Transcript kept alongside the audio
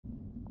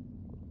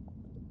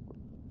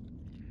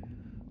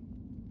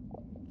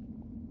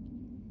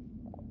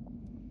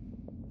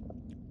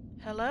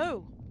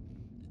Hello,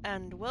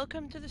 and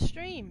welcome to the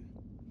stream.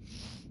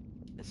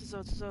 This is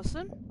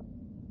Awesome,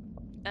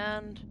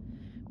 and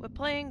we're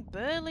playing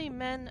Burly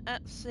Men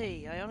at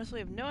Sea. I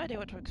honestly have no idea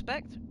what to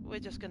expect. We're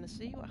just gonna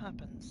see what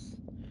happens.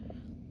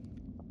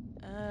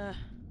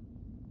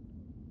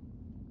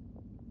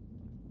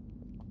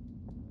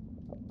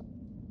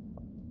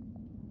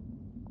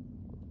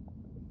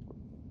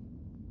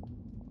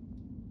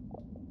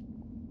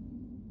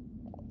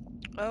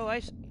 Oh, I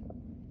see.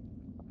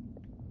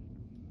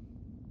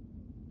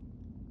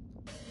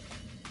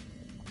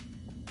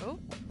 Oh.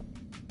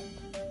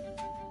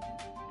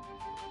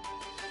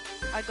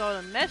 I got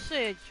a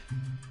message!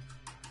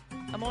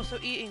 I'm also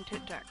eating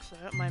Tic Tacs, so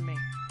don't mind me.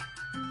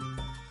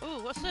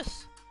 Ooh, what's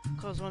this?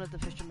 Calls one of the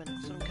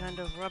fishermen. Some kind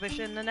of rubbish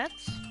in the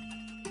nets?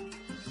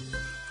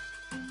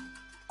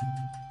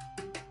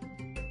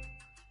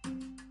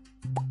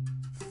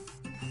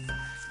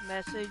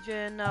 Message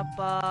in a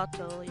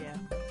bottle, yeah.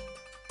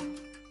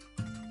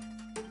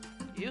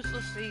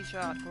 Useless sea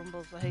shark,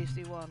 grumbles the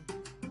hasty one.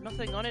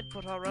 Nothing on it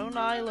but our own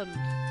island.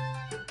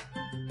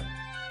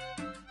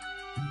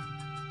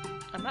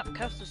 A map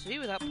cast to sea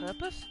without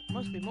purpose?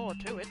 Must be more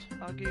to it,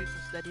 argues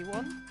the steady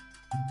one.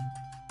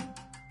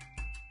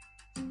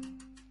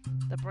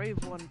 The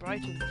brave one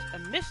brightens. A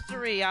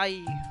mystery,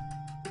 aye!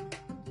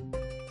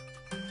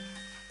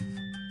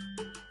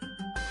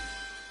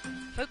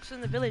 Folks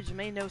in the village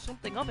may know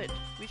something of it.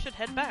 We should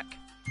head back.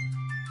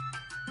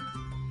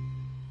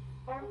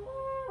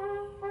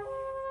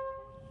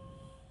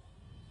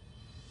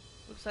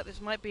 Looks like this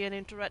might be an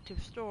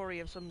interactive story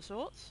of some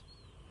sorts.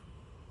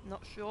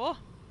 Not sure.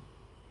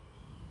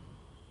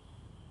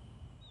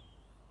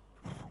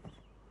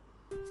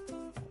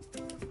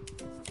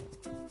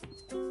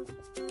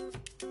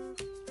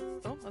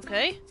 Oh,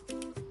 okay.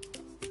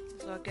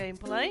 This is our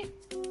gameplay.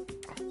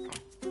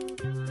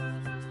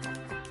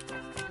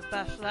 Could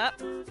bash that.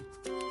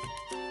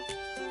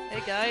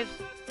 Hey guys.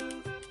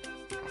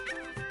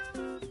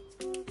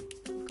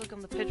 Click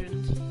on the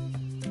pigeons.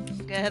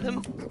 Scare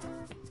them.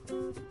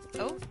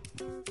 Oh.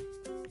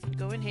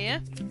 Go in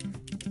here.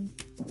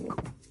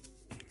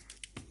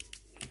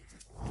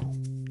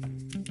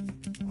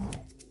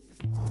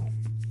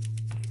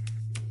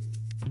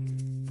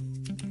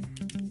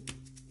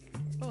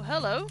 Oh,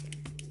 hello.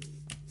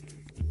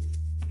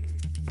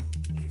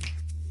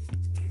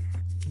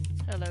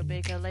 Hello,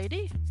 bigger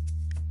lady.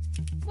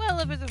 Well,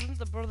 if it isn't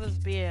the brother's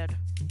beard,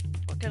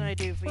 what can I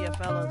do for you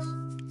fellas?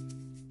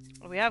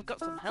 Well, we have got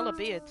some hella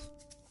beards.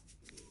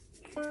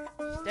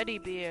 Steady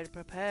Beard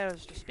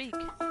prepares to speak,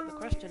 but the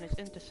question is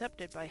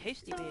intercepted by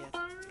Hasty Beard.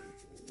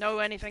 Know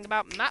anything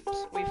about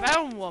maps? We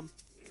found one!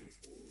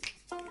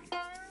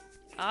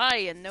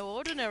 Aye, and no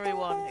ordinary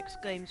one,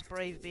 exclaims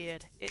Brave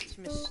Beard. It's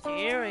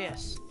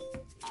mysterious.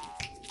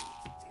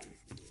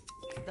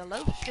 The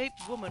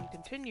loaf-shaped woman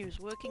continues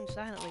working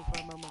silently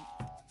for a moment,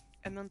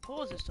 and then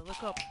pauses to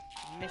look up.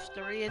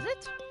 Mystery, is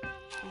it?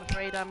 I'm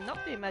afraid I'm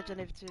not the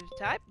imaginative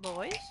type,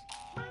 boys.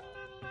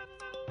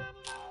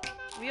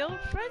 We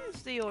old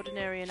friends, the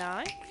Ordinary and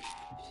I,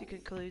 she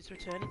concludes,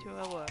 returning to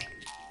her work.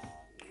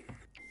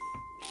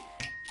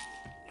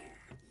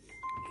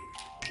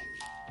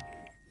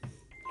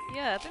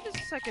 Yeah, I think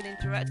this is like an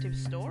interactive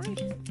story.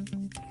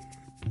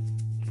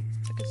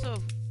 I can sort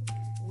of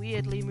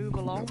weirdly move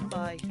along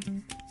by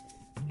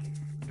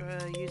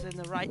using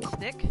the right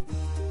stick.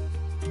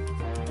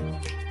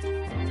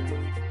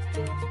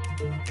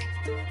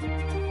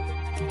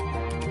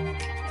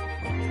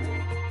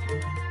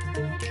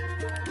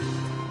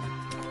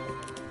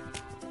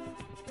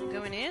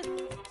 Go in here.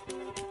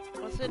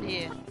 What's in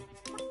here?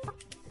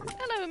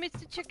 Hello,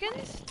 Mr.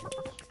 Chickens.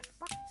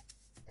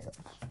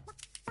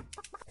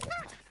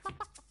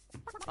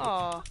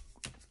 Aww.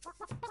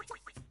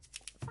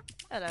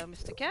 Hello,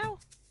 Mr. Cow.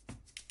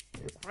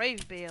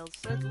 Brave Beard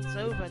settles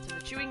over to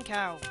the chewing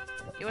cow.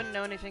 You wouldn't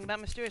know anything about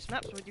mysterious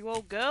maps, would you,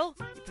 old girl?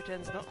 He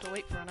pretends not to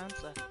wait for an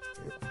answer.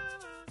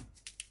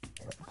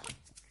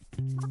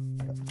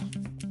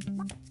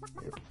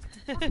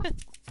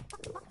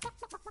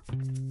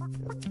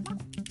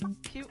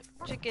 Cute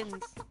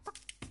chickens.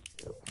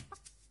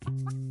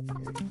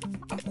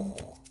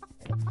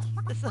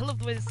 I love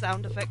the way the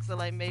sound effects are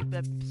like made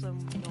by some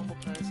normal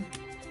person.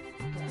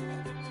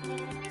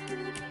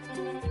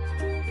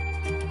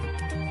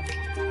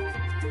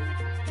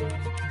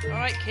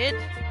 Alright, kid,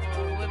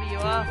 or whoever you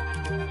are.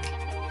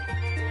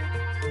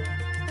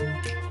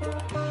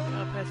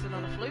 You're a person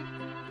on a flute.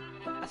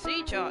 A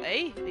sea chart,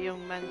 eh? The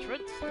young man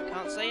shrugs.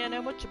 Can't say I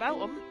know much about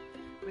them.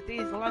 With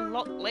these long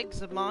locked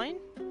legs of mine.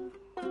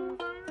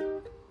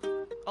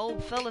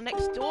 Old fella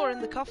next door in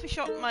the coffee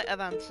shop might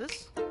have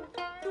answers.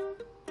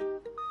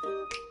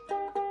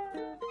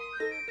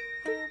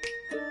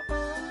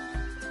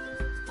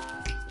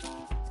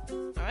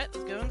 Alright,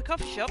 let's go in the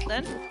coffee shop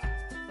then.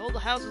 All the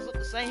houses look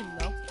the same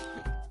though.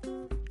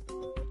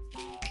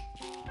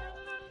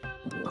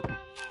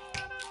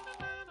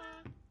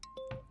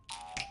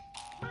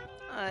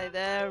 Hi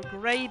there,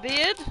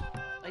 Greybeard.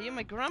 Are you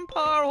my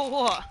grandpa or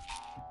what?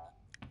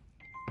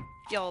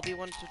 Y'all be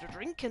wanting to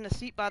drink in a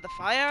seat by the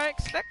fire, I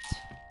expect?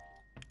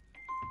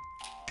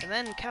 and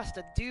then cast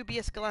a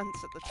dubious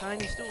glance at the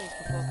tiny stools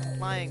before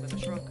complying with a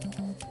shrug.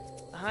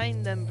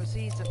 Behind them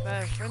proceeds a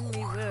fair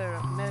friendly whir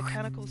of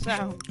mechanical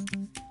sound.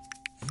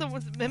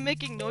 Someone's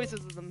mimicking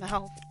noises with the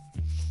mouth.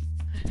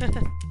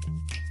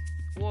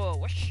 Whoa,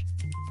 whoosh.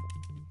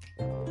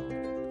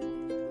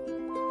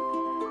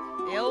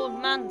 The old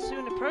man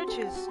soon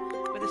approaches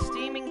with a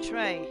steaming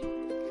tray.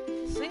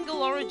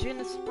 Single origin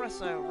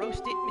espresso,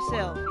 roast it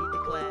myself, he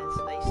declares.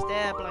 They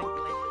stare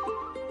blankly.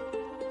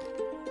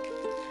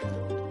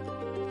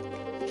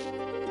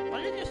 Why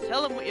don't you just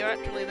tell them what you're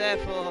actually there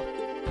for?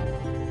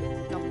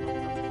 Nom nom nom.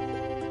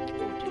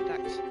 Oh, Tic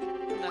Tacs.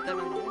 I've had them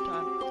in a long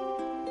time.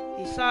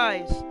 He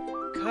sighs.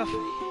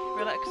 Coffee.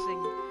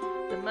 Relaxing.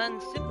 The men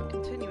sip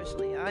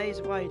continuously, eyes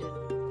widen.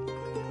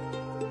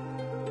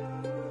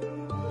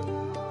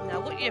 Now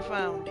what you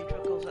found? He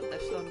chuckles at their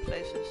stunned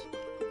faces.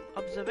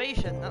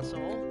 Observation, that's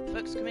all.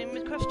 Folks come in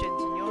with questions,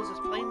 and yours is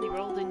plainly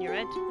rolled in your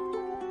head.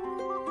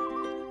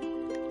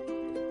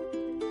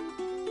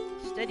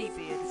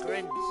 Steadybeard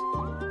grins.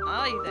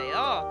 Aye, they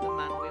are the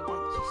man we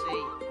want to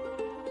see.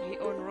 He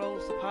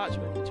unrolls the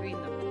parchment between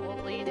them,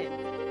 all leaning.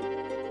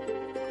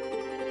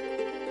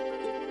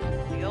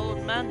 The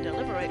old man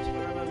deliberates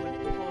for a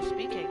moment before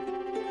speaking.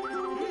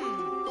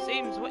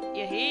 Seems what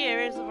you hear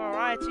is a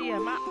variety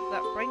of map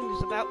that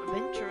brings about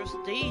adventurous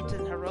deeds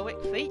and heroic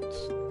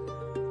feats.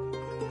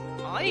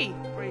 Aye,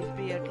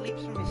 Bravebeard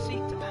leaps from his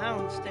seat to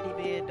pound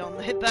Steadybeard on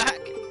the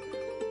back.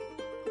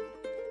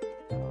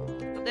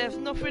 But there's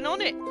nothing on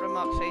it,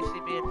 remarks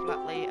Steadybeard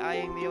flatly,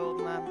 eyeing the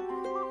old man.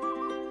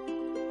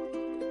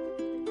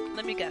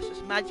 Let me guess,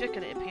 it's magic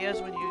and it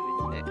appears when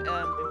you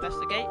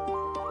investigate.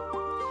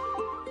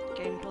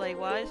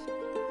 Gameplay-wise,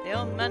 the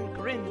old man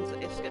grins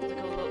at his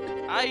skeptical look.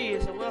 Aye,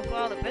 it's a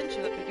worthwhile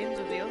adventure that begins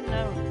with the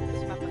unknown.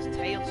 This map has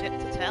tales yet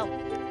to tell.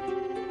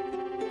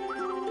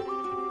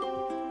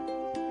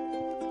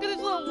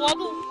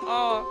 Waddle!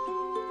 Oh!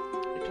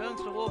 He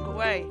turns to walk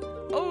away.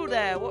 Oh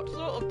there, what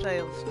sort of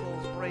tales?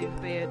 Calls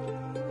Bravebeard.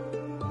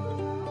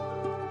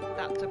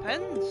 That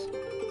depends,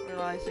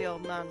 replies the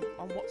old man,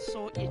 on what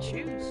sort you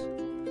choose.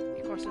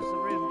 He crosses the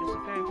room,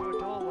 disappearing through a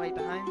doorway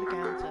behind the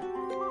counter.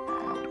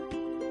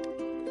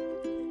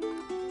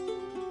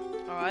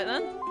 Alright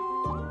then.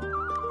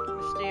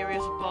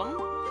 Mysterious bun.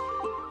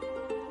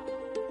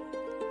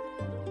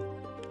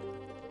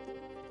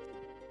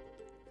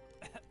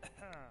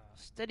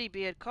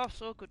 Steadybeard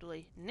coughs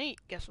awkwardly. Neat,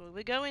 guess where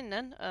we're going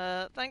then.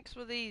 Thanks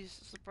for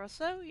these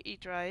espresso, he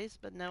tries,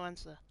 but no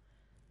answer.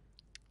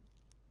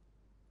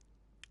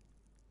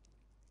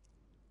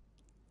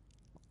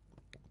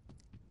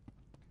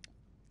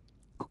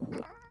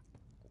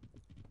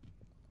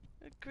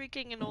 The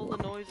creaking and all the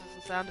noises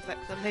and sound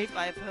effects are made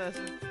by a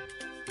person.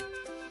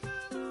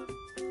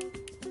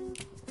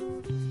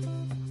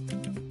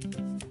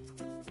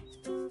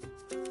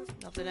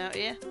 Nothing out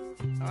here.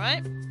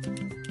 Alright.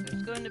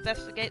 Let's go and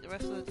investigate the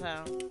rest of the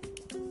town.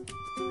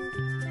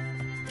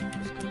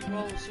 This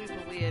control's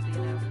super weird, you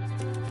know.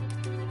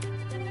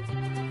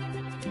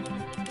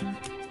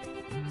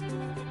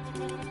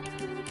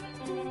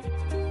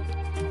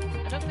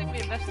 I don't think we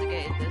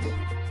investigated this.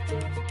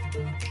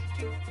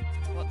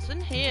 What's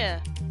in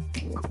here?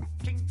 Ching.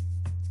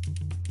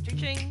 Ching.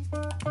 Ching.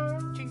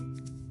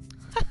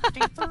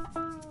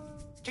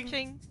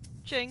 Ching.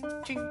 Ching.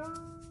 Ching.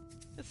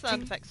 The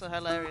sound effects are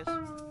hilarious.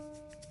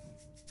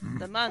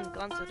 The man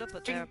glances up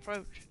at their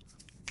approach,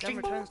 then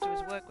returns to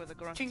his work with a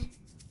grunt.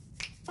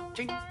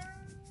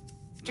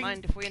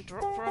 Mind if we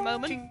interrupt for a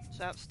moment?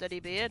 Shouts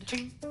Steadybeard.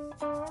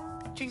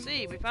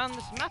 See, we found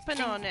this map in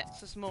our nets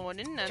this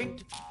morning,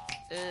 and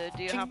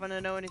do you happen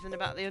to know anything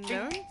about the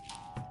unknown?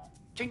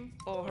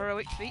 Or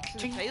heroic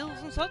feats and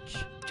tales and such?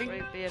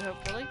 Bravebeard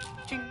hopefully.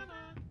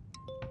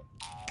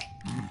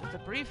 With a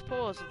brief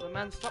pause as the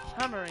man stops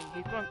hammering,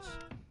 he grunts.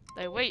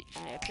 They wait,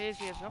 and it appears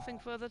he has nothing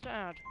further to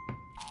add.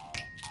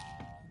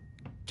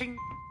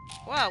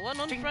 Wow, what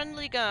an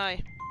unfriendly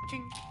guy.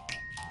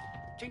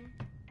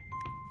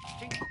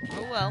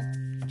 Oh well.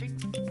 We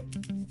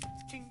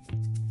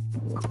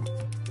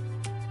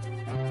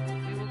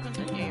will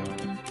continue.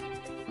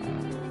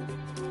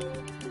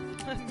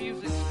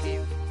 Music's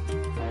cute.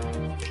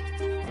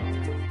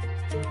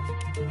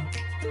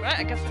 Right,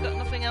 I guess we've got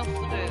nothing else to do,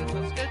 so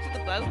let's go to the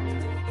boat.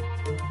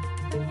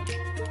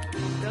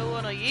 Go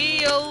on a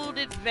ye old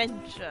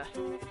adventure.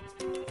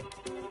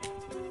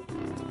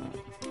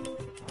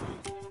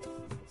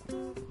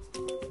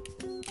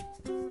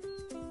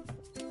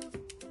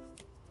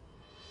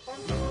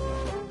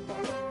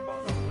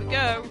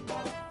 Go.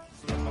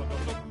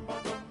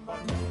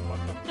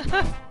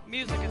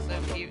 Music is so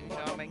cute and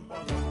charming.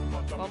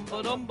 Bum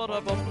ba dum ba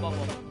da bum ba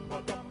bum.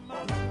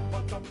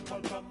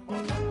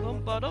 Bum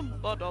ba dum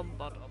ba dum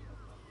ba dum.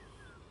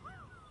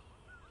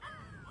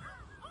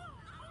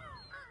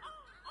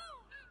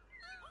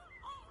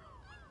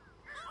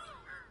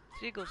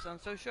 Seagulls sound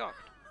so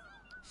shocked.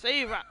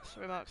 Sea rats,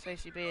 remarks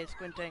Steadybeard,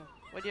 squinting.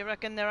 What do you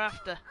reckon they're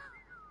after?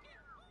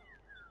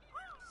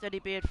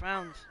 Steadybeard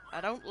frowns. I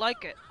don't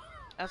like it.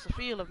 Has a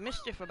feel of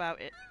mischief about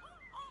it.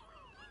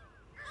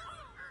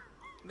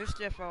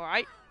 Mischief,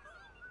 alright.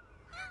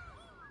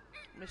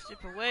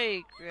 Mischief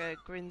away,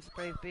 grins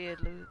Brave Beard,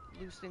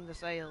 loosening the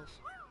sails.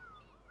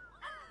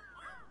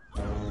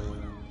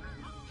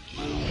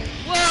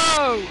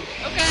 Whoa!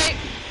 Okay!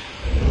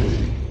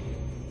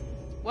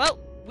 Well,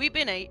 we've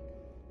been ate.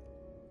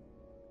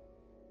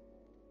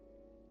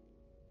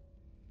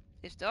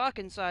 It's dark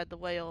inside the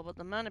whale, but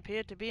the man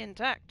appeared to be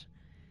intact.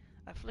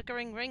 A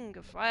flickering ring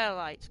of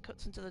firelight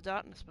cuts into the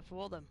darkness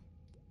before them.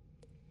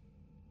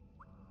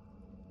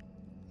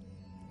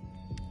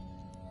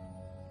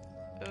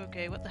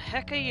 Okay, what the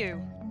heck are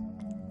you?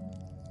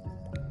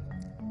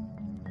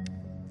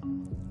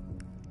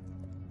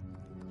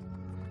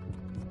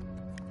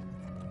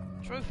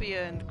 Trophy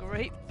earned,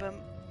 great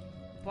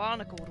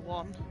barnacled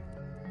one.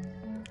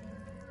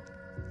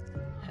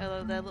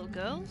 Hello there, little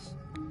girls.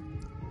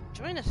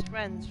 Join us,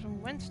 friends. From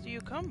whence do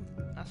you come?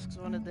 Asks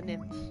one of the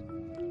nymphs.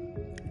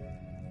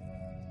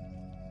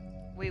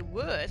 We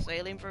were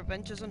sailing for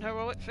adventures and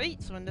heroic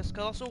feats when this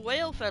colossal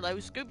whale fellow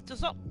scooped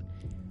us up,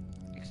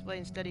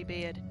 explains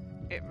Steadybeard.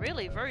 It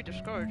really very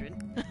discouraging.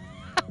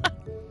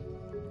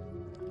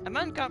 A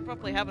man can't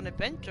properly have an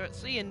adventure at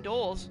sea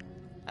indoors,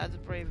 adds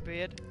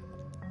Bravebeard.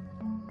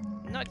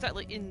 Not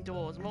exactly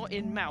indoors, more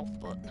in mouth,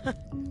 but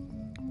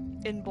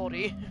in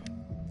body.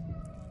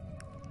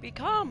 Be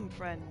calm,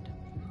 friend.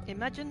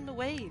 Imagine the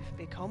wave,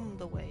 become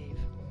the wave,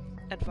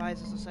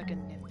 advises the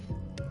second nymph.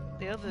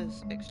 The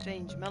others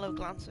exchange mellow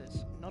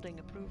glances, nodding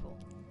approval.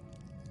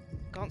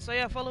 Can't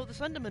say I follow the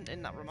sentiment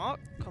in that remark,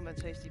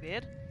 comments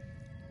Hastybeard.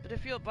 But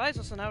if you advise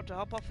us on how to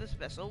hop off this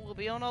vessel, we'll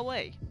be on our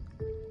way.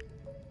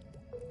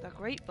 The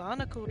great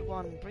barnacled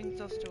one brings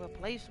us to a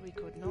place we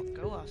could not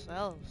go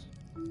ourselves.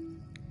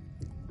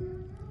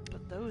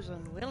 But those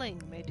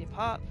unwilling may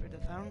depart through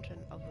the fountain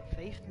of the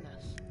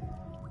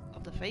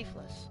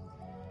faithless,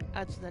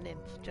 adds the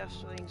nymph,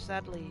 gesturing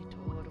sadly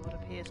toward what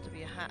appears to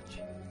be a hatch.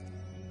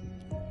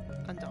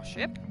 And our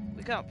ship?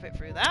 We can't fit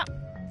through that.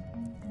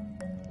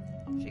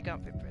 She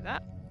can't fit through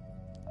that.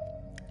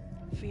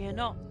 Fear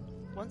not.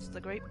 Once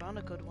the great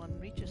barnacled one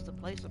reaches the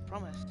place of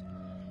promise,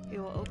 he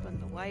will open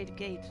the wide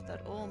gate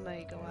that all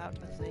may go out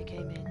as they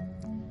came in.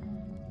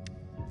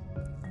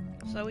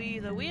 So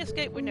either we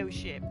escape with no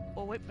ship,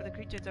 or wait for the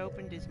creature to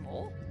open his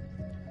maw?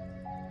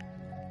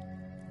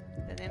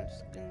 The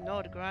nymphs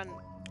nod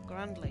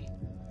grandly.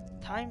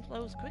 Time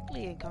flows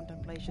quickly in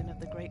contemplation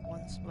of the Great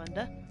One's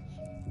splendor.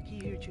 He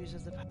who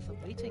chooses the path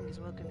of waiting is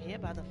welcome here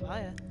by the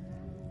fire.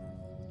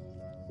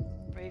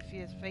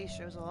 Bravefear's face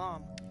shows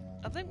alarm.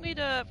 I think we'd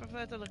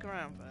prefer to look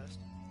around first.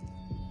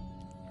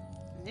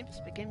 The nymphs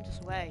begin to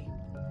sway,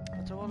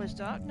 but all is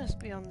darkness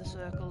beyond the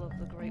circle of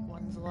the Great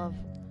One's love.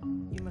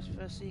 You must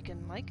first seek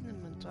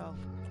enlightenment of...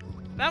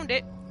 Found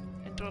it!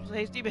 Interrupts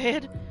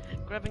Hastybeard,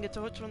 grabbing a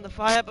torch from the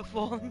fire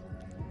before them.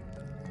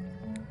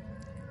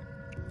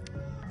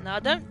 Now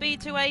don't be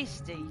too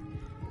hasty.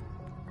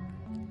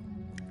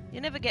 You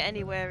never get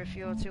anywhere if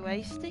you're too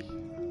hasty.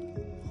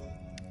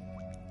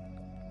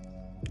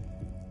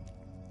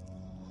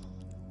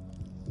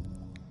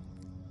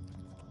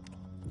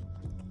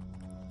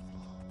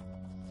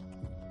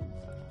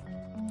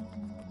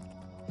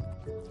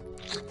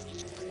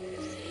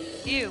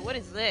 Ew, what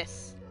is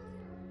this?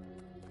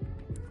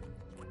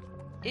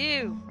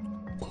 Ew.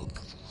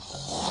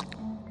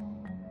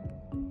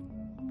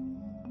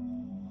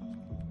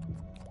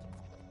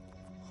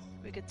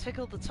 We could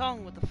tickle the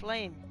tongue with the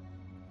flame.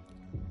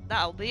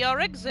 That'll be our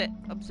exit,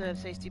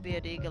 observes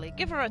Hastybeard eagerly.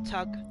 Give her a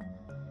tug.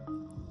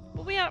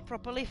 But we aren't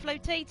properly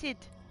flotated,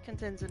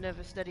 contends the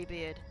nervous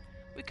Steadybeard.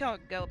 We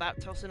can't go about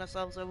tossing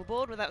ourselves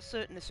overboard without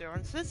certain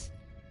assurances.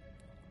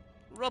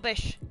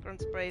 Rubbish,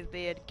 grunts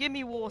Bravebeard. Give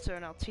me water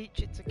and I'll teach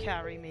it to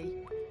carry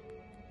me.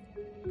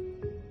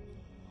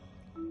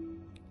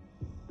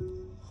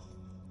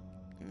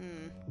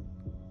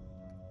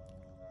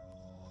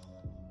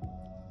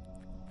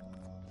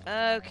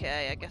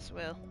 Okay, I guess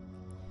we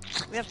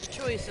have the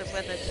choice of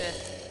whether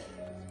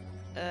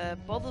to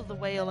bother the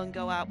whale and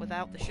go out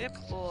without the ship,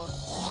 or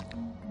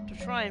to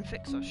try and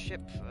fix our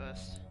ship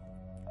first.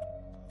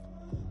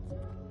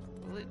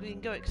 We can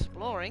go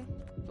exploring.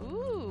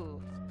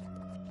 Ooh!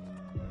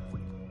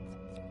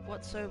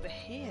 What's over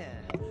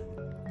here?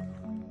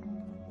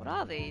 What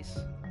are these?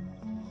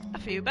 A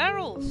few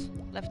barrels,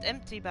 left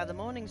empty by the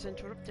morning's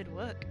interrupted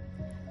work.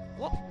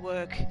 What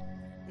work?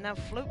 Now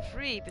float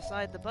free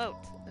beside the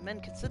boat. The men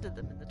considered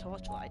them in the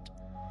torchlight.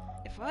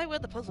 If I were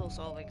the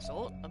puzzle-solving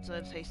sort,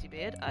 observes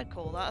Hastybeard, I'd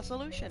call that a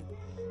solution.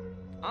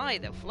 Aye,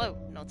 they'll float,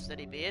 nods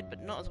Steadybeard,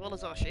 but not as well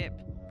as our ship.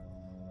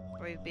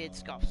 Bravebeard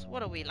scoffs.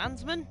 What are we,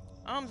 landsmen?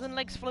 Arms and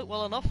legs float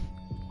well enough.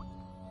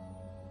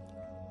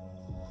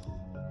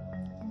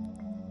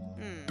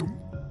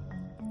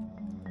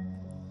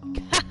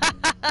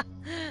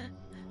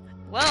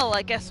 Well,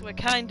 I guess we're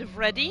kind of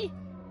ready.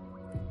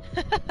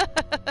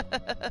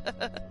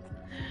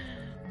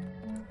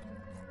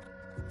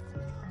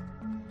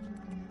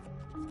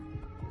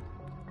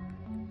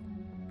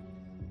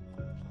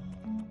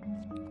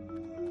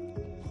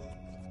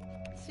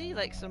 See,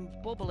 like some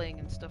bubbling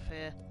and stuff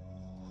here.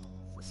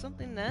 Is there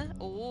something there?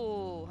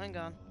 Oh, hang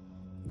on.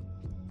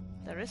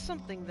 There is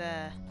something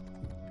there.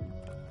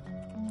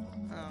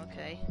 Oh,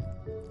 okay.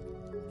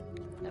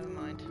 Never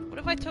mind. What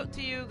if I talk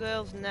to you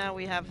girls now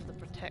we have the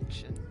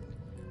protection?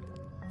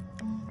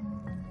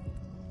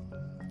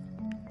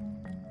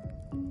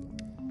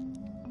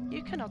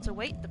 You cannot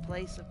await the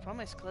place of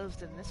promise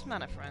closed in this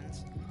manner,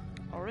 friends.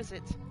 Or is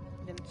it,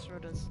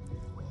 Nymphsrudder's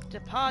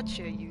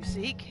departure you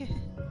seek?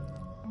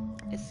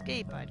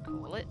 Escape, I'd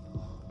call it.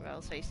 Or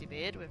else,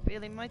 Hastybeard, we're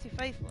feeling mighty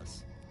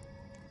faithless.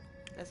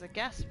 There's a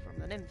gasp from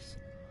the nymphs.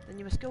 Then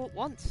you must go at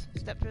once.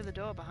 Step through the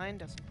door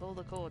behind us and pull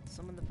the cord to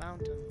summon the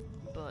fountain.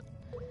 But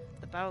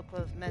the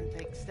barrel-clothed men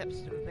take steps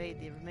to evade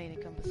the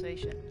remaining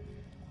conversation.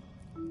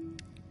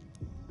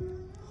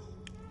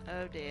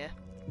 Oh dear.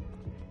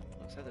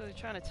 Looks like they were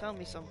trying to tell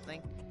me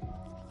something.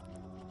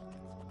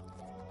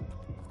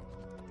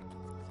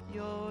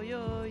 Yo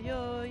yo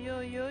yo yo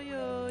yo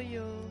yo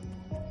yo.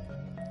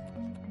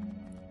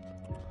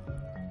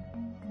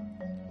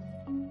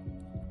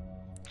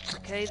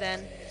 Okay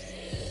then.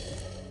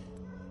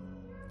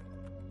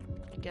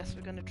 I guess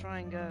we're gonna try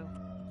and go.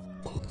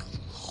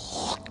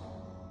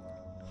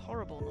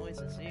 Horrible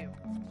noises, ew.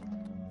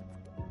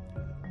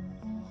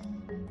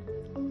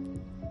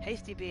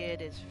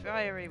 Hastybeard is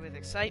fiery with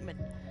excitement.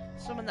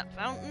 Summon that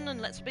fountain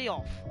and let's be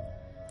off.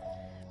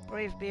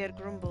 Bravebeard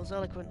grumbles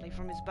eloquently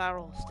from his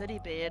barrel.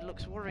 Steadybeard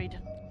looks worried.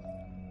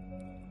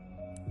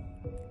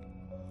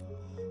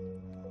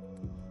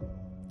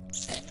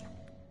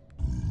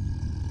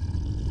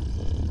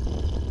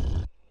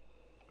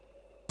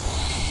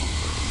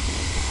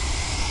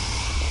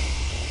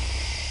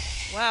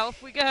 Wow,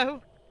 off we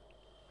go!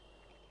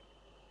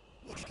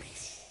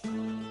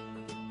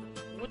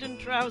 Wooden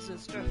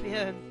trousers,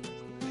 Strophierne.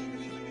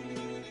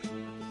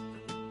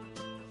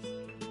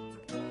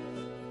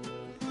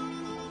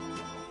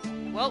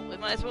 Well, we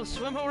might as well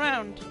swim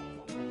around.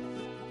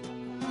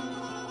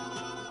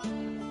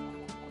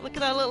 Look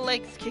at our little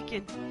legs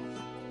kicking.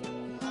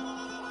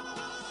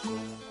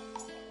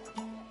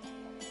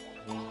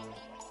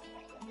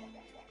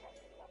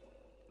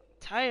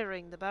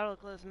 Tiring, the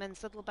barrel-closed men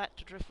settle back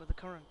to drift with the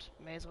current.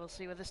 May as well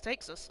see where this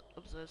takes us,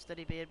 observes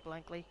Steadybeard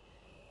bleakly.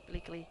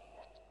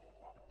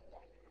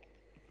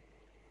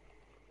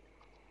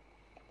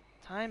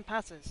 Time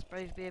passes.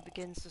 Bravebeard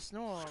begins to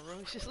snore,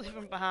 ruthlessly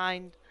from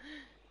behind.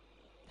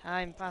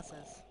 Time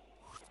passes.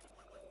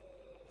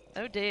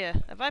 Oh dear,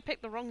 have I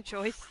picked the wrong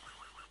choice?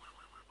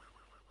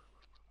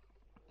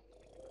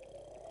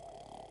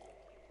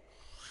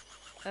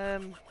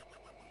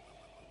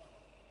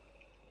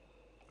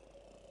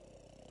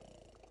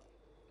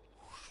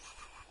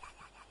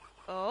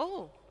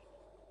 Oh.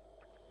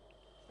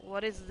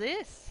 What is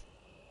this?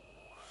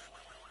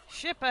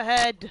 Ship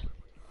ahead!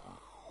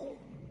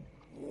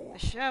 The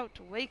shout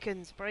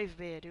wakens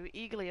Bravebeard, who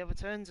eagerly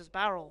overturns his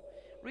barrel,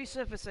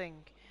 resurfacing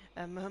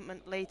a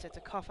moment later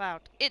to cough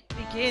out, "It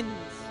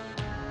begins!"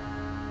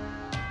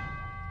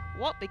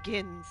 What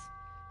begins?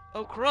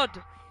 Oh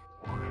crud!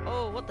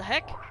 Oh, what the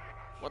heck?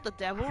 What the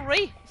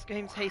devilry?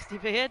 Screams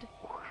Hastybeard.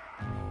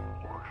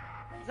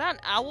 Is that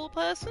an owl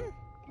person?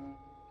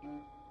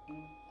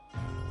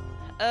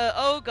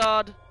 Oh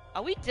god.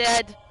 Are we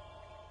dead?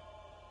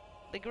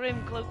 The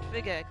grim cloaked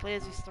figure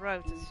clears his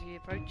throat as he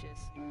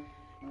approaches.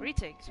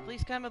 Greetings,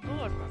 please come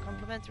aboard for a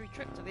complimentary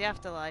trip to the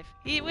afterlife.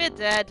 We're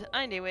dead,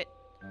 I knew it.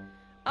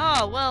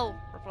 Ah, well,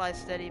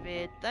 replies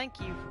Steadybeard, thank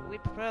you, we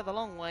prefer the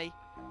long way.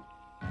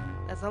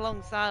 There's a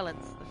long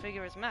silence. The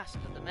figure is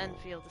masked, but the men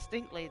feel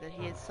distinctly that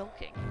he is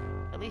sulking.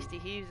 At last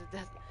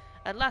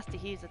he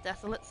heaves a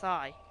desolate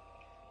sigh.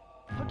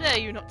 How dare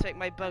you not take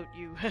my boat,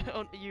 you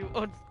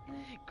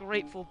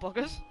ungrateful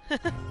buggers?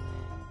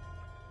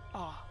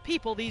 Ah,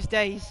 people these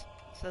days,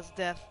 says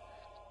Death.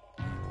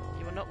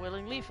 You will not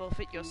willingly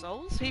forfeit your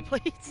souls, he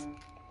pleads.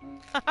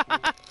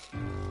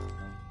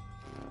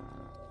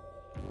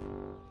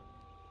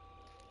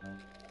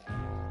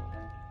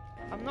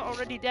 I'm not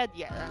already dead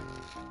yet, then.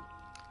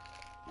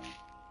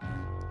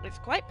 It's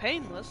quite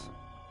painless,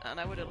 and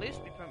I would at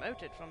least be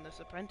promoted from this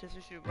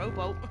apprentice-issue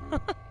rowboat.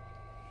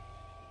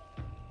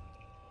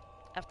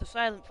 After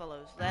silence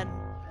follows, then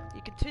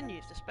he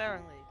continues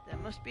despairingly, there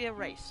must be a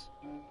race.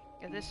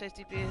 At this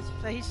Hastybeard's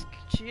face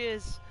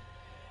cheers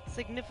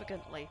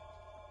significantly.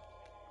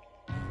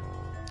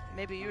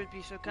 Maybe you would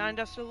be so kind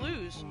as to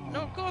lose.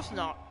 No, of course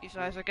not, he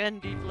sighs again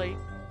deeply.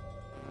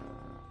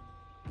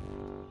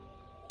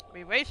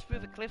 We race through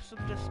the cliffs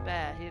of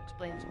despair, he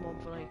explains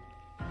mournfully.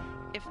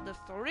 If the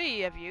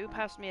three of you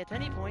pass me at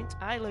any point,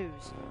 I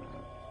lose.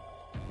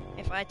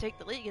 If I take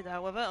the lead,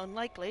 however,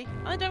 unlikely,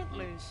 I don't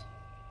lose.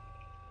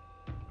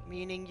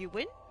 Meaning you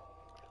win?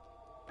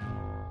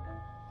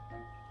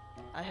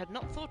 I had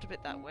not thought of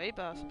it that way,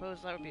 but I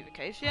suppose that would be the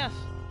case, yes.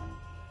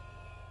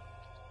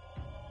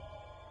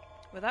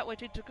 Without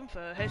waiting to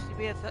confer,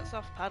 Hastybeard sets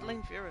off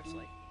paddling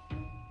furiously.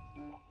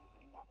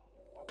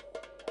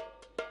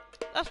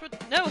 That's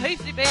what— No,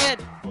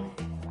 Hastybeard!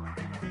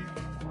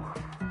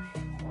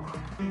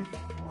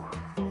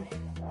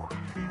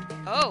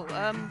 Oh,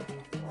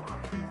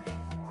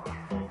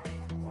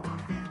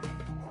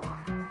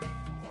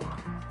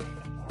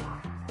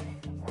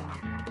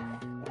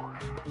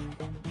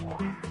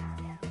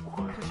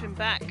 push him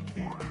back.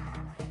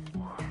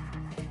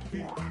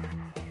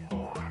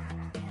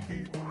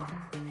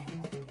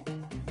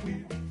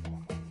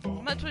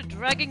 actually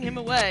dragging him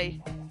away.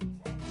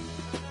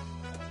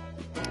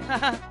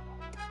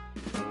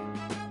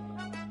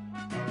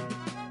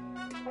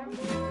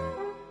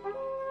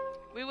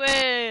 We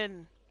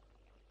win!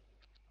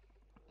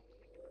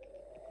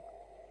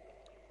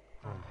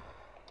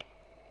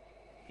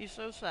 He's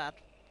so sad.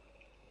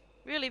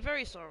 Really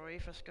very sorry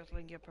for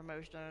scuttling your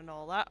promotion and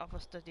all that off a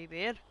steady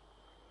beard.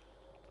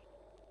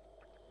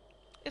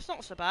 It's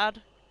not so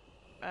bad.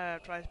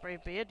 Tries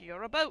Brave Beard,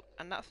 you're a boat,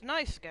 and that's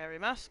nice, Scary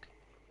Mask.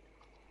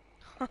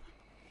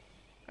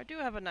 I do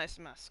have a nice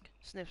mask,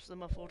 sniffs the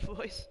muffled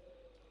voice.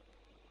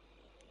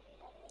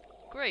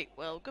 Great,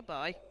 well,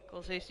 goodbye,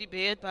 calls Hasty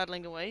Beard,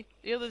 paddling away.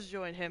 The others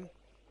join him.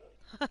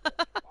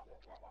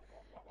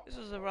 This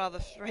is a rather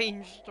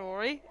strange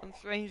story and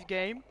strange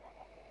game.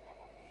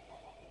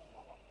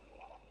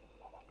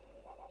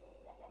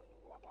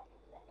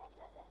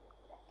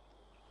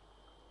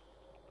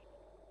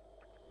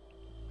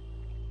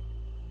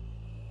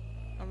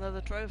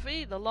 Another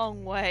trophy, the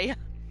long way.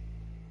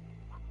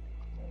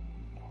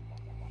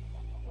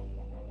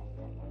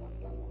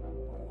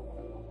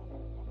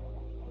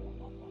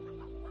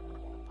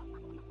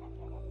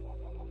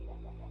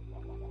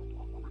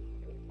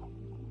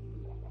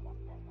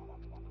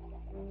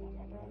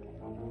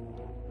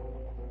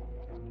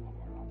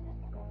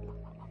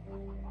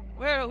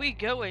 Where are we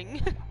going?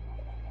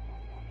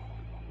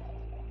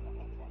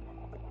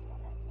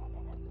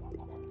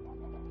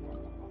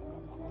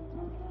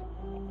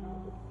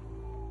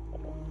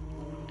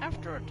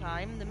 After a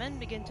time, the men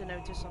begin to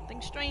notice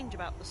something strange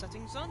about the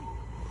setting sun.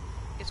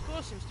 Its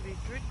course seems to be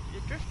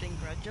drifting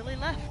gradually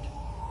left.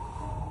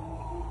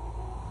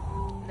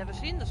 Never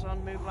seen the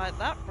sun move like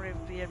that, Brave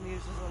Beard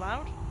muses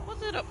aloud.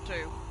 What's it up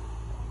to?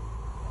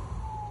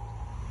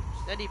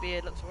 Steady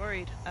Beard looks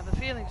worried. I have a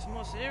feeling it's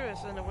more serious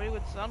than a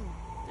wayward sun.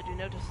 Did you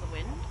notice the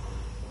wind?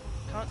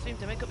 Can't seem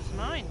to make up its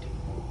mind.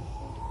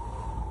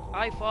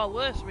 Aye, far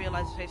worse,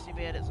 realises Hasty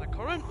Beard. It's a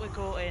current we're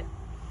caught in.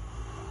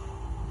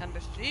 And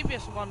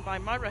mischievous one by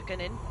my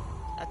reckoning,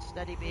 adds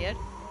Steady Beard,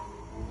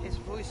 his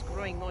voice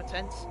growing more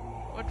tense.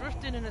 We're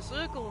drifting in a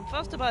circle and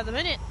faster by the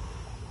minute.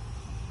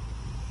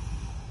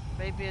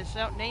 Brave Beard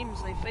shout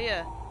names they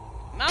fear.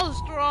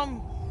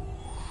 Maelstrom!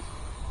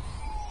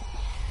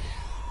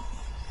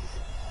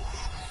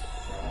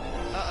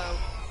 Uh-oh.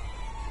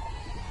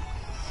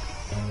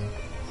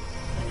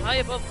 And high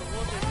above, the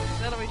water's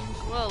accelerating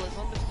swirl is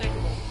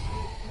unmistakable.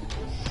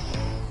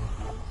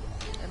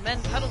 The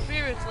men paddle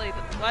furiously,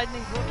 but the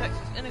widening vortex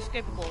is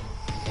inescapable.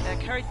 They are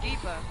carried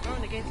deeper,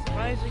 thrown against the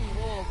rising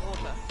wall of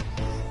water.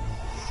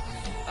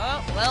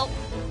 Oh, well.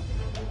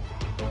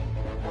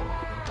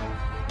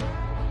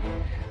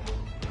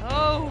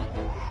 Oh!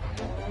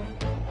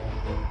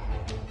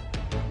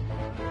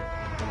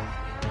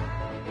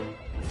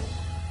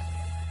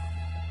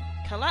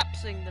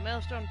 Collapsing, the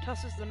maelstrom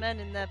tosses the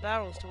men in their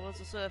barrels towards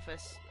the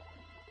surface.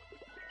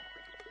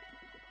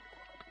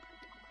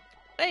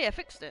 Hey, I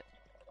fixed it.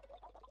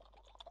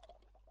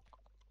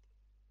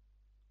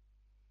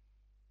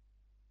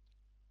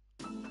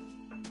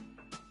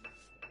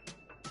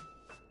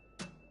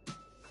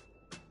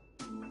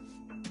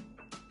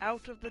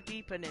 Out of the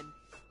deepening.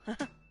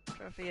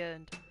 Trophy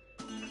earned.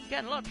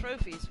 Getting a lot of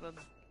trophies for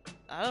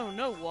I don't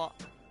know what.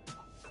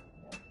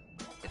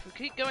 If we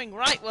keep going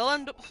right, we'll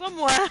end up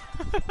somewhere.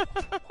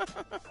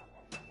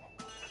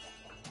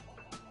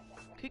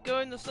 Keep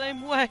going the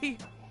same way.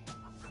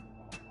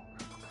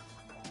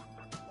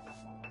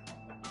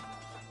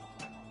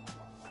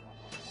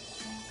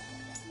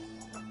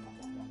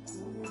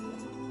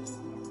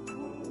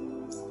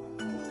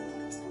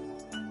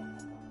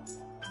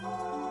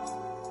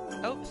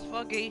 Oh, it's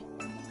foggy.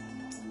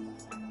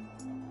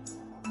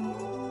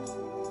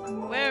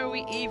 Where are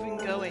we even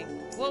going?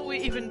 What are we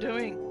even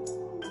doing?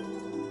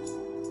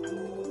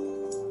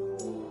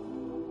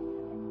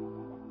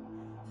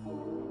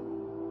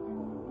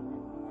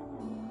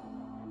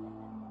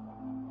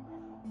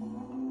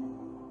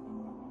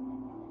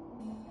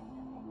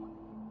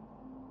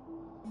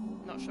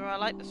 Not sure I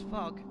like this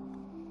fog.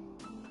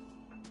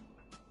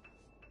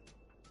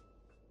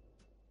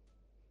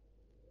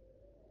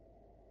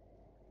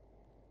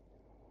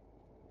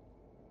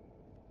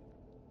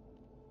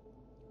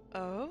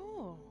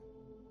 Oh.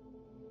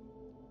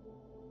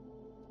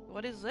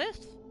 What is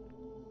this?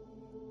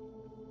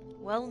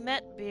 Well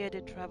met,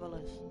 bearded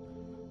travellers.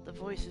 The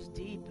voice is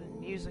deep and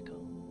musical.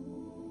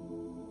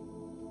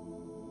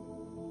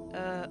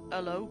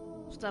 Hello?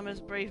 Stammers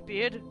Brave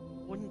Beard,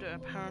 wonder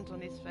apparent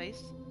on his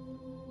face.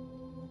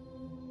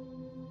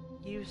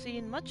 You've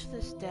seen much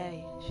this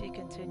day, she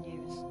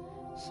continues,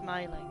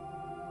 smiling.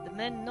 The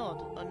men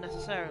nod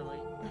unnecessarily.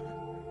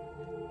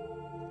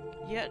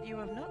 Yet you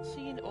have not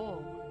seen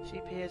all, she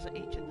peers at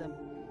each of them.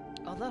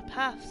 Other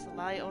paths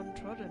lie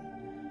untrodden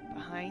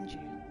behind you.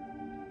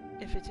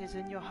 If it is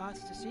in your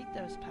hearts to seek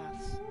those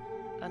paths,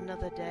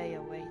 another day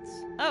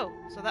awaits. Oh,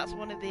 so that's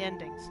one of the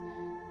endings.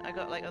 I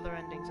got like other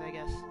endings, I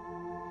guess.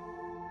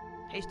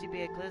 Hasty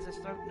Beard clears his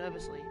throat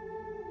nervously.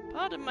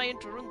 Pardon my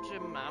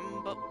interruption,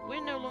 ma'am, but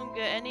we're no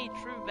longer any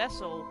true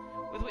vessel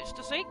with which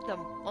to seek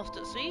them. Lost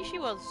at sea she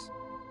was.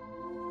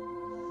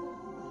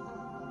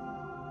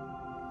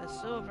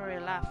 silvery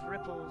laugh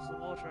ripples the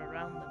water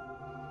around them.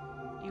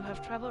 You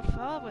have travelled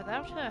far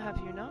without her, have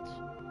you not?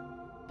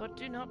 But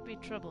do not be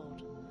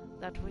troubled.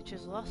 That which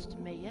is lost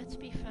may yet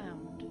be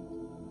found.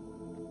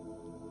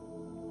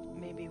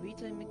 Maybe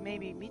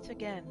meet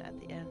again at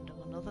the end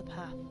of another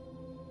path.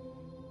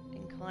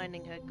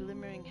 Inclining her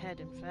glimmering head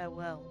in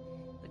farewell,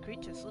 the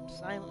creature slips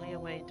silently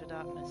away into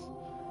darkness.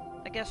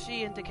 I guess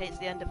she indicates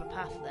the end of a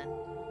path then.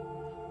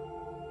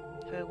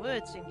 Her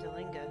words seem to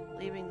linger,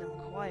 leaving them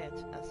quiet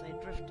as they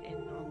drift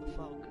in on the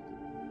fog.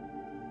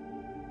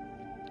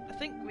 I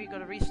think we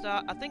gotta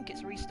restart. I think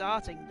it's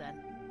restarting then,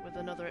 with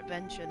another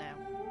adventure now.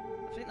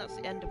 I think that's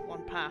the end of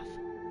one path.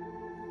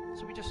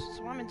 So we just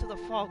swam into the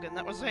fog and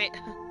that was it.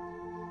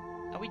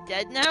 Are we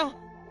dead now?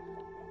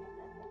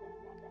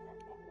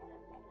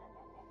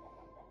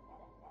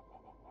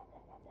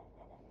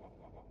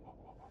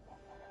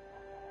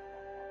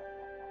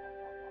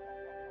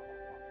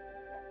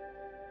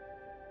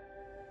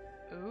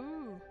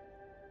 Ooh.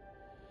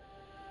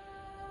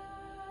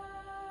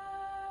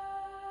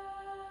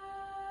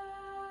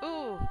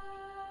 Ooh.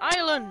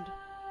 Island!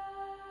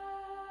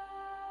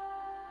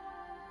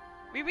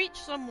 We reached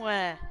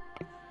somewhere.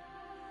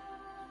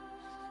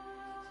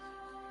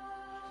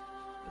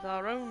 With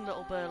our own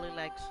little burly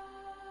legs.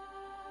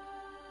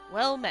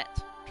 Well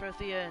met.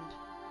 Trophy earned.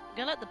 You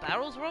gonna let the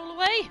barrels roll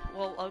away?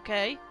 Well,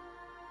 okay.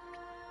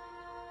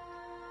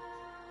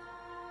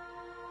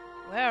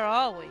 Where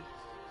are we?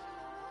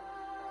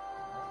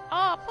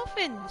 Ah,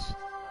 puffins!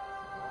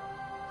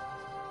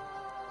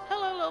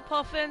 Hello, little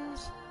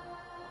puffins!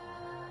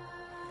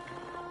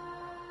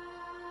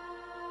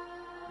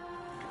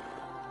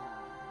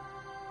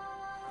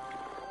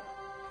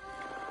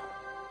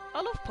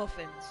 I love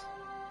puffins.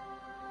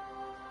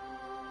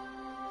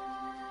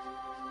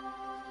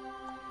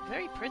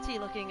 Very pretty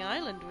looking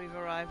island we've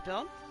arrived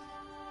on.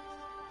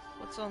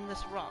 What's on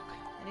this rock?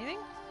 Anything?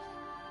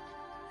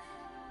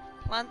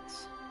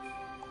 Plants.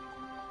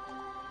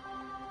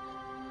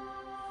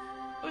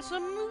 Oh, it's a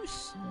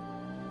moose!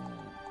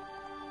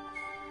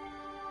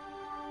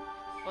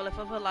 Well, if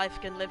other life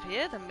can live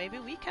here, then maybe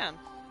we can.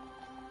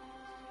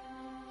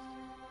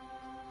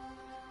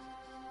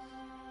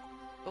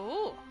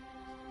 Oh!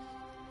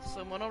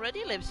 Someone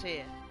already lives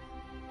here.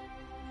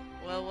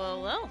 Well,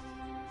 well, well.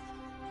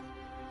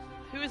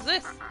 Who is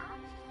this?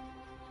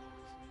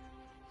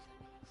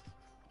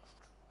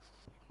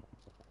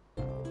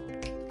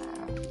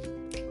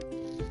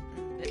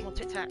 Bit more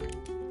tic-tac.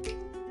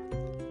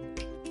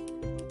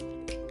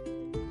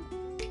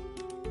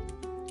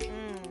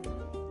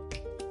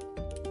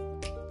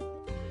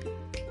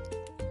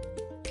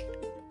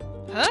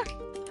 Huh?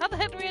 How the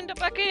heck do we end up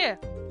back here?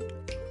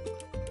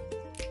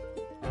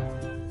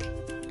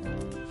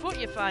 Thought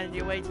you'd find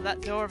your way to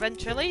that door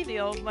eventually, the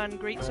old man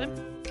greets him.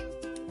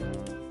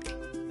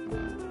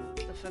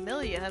 The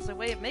familiar has a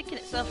way of making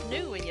itself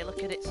new when you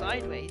look at it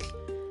sideways.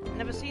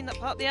 Never seen that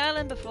part of the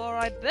island before,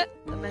 I bet.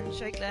 The men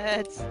shake their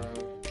heads.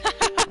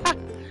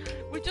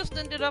 We just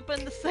ended up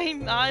in the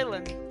same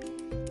island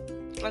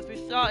as we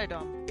started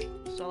on.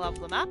 Still have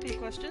the map, he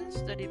questions.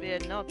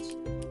 Steadybeard nods,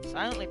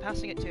 silently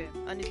passing it to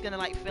him. And he's gonna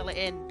like fill it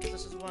in, because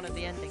this is one of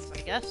the endings,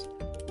 I guess.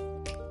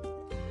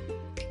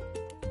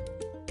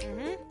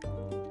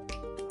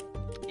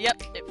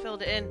 Yep, it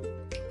filled it in.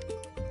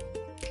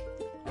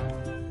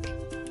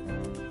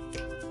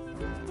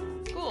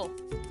 Cool.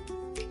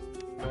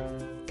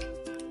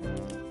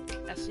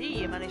 I see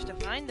you managed to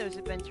find those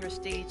adventurous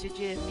steeds. Did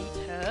you meet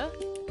her?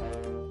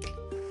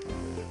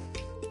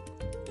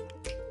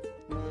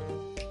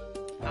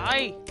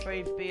 Aye,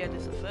 Brave Beard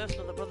is the first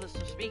of the brothers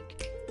to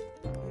speak.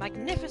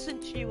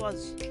 Magnificent she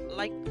was,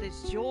 like the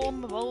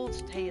Jorm of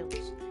old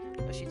tales,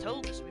 but she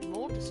told us we've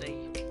more to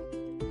see.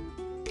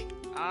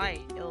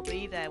 Aye, it'll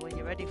be there when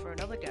you're ready for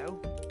another go.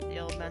 The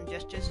old man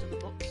gestures to the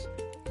books.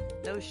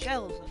 Those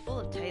shelves are full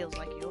of tales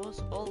like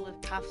yours, all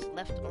with paths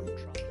left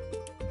untrodden.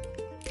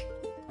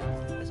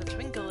 There's a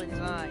twinkle in his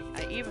eye.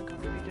 I even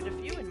contributed a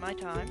few in my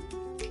time.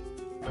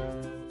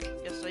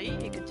 You see,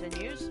 he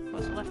continues,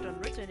 what's left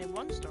unwritten in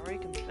one story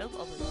can fill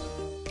others.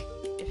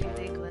 If you've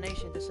the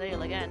inclination to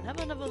sail again, have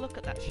another look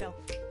at that shelf.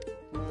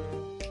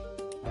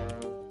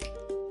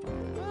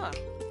 Ah.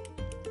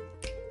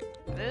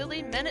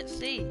 Burly Men at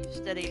Sea,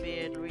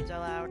 Steadybeard reads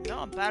aloud.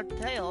 Not a bad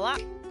tale,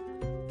 that.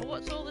 But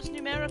what's all this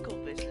numerical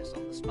business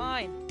on the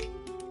spine?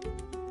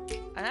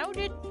 And how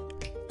did...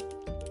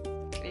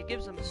 He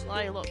gives them a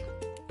sly look.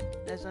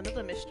 There's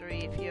another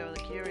mystery if you have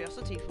the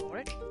curiosity for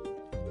it.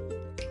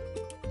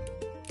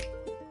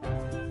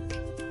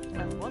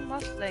 And one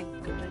last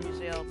thing, continues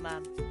the old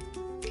man.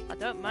 I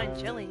don't mind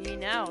telling you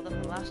now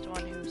that the last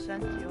one who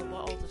sent your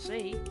bottle to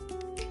sea,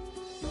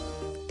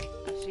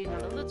 I've seen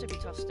another to be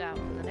tossed out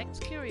for the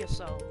next curious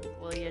soul.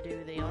 Will you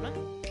do the honour?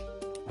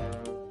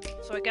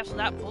 So I guess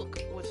that book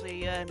was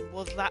the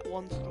was that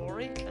one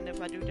story, and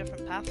if I do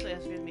different paths, it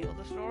has given me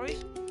other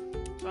stories.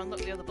 So I unlock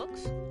the other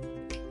books,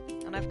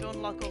 and I have to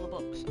unlock all the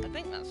books. I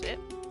think that's it.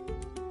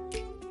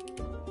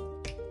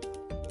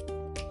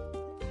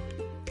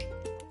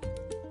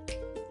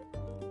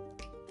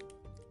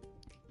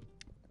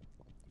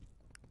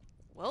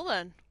 Well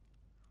then.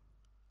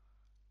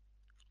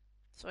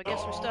 So I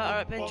guess we start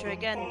our adventure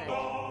again then.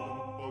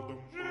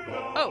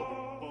 Oh!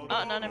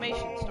 Art and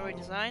animation, story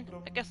design.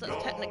 I guess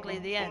that's technically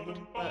the end,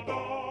 but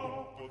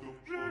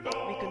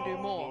we can do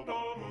more.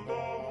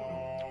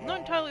 I'm not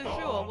entirely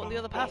sure what the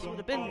other path would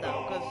have been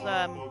though,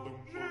 because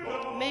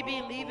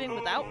maybe leaving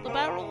without the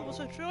barrel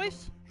was a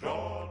choice?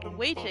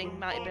 Waiting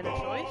might have been a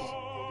choice.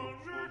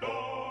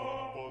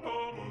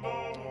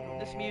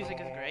 This music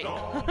is great.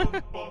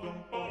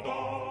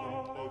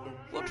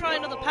 We'll try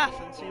another path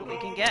and see what we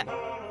can get.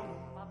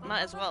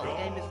 Might as well, the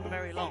game isn't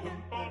very long.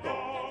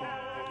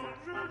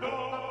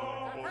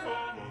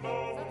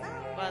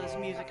 Wow, this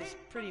music is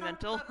pretty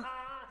mental.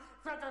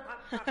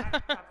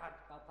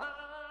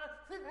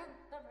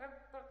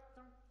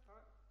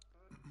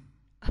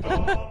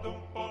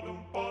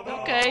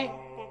 Okay.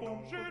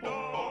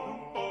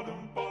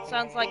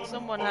 Sounds like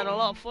someone had a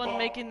lot of fun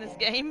making this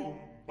game.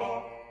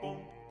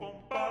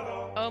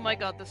 Oh my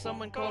god, there's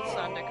someone called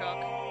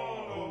Sandercock.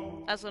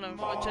 That's an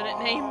unfortunate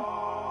name.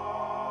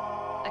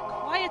 A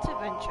Quiet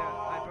Adventure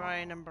by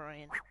Brian and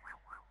Brian.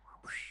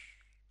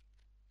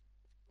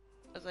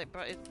 I was like,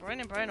 is Brian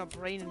and Brian or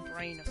Brain and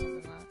Brain or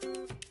something like that?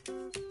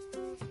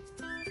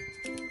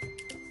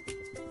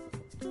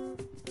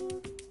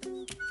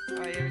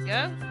 Alright, here we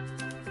go.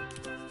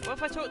 What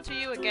if I talk to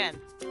you again?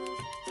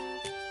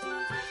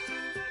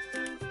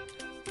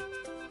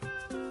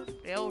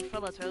 The old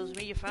fella tells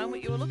me you found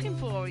what you were looking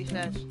for, he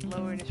says,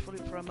 lowering his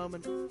flute for a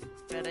moment.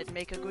 Bet it'd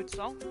make a good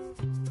song.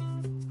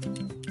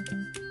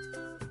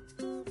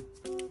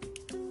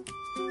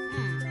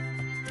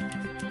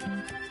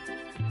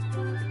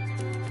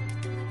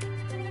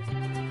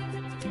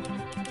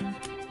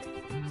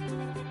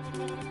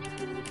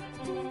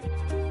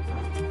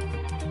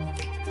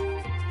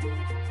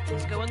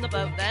 Let's go in the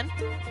boat then.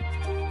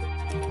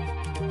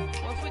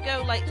 What if we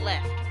go, like,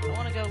 left? I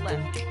want to go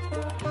left.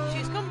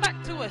 She's come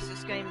back to us,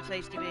 this game,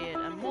 Tasty Beard,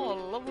 and more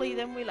lovely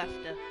than we left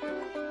her.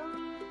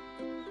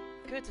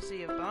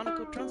 Courtesy of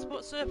Barnacle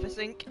Transport Surface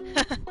Inc.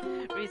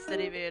 Reads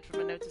Steady Beard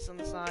from a notice on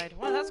the side.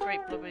 Well, that's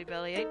great, Blubbery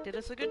Bellyache did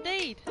us a good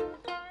deed.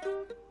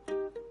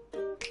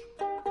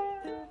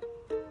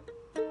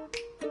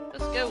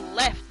 Let's go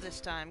left this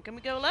time. Can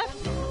we go left?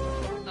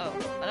 Oh,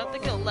 I don't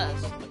think it'll let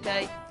us.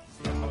 Okay.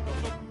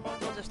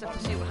 We'll just have to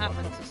see what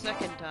happens the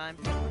second time.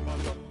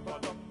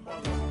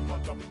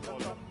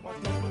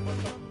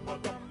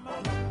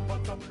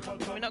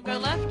 Can we not go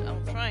left?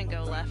 I'll try and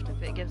go left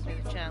if it gives me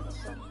the chance.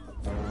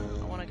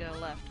 I want to go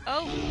left.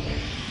 Oh!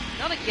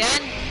 Not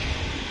again!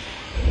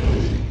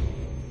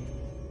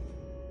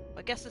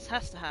 I guess this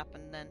has to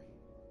happen then.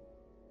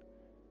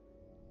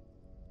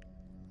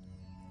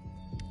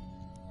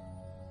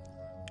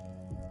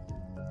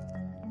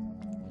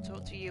 We'll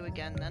talk to you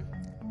again then.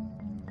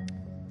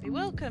 Be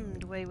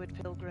welcomed, wayward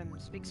pilgrim,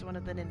 speaks one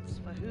of the nymphs,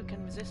 for who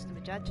can resist the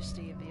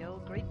majesty of the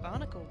old great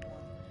barnacle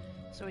one?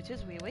 So it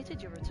is we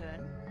awaited your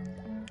return.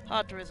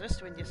 Hard to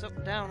resist when you're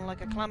sucked down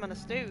like a clam in a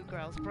stew,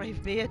 growls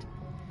Brave Beard.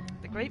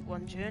 The Great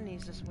One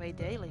journeys this way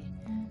daily,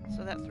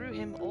 so that through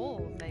him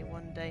all may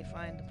one day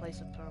find the place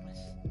of promise.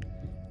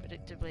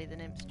 Predictably the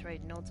nymphs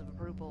trade nods of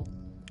approval.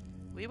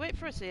 Will you wait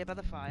for us here by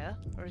the fire,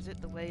 or is it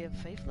the way of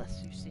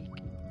faithless you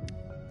seek?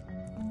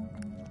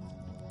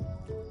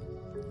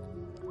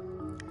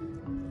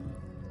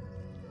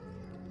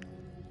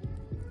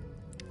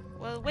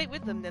 Well, wait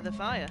with them near the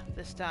fire,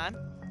 this time.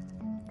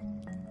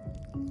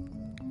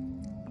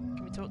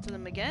 Can we talk to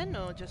them again,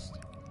 or just...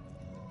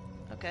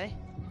 Okay.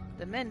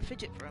 The men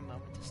fidget for a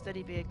moment, a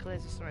Steady Beard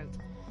clears his throat.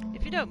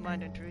 If you don't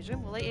mind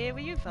intrusion, we'll wait here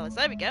with you fellas.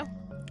 There we go.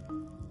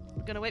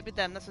 We're gonna wait with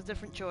them, that's a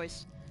different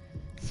choice.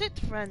 Sit,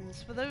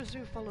 friends, for those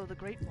who follow the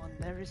Great One,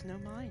 there is no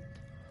mind.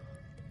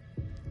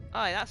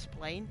 Aye, that's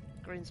plain,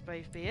 grins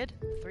Brave Beard.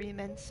 The three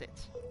men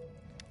sit.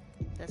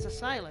 There's a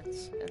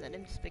silence, and the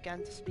nymphs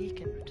began to speak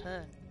in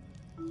return.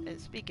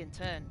 Speak in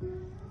turn.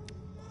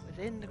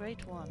 Within the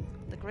Great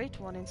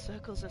One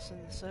encircles us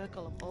in the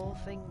circle of all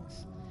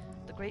things.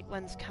 The Great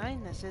One's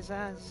kindness is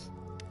as...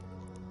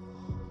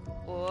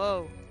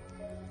 Whoa.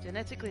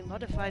 Genetically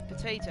modified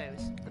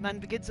potatoes. The man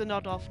begins to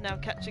nod off, now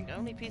catching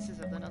only pieces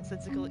of the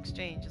nonsensical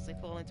exchange as they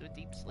fall into a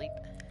deep sleep.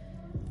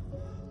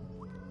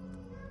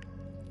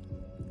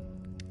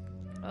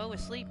 Oh, we're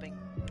sleeping.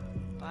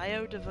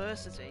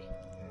 Biodiversity.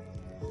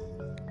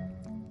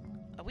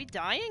 Are we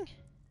dying?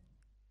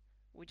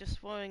 We're just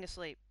falling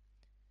asleep.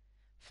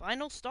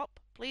 Final stop.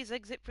 Please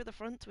exit through the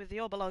front with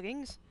your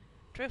belongings.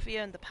 Trophy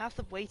earned the Path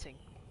of Waiting.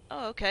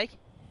 Oh, okay.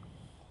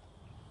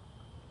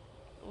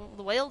 Well,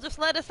 the whale just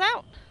let us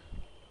out.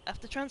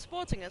 After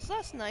transporting us.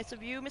 That's nice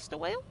of you, Mr.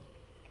 Whale.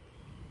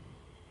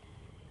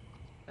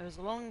 Those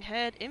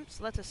long-haired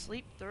imps let us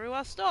sleep through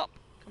our stop,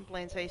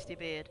 complains Hasty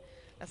Beard.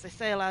 As they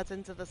sail out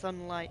into the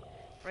sunlight,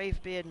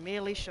 Brave Beard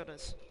merely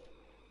shudders.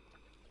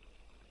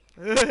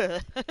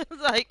 It's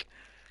like...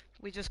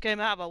 We just came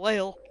out of a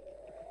whale.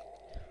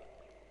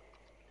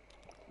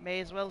 May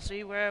as well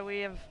see where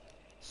we have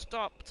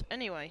stopped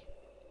anyway.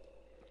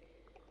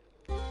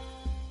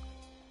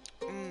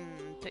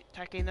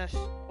 Tic-tackiness.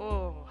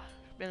 Oh,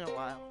 it's been a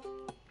while.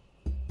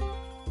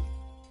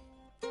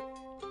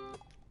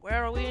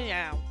 where are we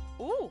now?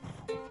 Ooh!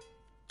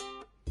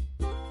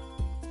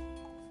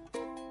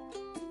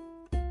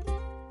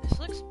 This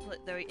looks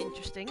very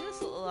interesting,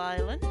 this little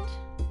island.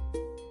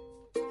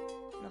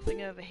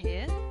 Nothing over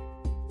here.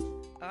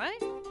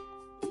 Alright.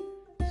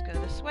 Let's go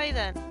this way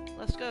then.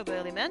 Let's go,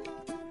 Burly Men.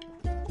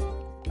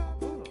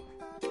 Ooh.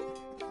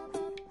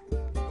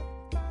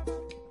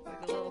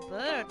 Like a little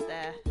bird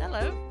there.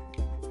 Hello.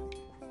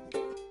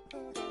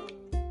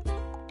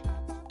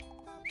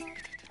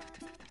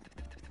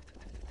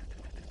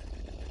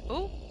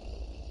 Ooh.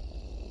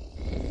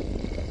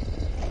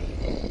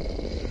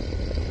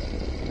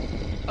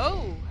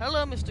 Oh,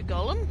 hello, Mr.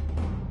 Golem.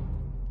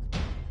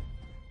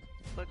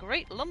 The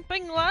great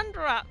lumping land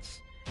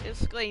rats!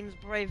 Exclaims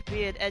Brave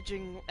Beard,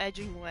 edging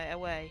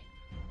away.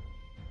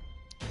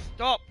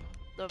 Stop!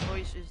 The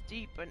voice is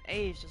deep and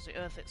aged as the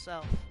earth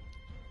itself.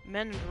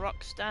 Men and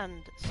rocks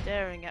stand,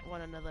 staring at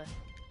one another.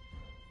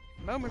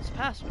 Moments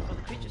pass before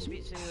the creature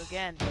speaks to you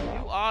again.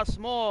 You are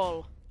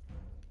small!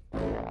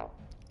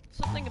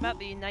 Something about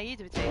the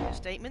naivety of the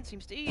statement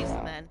seems to ease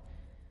the men.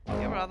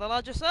 You're rather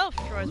large yourself,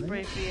 tries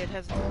Brave Beard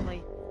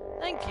hesitantly.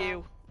 Thank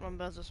you,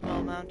 rumbles a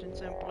small mountain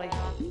simply.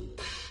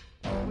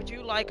 Would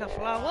you like a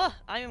flower?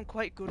 I am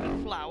quite good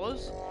at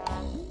flowers.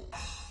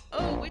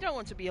 Oh, we don't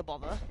want to be a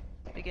bother,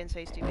 begins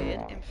Hasty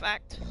Beard. In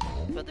fact,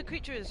 but the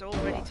creature is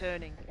already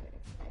turning.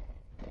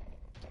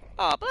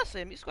 Ah, bless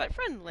him, he's quite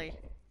friendly.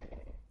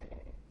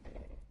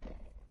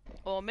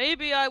 Or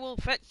maybe I will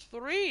fetch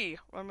 3,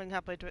 rumbling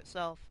happily to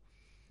itself.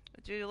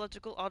 A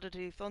geological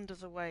oddity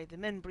thunders away. The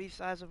men breathe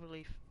sighs of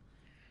relief.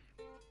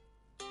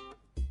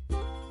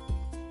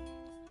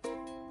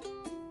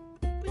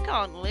 We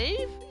can't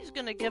leave. He's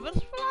gonna give us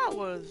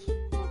flowers.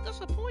 We'll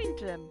disappoint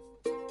him.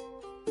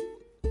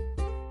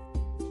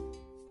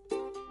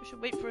 We should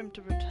wait for him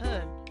to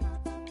return.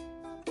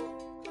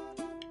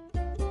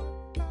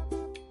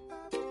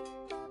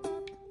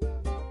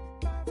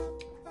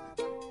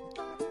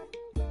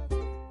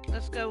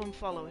 Let's go and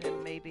follow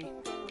him, maybe.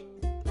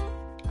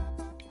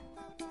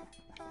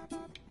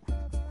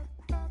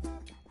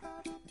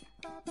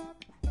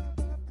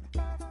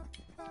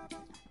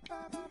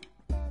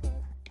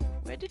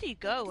 Where did he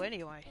go,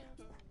 anyway?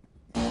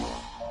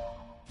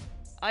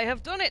 I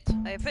have done it!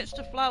 I have fetched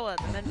a flower,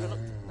 the men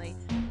reluctantly.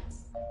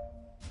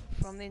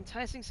 From the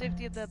enticing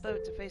safety of their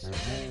boat to face a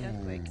returning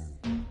earthquake.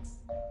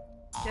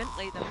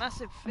 Gently, the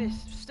massive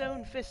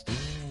stone fist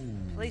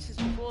places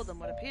before them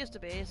what appears to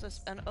be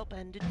an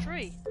upended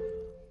tree.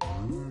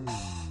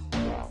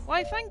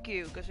 Why, thank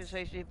you, gushes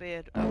Hasty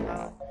Beard,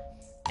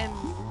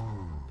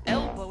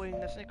 elbowing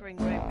the snickering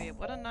Brave Beard.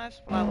 What a nice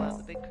flower,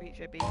 the big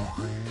creature beamed.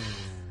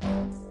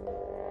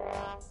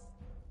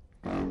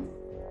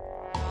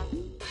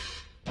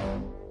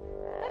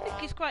 I think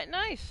he's quite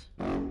nice.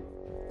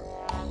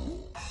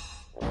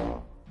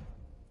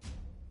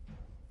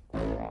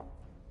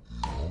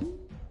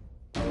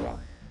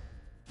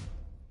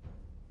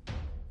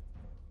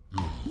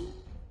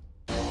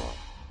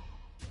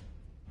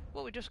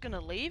 What, we're just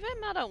gonna leave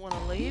him? I don't want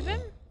to leave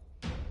him.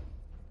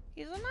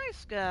 He's a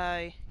nice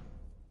guy.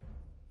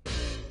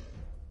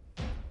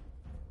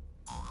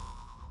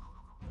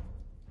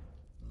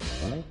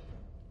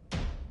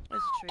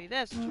 There's a tree,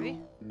 there's a tree.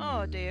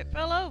 Oh dear, it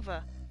fell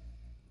over.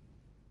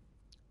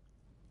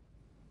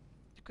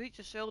 The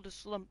creature's shoulders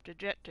slumped,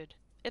 dejected.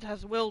 It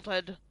has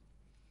wilted.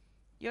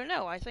 You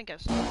know, I think I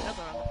saw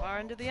another on the far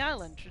end of the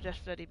island,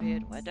 suggests Teddy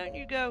Beard. Why don't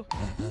you go?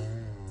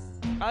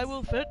 I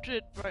will fetch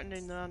it,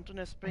 brightening the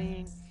mountainous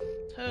being.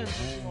 Turns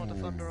once more to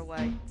thunder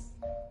away.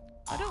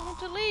 I don't want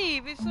to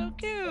leave, he's so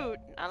cute.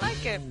 I like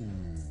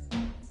him.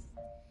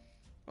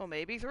 Or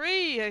maybe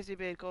 3, Hasty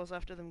Beard calls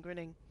after them,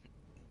 grinning.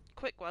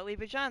 Quick, while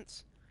leave a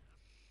chance.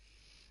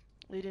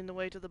 Leading the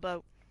way to the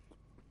boat.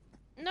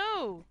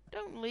 No,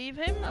 don't leave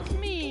him, that's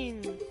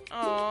mean.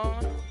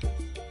 Aww.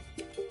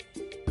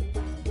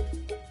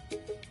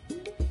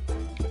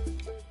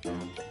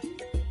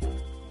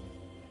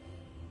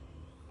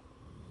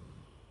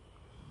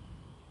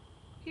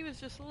 He was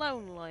just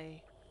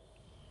lonely.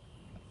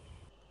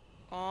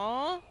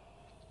 Aww.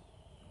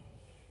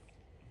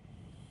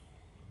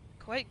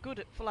 Quite good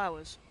at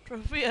flowers.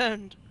 Trophy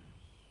earned.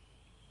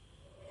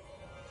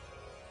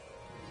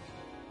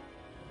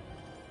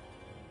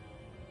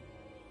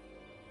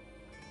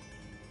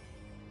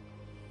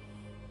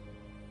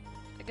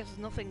 I guess there's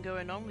nothing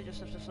going on, we just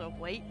have to sort of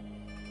wait.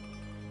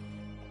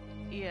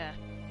 Yeah.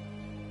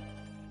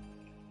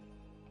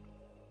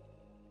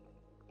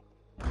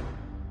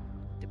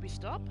 Did we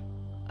stop?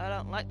 I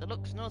don't like the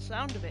looks nor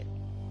sound of it.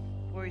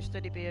 Worries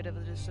Teddy Beard over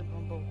the distant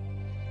rumble.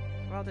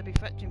 Rather be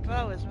fetching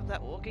flowers with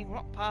that walking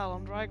rock pile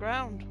on dry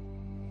ground.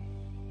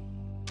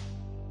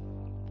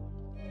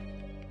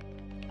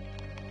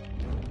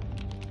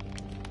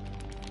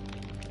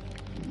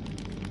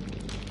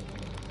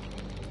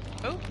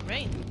 Oh,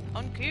 rain.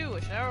 On cue,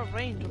 a shower of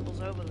rain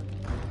tumbles over them.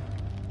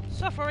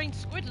 Suffering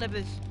squid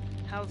livers,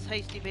 howls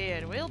Hasty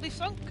Beard. We'll be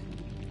sunk.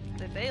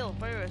 They bail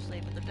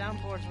furiously, but the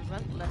downpour is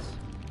relentless.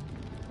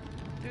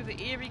 Through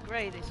the eerie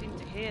grey, they seem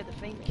to hear the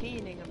faint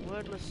keening of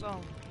wordless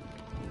song.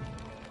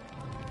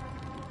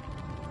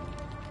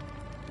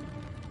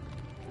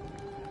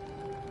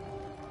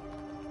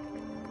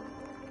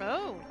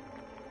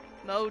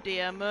 Oh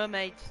dear,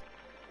 mermaids.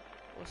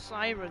 Or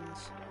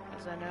sirens,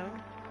 as they're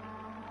known.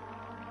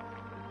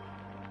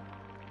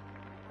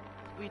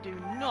 We do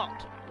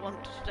not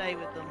want to stay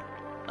with them.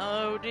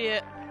 Oh dear.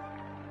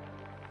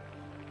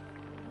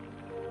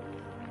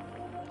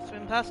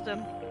 Swim past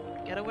them.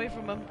 Get away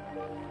from them.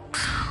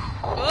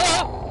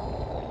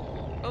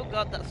 Oh! Oh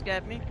god, that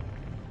scared me.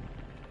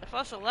 A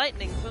flash of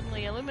lightning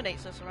suddenly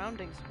illuminates their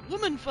surroundings.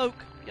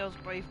 Womanfolk! Yells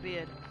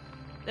Bravebeard.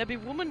 There be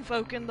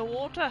womanfolk in the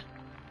water!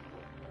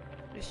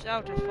 This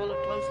shout is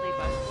followed closely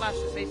by a splash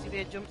as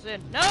Hastybeard jumps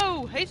in.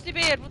 No!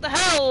 Hastybeard, what the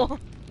hell?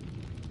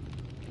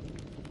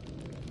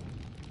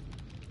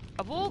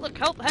 Of all the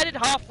kelp-headed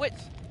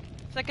half-wits!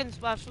 Second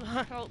splash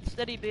halts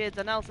Steadybeard's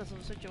analysis of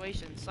the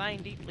situation.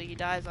 Sighing deeply, he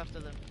dives after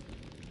them.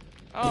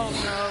 Oh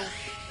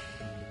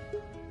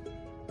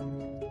no.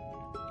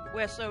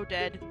 We're so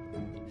dead.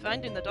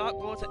 Finding the dark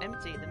water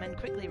empty, the men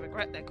quickly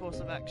regret their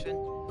course of action.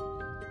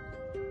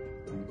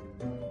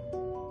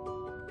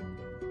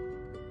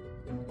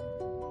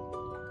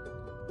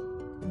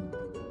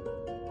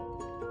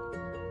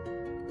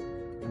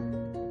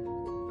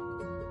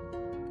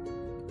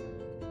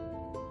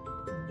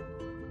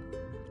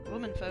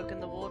 Womanfolk in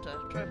the water.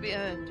 Trophy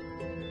earned.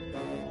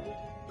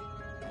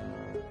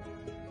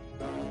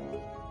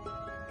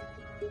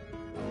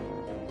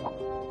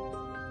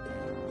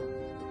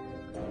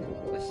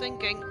 We're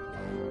sinking.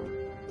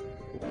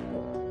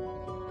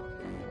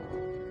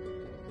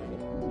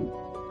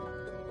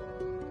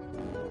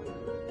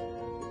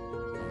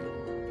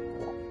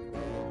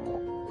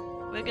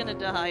 We're gonna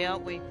die,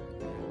 aren't we?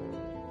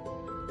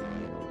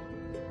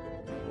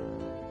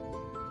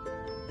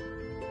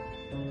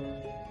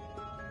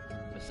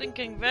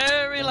 Sinking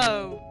very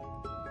low.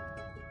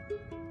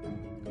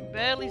 Can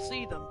barely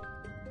see them.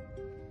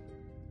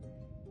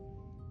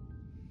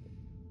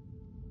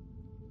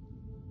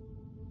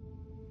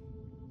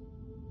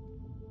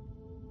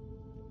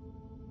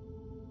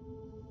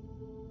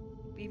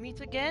 We meet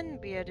again,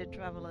 bearded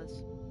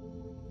travelers.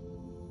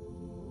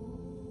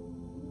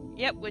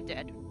 Yep, we're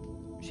dead.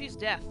 She's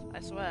deaf,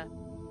 I swear.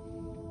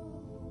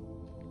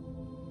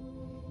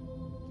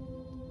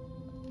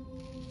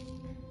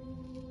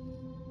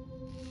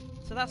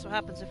 So that's what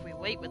happens if we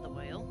wait with the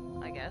whale,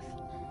 I guess.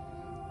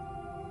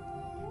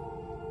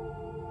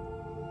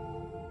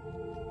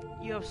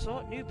 You have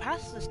sought new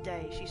paths this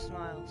day, she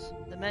smiles.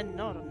 The men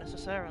nod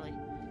unnecessarily.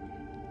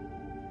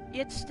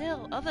 Yet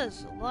still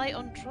others lie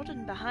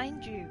untrodden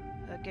behind you.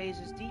 Her gaze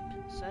is deep,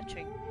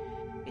 searching.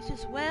 It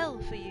is well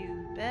for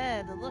you,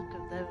 bear the look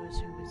of those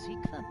who would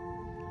seek them.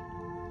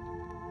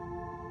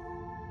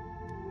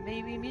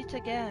 May we meet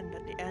again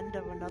at the end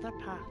of another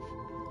path.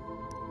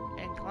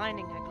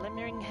 Inclining her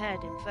glimmering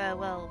head in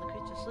farewell, the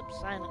creature slips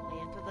silently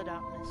into the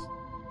darkness.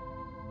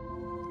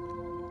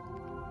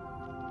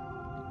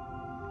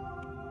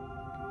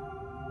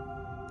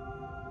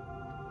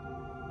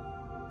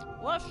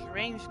 What a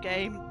strange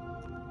game.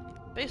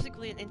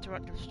 Basically an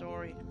interactive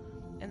story.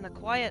 In the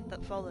quiet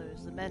that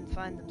follows, the men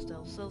find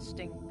themselves still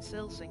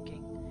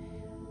sinking.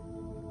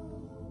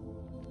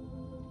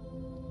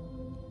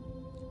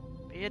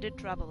 Bearded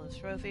travelers,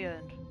 trophy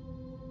earned.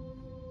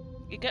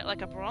 You get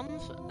like a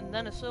bronze, and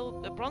then a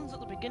bronze at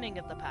the beginning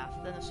of the path,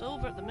 then a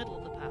silver at the middle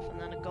of the path, and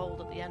then a gold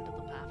at the end of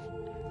the path.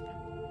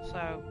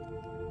 So...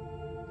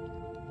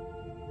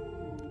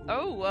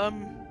 Oh,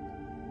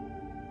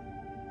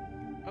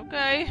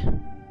 okay.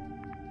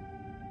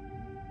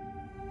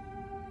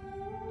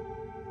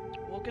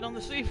 Walking on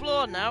the sea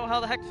floor now, how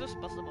the heck's this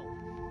possible?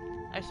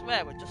 I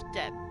swear, we're just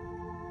dead.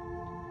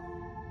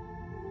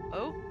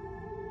 Oh?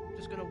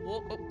 Just gonna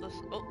walk up the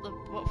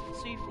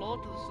sea floor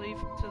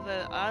to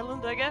the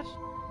island, I guess.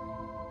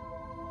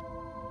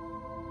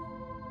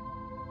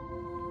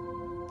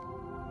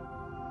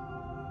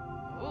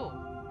 Oh,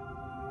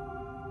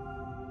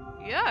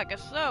 yeah, I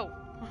guess so.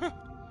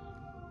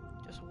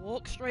 Just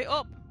walk straight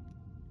up.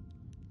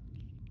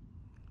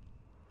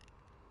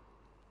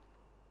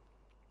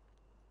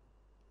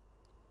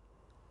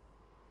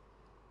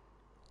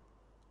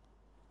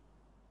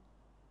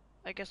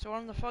 I guess we're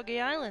on the foggy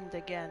island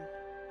again.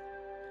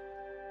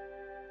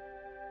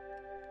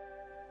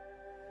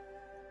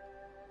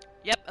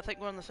 Yep, I think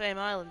we're on the same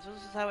island, so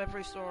this is how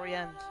every story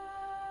ends.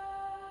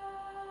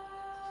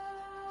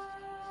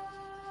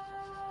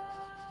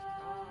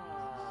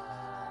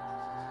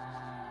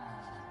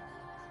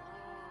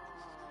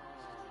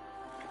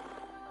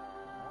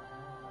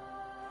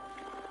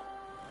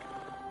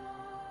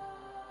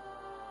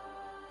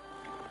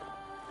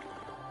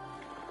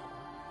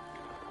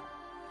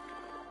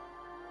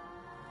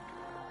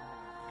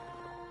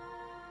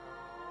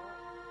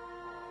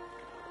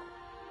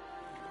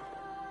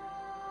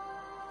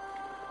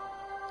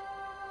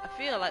 I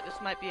feel like this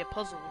might be a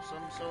puzzle of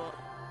some sort.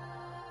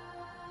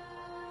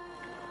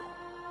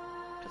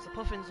 Because the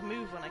puffins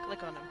move when I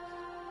click on them.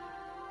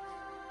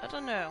 I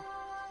don't know.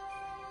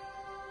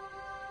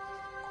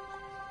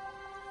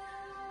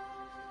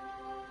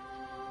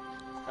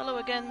 Hello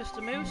again,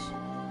 Mr. Moose.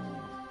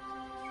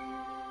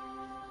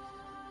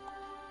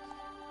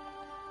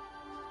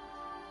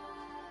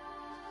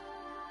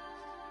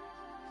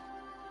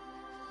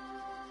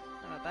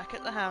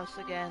 at the house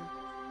again.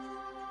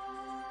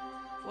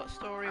 What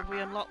story have we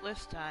unlocked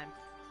this time?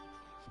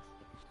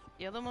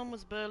 The other one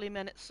was Burly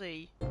Men at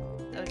Sea.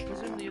 I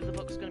presume the other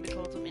book's going to be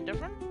called something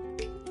different.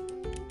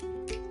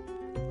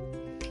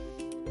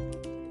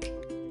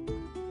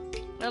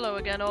 Hello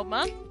again, old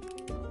man.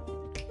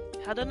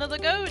 Had another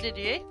go, did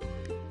ye?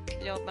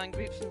 The old man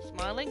greets him,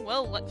 smiling.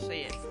 Well, let's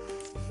see it.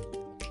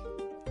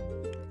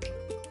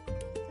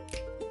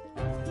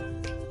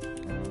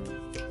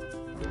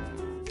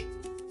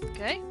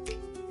 Okay.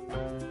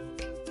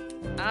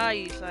 Ah,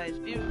 you size.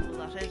 Beautiful,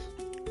 that is.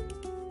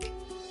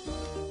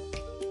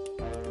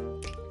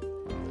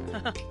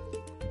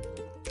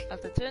 As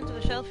they turn to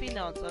the shelf, he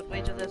nods. I'd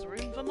wager there's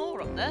room for more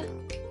up there.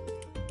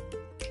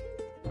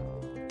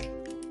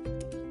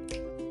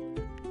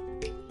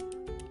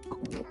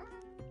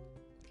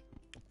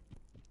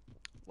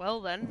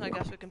 Well then, I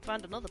guess we can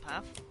find another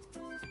path.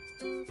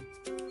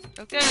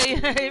 Okay,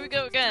 here we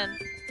go again.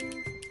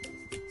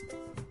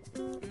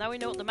 Now we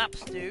know what the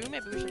maps do,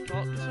 maybe we should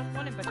talk to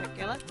someone in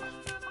particular.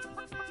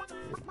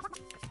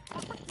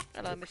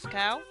 Hello, Miss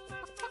Cow.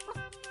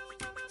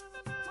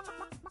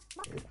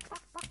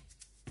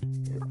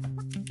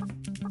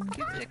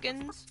 Cute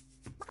chickens.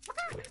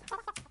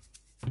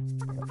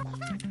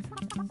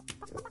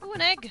 Ooh,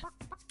 an egg.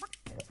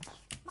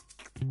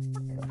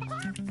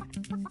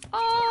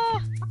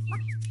 Oh!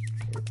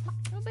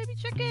 Oh, baby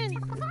chicken.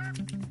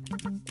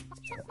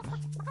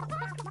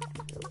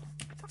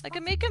 I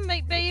can make them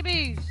make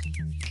babies.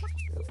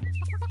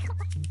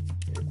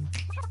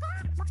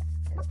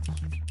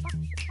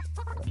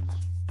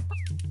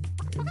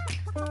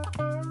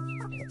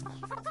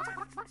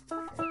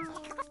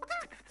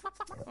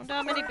 Wonder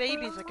how many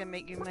babies I can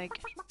make you make.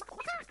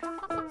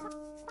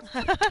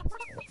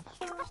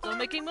 Still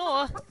making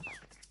more.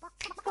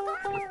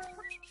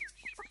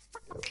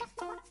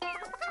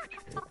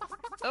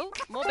 Oh,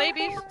 more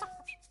babies.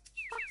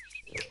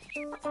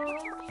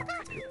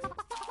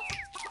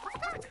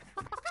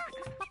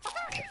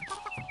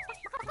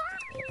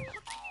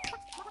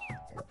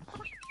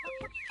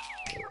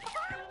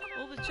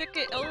 All the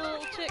chicken, all the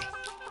little chicks.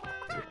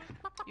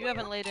 You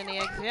haven't laid any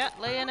eggs yet.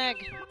 Lay an egg.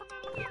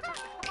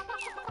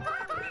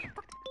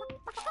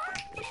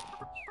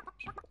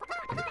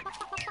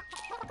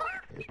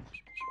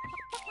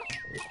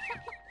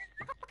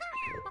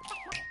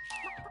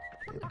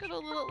 Look at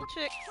all the little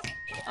chicks.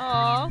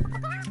 Aww.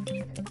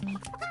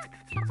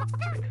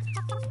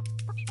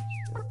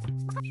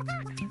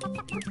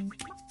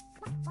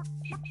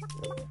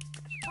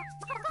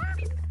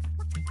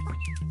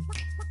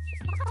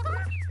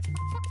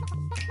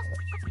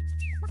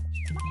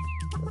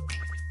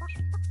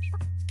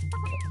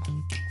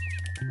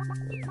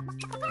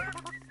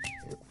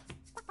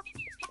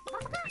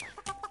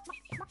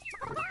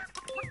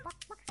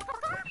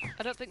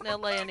 I don't think they'll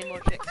lay any more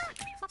chicks.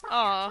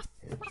 Aww.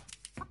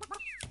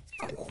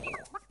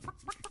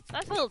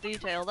 Nice little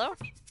detail though.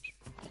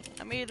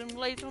 I made them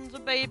lay tons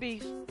of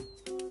babies.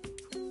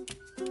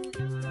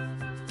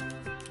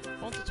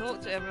 I want to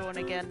talk to everyone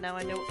again now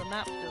I know what the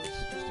map does,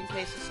 just in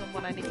case there's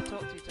someone I need to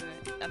talk to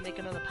and make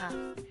another path.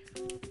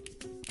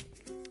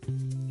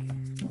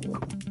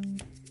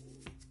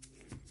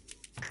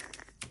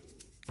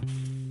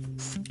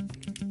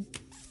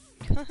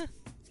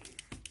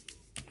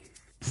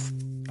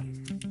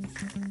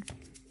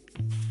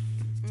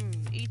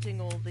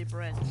 Eating all the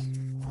breads.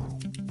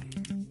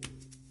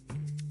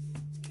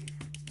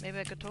 Maybe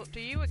I could talk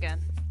to you again.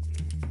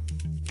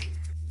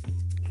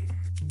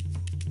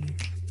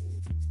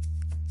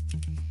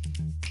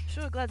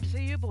 Sure glad to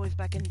see you boys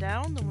back in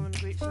town, the woman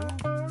greets them,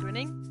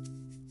 grinning.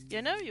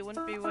 You know, you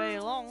wouldn't be way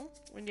along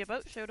when your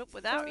boat showed up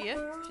without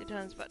you. She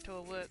turns back to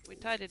her work. We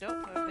tidied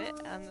up for a bit,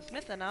 and the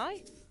smith and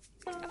I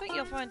think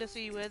you'll find her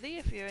seaworthy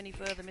if you're any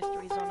further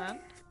mysteries on hand.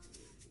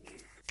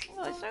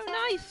 Oh, it's so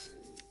nice!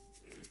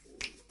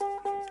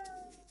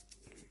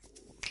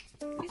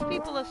 These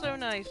people are so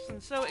nice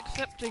and so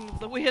accepting of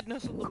the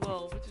weirdness of the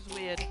world, which is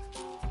weird.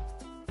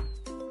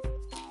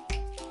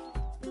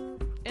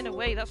 In a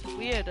way, that's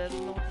weirder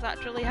than what's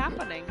actually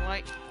happening.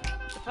 Like,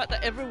 the fact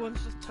that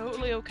everyone's just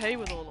totally okay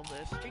with all of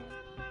this. Ching.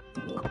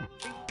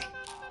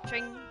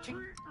 Ching.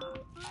 Ching.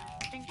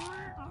 Ching.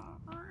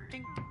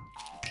 Ching.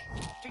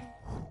 Ching.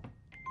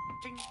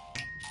 Ching.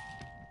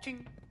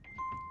 Ching.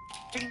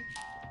 Ching.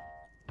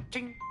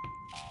 Ching.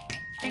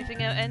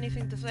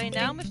 Anything to say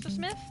now, Mr.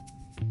 Smith?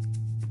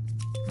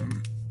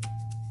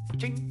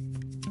 Ching.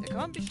 It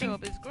can't be sure,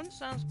 but his grunt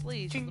sounds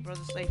pleased with the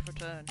brother's safe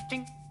return.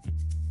 Ching.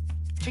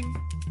 Ching.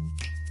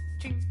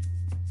 Ching.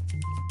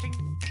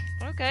 Ching.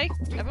 Okay,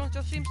 everyone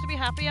just seems to be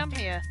happy I'm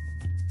here.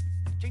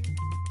 Ching.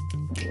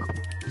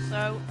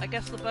 So, I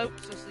guess the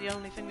boat's just the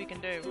only thing we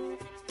can do.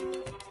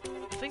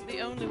 I think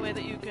the only way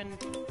that you can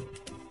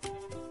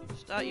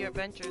start your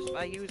adventure is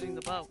by using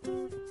the boat.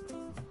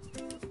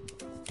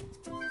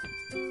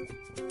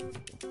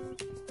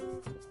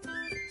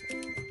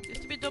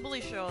 Just to be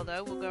doubly sure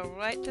though, we'll go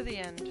right to the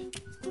end.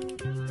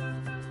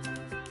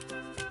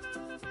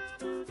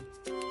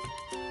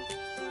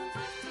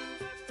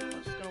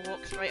 I'm just gonna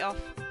walk straight off.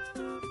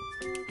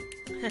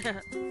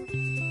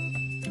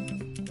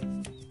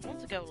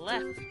 go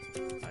left.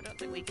 I don't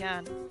think we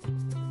can.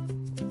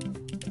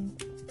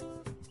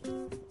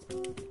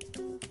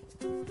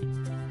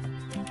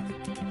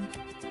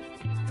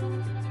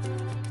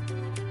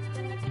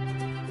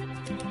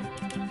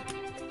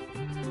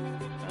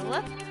 Go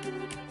left?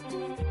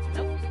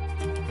 Nope.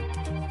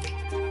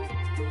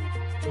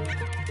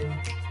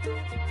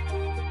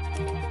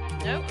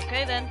 No,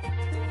 okay then.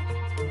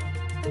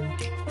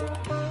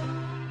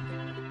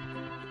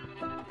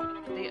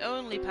 The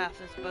only path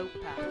is boat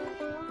path.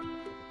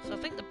 So I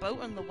think the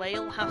boat and the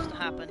whale has to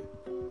happen.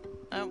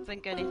 I don't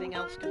think anything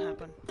else can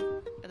happen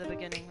at the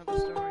beginning of the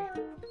story.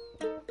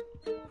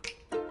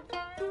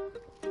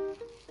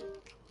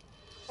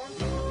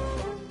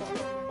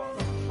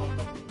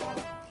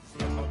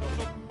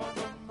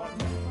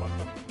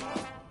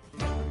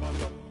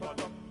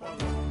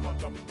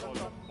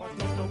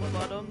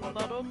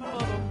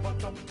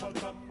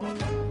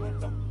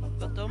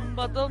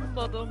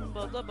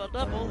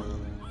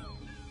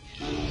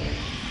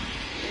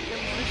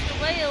 Mr.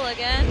 Whale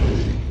again.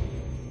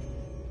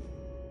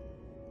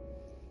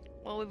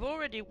 Well, we've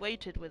already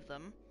waited with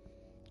them.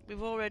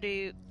 We've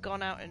already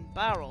gone out in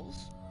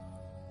barrels.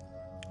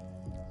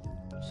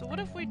 So what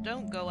if we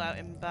don't go out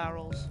in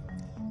barrels?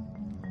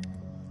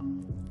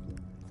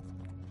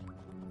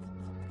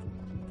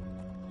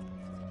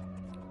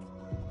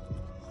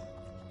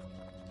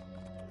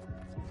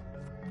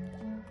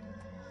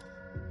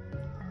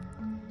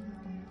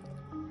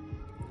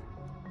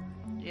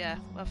 Yeah,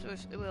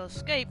 we'll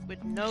escape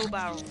with no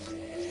barrels.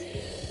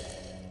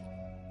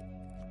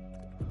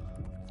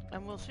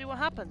 And we'll see what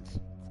happens.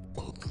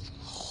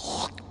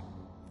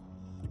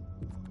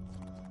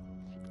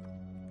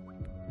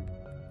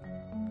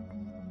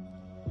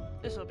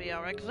 This'll be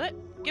our exit.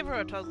 Give her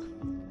a tug.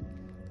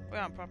 We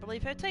aren't properly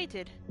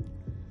rotated.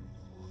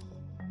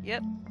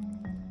 Yep.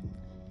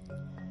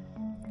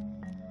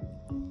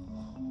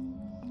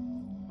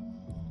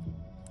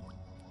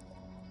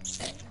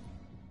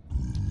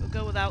 We'll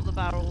go without the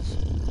barrels.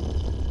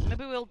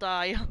 Maybe we'll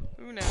die.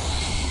 Who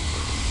knows?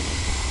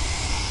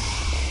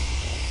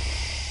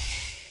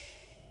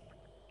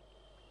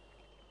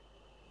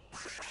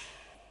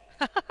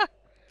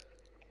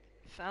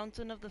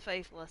 Fountain of the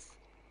Faithless.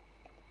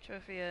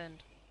 Trophy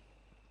earned.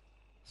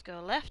 Let's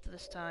go left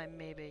this time,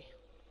 maybe.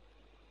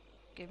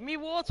 Give me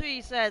water,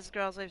 he says,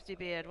 growls Safety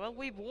Beard. Well,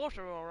 we've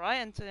water,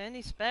 alright, and to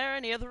any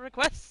other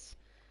requests?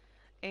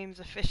 Aims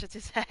a fish at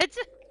his head.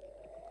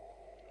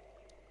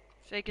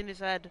 Shaking his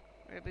head,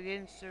 where he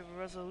begins to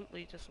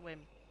resolutely to swim.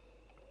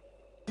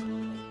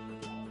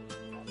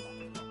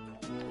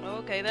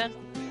 Okay then.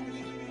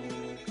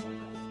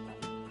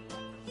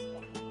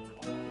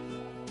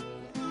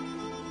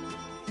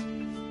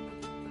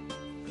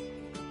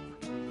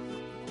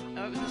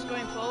 Oh, we're just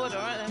going forward,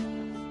 alright then.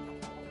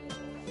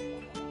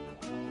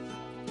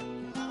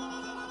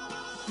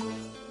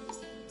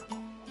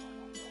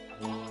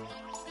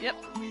 Yep.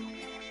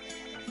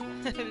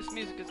 This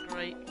music is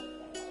great.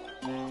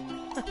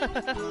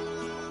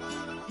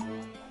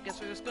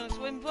 Guess we're just gonna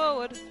swim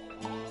forward.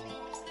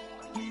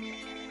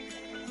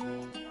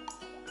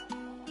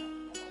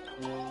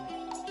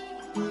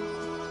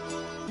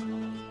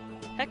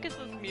 Heck is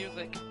this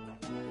music?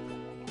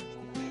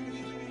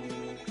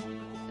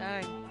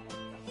 Dang.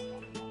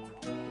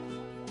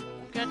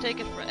 It's gonna take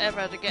us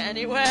forever to get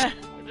anywhere.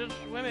 We're just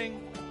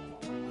swimming.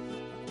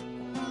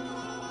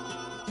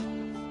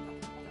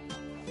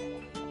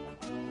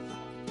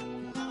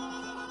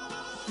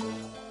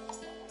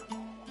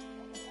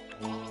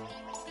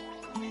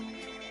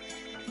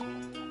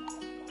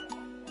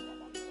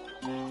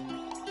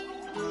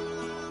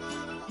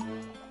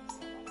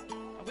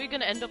 Are we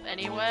gonna end up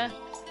anywhere?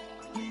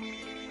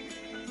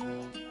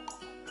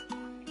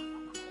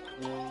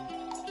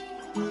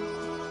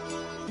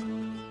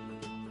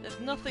 There's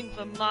nothing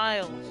for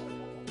miles.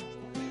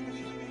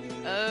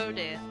 Oh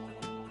dear.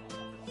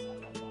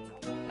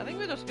 I think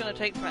we're just gonna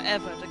take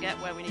forever to get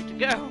where we need to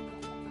go.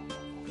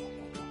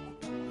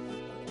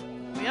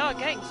 We are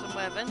getting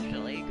somewhere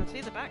eventually. You can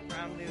see the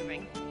background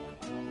moving.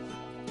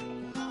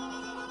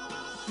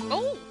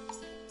 Oh!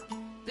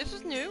 This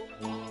is new.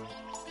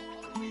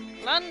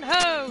 Land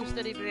ho!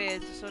 Steady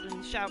Beards. A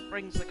sudden shout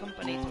brings the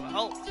company to a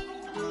halt.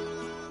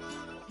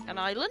 An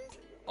island?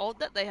 Odd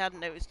that they hadn't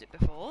noticed it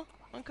before.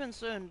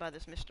 Unconcerned by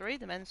this mystery,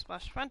 the men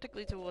splash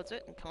frantically towards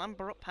it and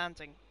clamber up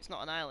panting. It's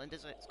not an island,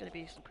 is it? It's going to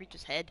be some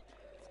creature's head.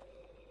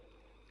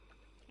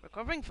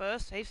 Recovering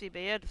first, Hasty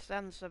Beard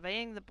stands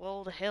surveying the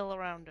boulder hill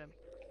around him.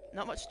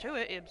 Not much to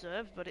it, he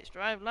observes, but it's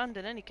dry land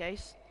in any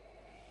case.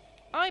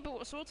 Aye, but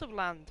what sort of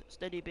land?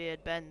 Steady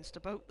Beard bends to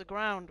poke the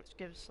ground, which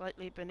gives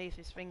slightly beneath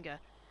his finger.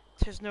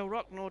 'Tis no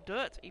rock nor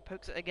dirt. He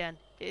pokes it again.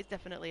 It is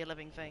definitely a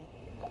living thing.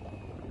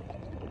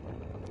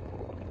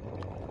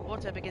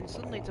 Water begins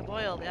suddenly to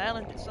boil, the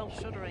island itself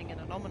shuddering in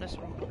an ominous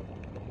rumble.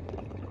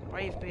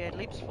 Brave Beard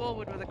leaps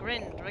forward with a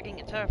grin, dragging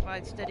a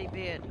terrified Steady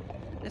Beard.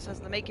 This has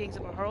the makings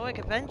of a heroic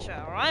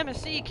adventure, or I'm a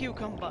sea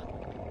cucumber.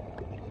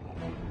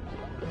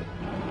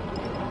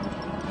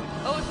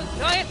 Oh, it's a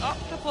giant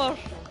octopus!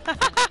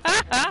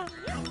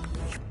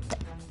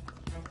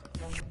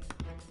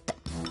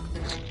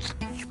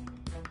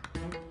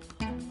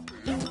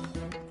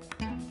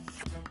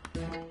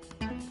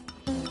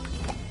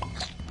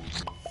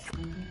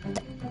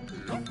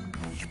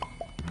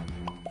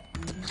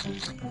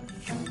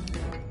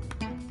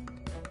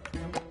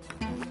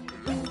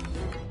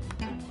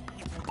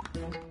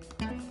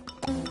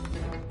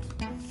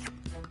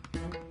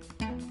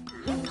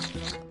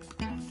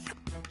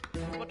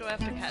 I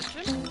have to catch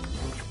him?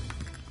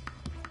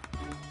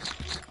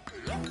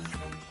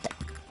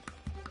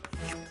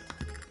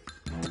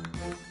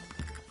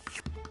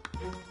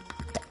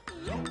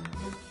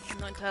 I'm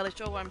not entirely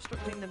sure what I'm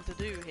instructing them to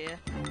do here.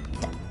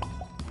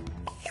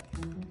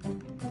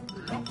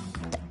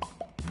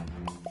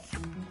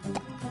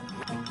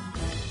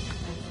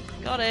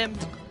 Got him!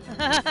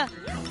 I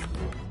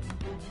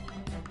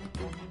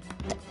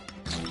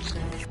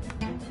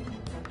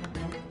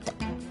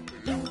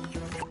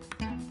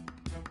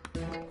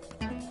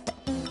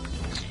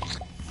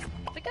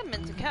think I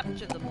meant to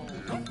capture them all,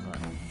 but...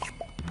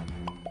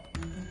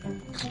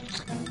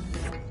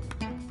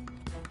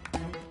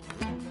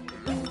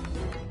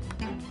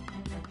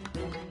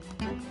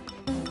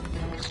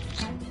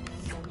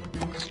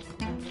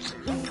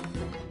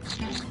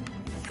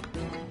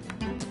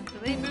 Do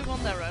they move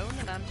on their own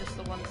and I'm just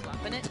the one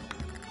slapping it?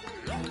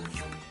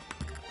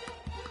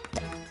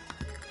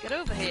 Get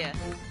over here!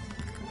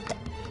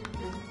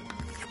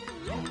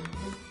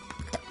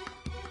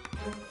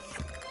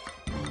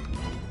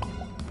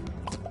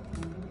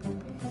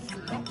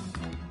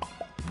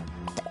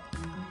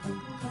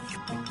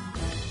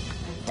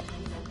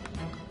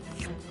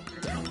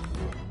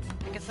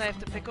 I guess I have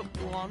to pick up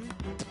one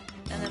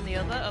and then the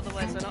other,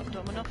 otherwise they're not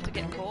dumb enough to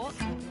get caught.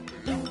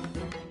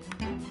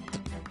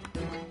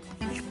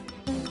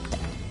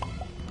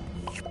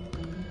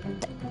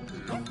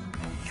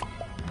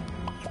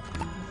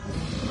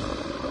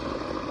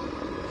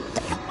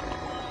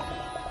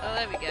 Oh,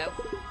 there we go.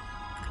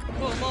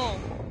 Put them all.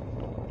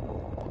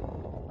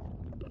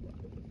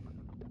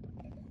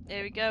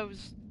 There he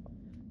goes.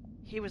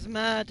 He was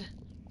mad.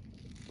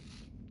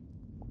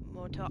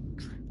 More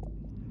talks.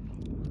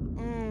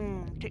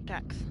 Tic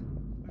Tacs.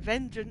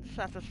 Vengeance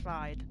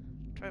satisfied.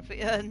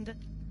 Trophy earned.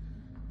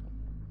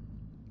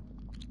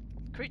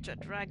 Creature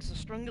drags the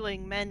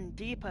struggling men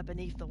deeper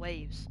beneath the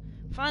waves,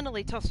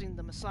 finally tossing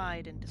them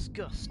aside in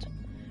disgust.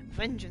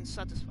 Vengeance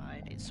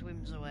satisfied, it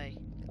swims away.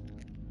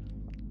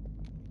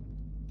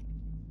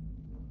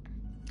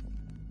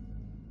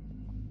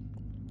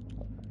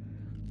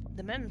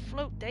 The men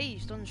float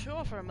dazed,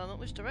 unsure for a moment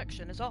which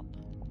direction is up.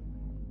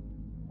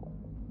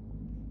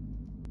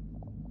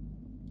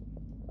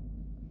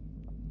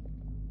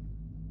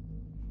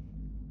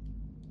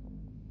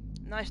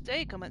 Nice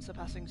day, comments the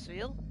passing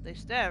seal. They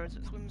stare as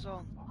it swims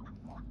on.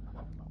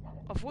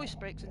 A voice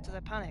breaks into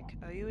their panic.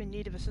 Are you in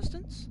need of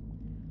assistance?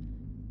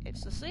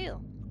 It's the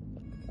seal.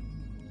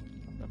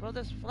 The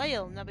brothers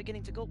flail, now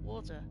beginning to gulp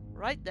water.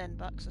 Right then,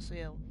 backs the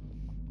seal,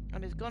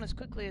 and is gone as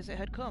quickly as it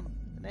had come.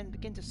 The men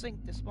begin to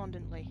sink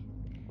despondently.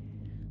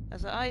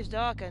 As their eyes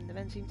darken, the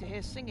men seem to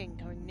hear singing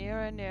coming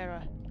nearer and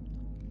nearer.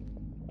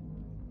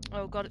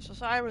 Oh god, it's the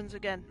sirens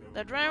again.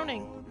 They're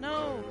drowning.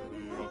 No.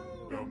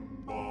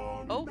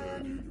 Oh.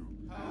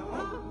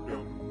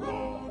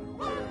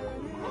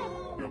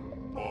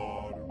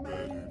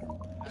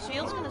 The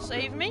seal's gonna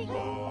save me?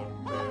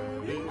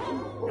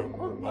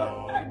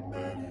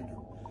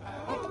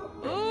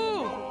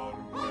 Ooh!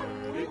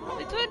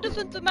 They turned us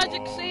into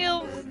magic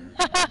seals!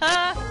 Ha ha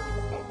ha!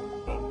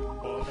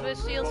 The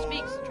first seal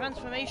speaks, the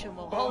transformation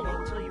will hold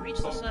until you reach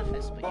the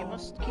surface, but you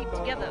must keep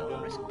together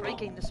or risk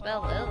breaking the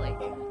spell early.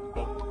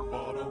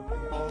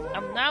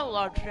 And now,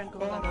 large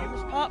gentlemen, we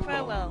must part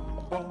farewell.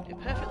 Do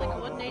perfectly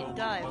coordinated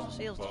dives, the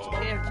seals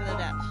disappear into the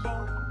depths.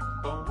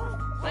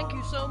 Thank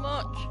you so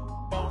much!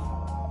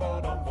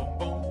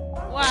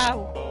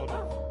 Wow!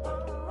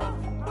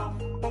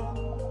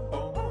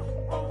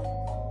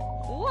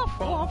 Woof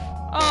woof!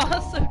 Oh,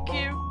 that's so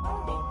cute!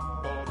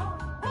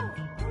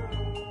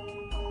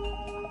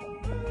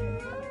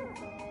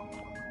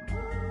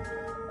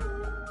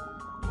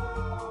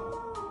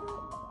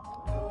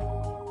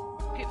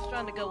 Keeps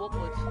trying to go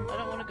upwards. I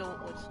don't want to go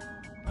upwards.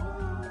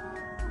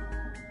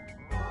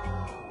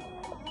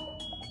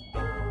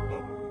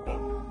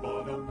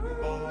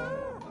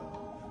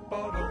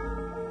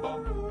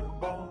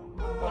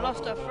 We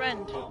lost our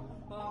friend.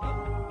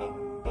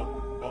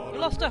 We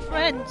lost our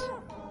friend!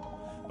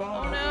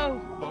 Oh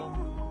no!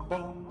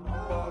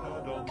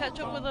 Catch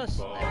up with us.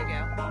 There we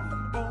go.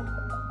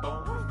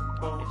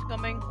 He's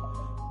coming.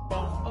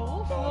 Oh,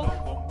 woof woof.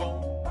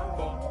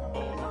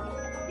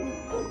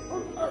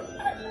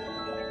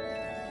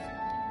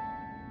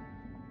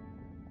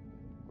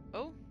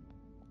 Oh?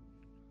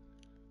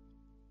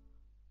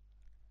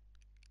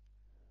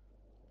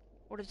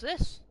 What is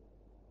this?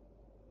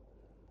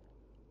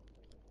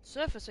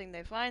 Surfacing,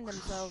 they find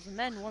themselves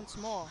men once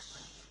more,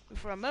 who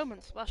for a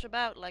moment splash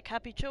about like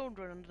happy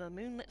children under the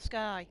moonlit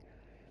sky.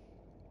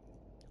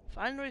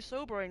 Finally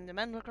sobering, the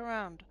men look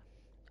around.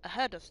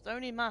 Ahead, a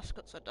stony mass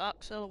cuts a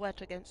dark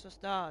silhouette against the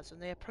stars,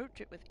 and they approach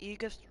it with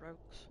eager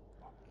strokes.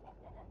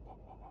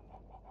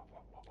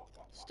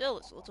 Still,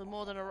 it's little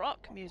more than a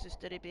rock, muses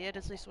Steadybeard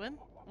as they swim.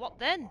 What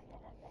then?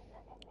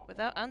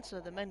 Without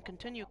answer, the men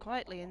continue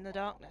quietly in the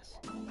darkness.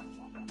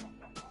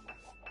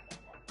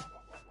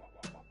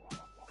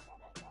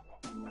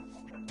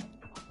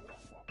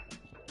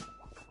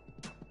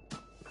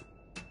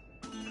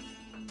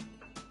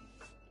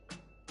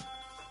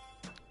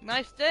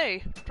 Nice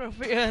day,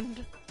 trophy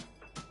earned.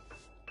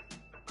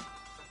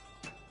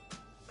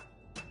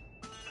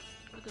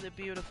 to the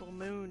beautiful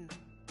moon.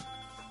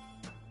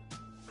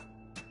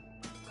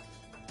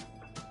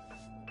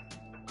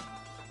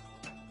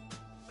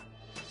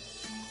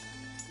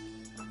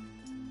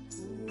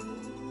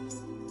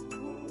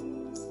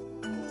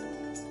 I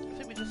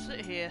think we just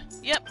sit here.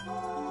 Yep.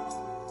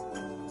 I'll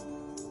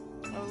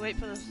wait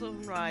for the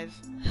sunrise.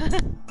 I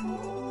think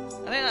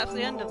that's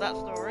the end of that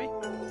story.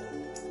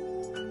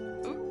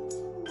 Ooh.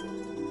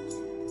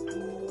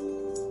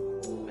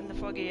 In the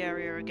foggy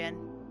area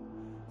again.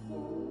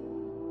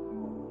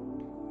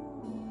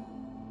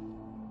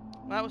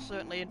 That was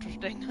certainly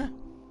interesting.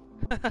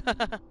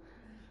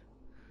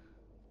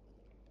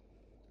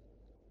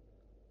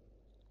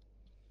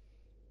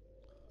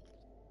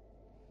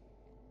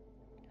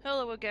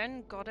 Hello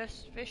again,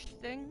 goddess fish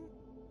thing.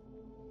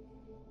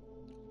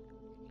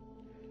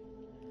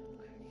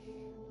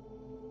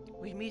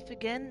 We meet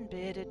again,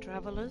 bearded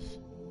travellers.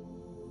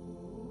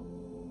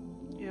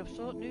 You have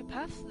sought new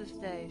paths this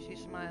day, she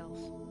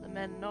smiles. The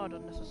men nod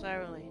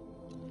unnecessarily.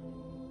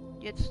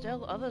 Yet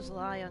still others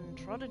lie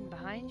untrodden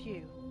behind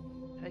you.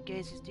 Her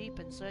gaze is deep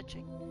and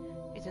searching.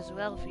 It is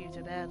well for you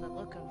to bear the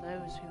look of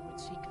those who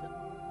would seek them.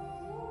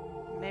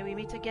 May we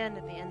meet again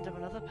at the end of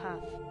another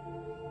path.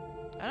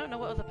 I don't know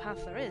what other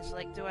path there is.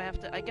 Like, do I have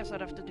to... I guess I'd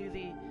have to do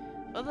the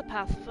other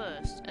path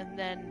first, and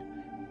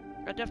then...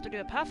 I'd have to do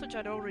a path which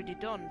I'd already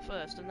done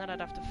first, and then I'd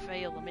have to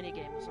fail the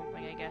minigame or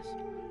something, I guess.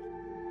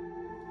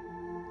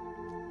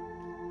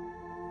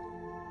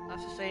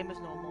 That's the same as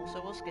normal,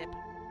 so we'll skip.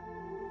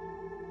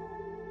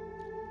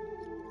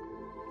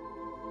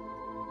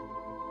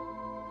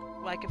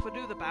 Like, if we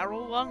do the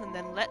barrel one and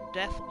then let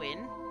death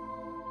win,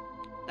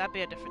 that'd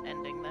be a different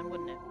ending then,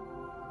 wouldn't it?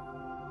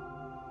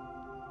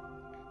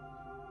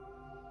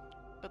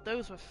 But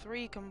those were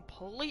 3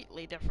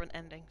 completely different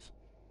endings.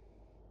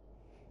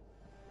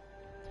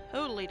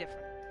 Totally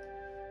different.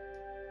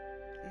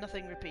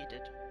 Nothing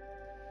repeated.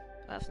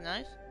 That's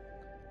nice.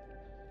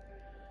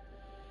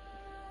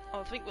 Oh,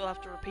 I think we'll have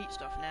to repeat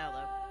stuff now,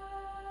 though.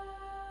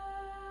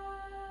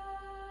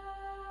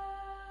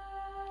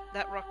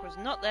 That rock was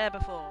not there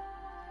before.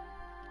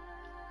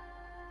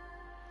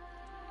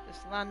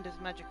 This land is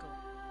magical.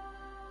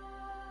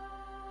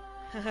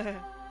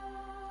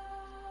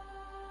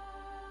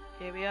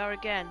 Here we are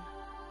again.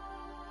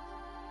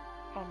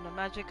 On the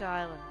magic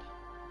island.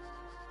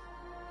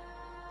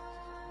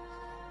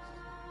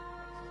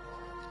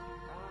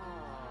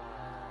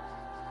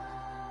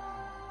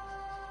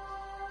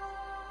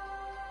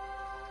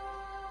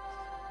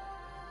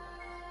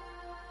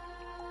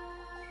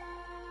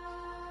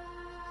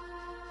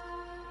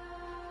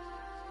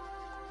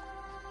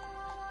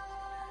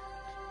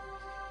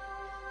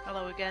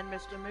 Hello again,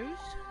 Mr.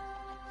 Moose.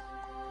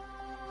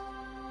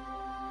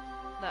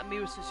 That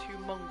moose is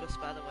humongous,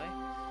 by the way.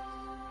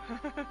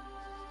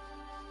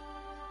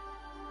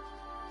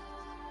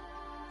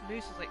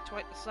 Moose is like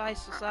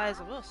twice the size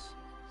of us.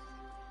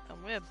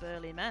 And we're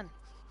burly men.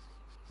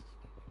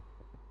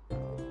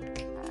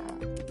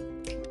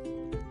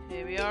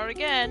 Here we are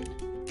again.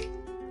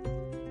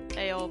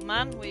 Hey old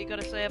man, what you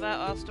gotta say about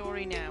our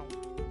story now?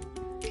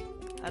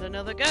 Had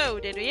another go,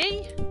 did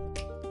we?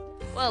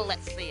 Well,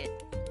 let's see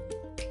it.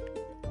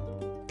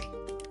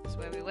 That's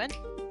where we went.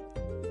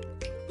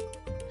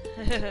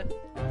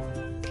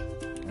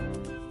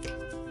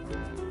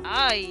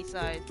 Eye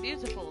size,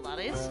 beautiful that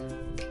is.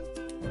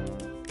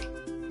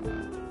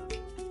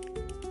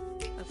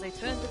 As they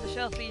turn to the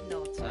shelf, he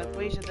nods. I'd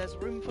wager there's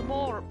room for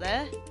more up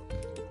there.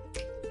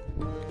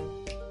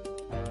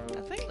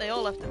 I think they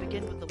all have to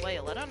begin with the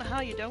whale. I don't know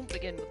how you don't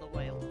begin with the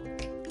whale.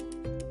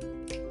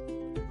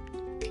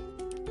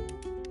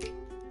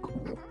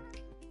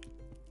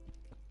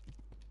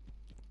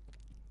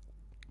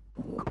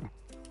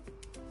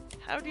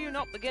 How do you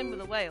not begin with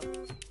a whale?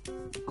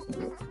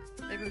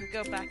 Maybe we could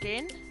go back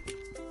in?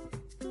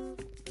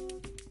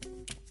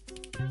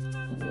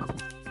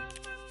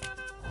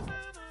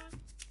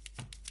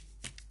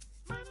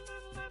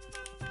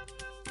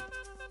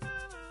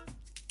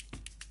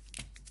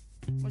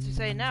 What's he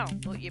saying now?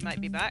 Thought you might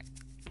be back.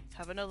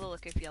 Have another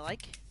look if you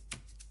like.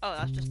 Oh,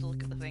 that's just a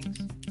look at the things.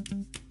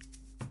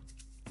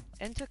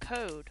 Enter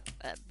code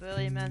at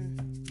Burly Men.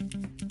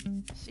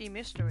 See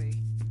mystery.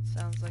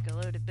 Sounds like a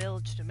load of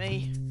bilge to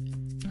me.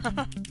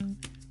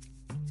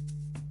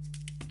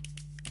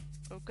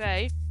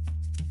 Okay.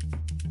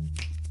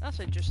 That's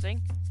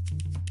interesting.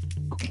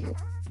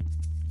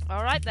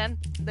 Alright then.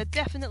 There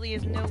definitely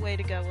is no way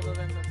to go other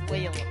than the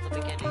whale at the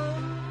beginning.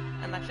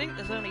 And I think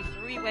there's only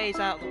 3 ways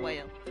out of the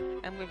whale.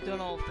 And we've done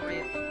all 3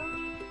 of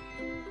them.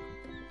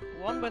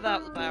 1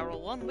 without the barrel,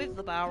 1 with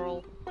the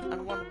barrel,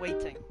 and 1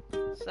 waiting.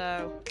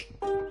 So...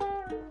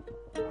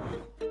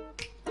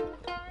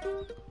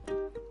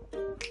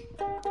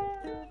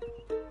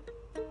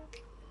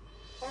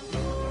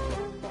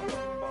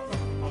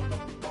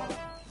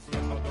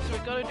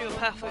 gotta do a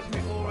path which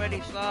we've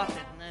already started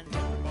and then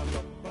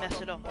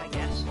mess it up, I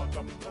guess.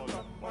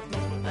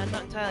 I'm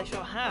not entirely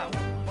sure how.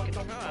 We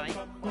can try.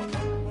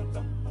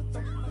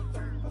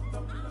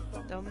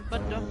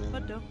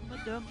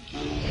 Dum-ba-dum-ba-dum-ba-dum.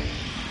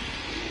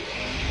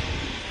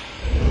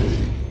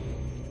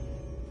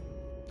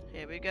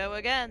 Here we go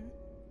again.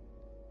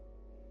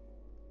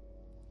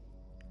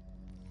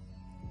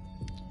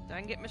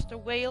 Dang it,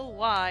 Mr. Whale,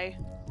 why?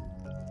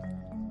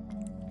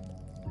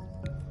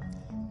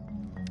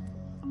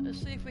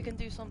 Let's see if we can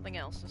do something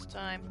else this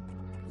time.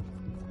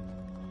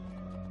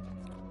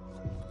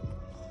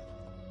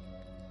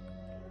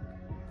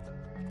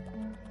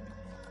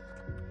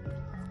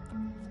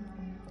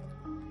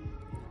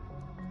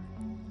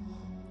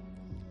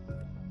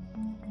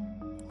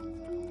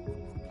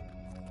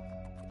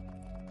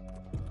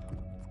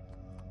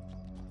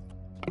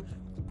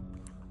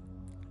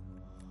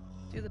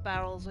 Do the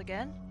barrels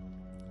again.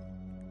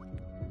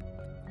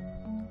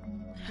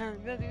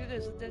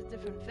 There's a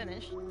different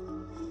finish.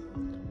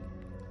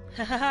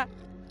 Haha!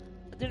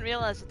 I didn't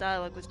realise the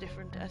dialogue was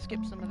different. I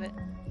skipped some of it.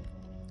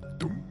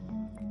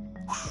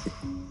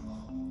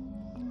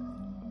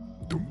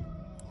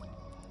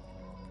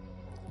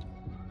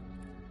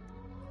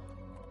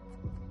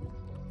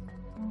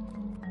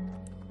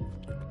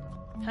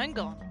 Hang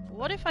on.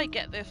 What if I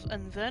get this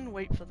and then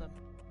wait for them?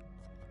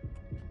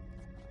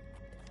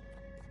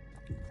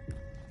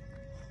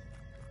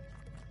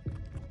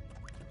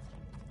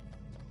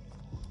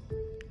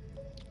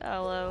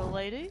 Hello,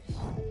 ladies.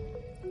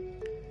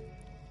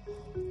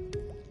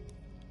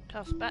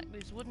 Toss back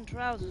these wooden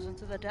trousers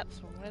into the depths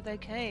from where they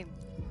came.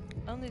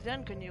 Only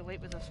then can you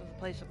wait with us for the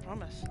place of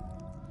promise.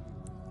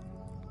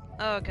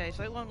 Oh, okay,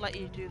 so it won't let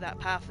you do that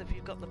path if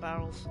you've got the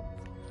barrels.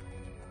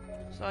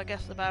 So I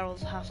guess the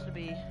barrels has to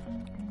be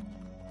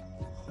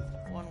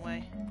one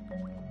way.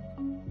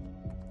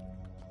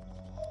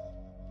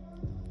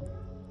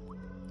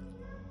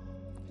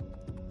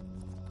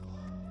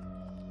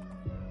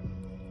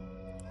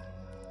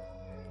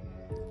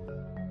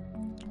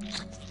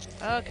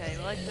 Okay,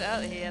 well, let's get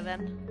out of here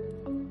then.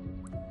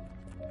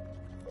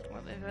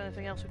 Well, there's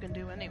anything else we can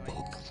do anyway.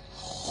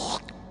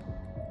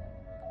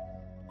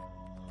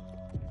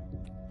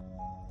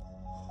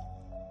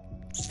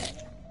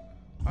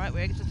 Alright,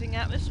 we're exiting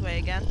out this way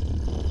again.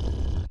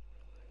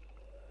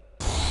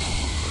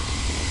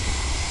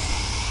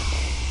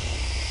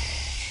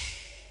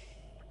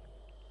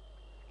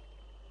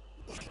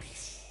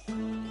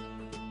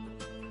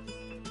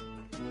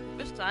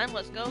 This time,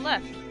 let's go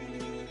left.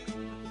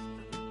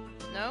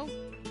 No?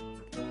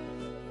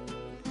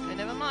 Okay,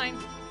 never mind.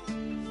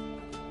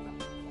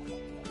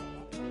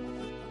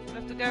 We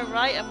have to go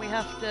right and we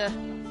have to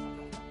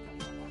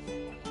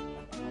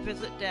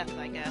visit death,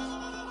 I guess.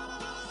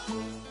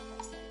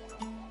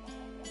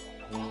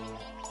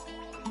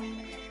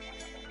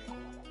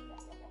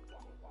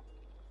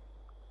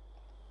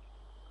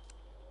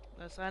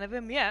 No sign of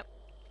him yet.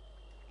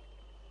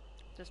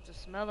 Just a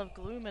smell of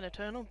gloom and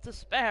eternal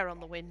despair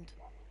on the wind.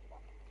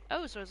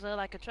 Oh, so is there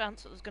like a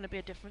chance that there's going to be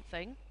a different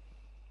thing?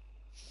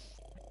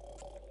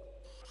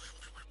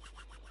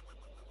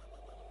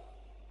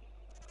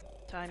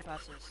 Time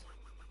passes.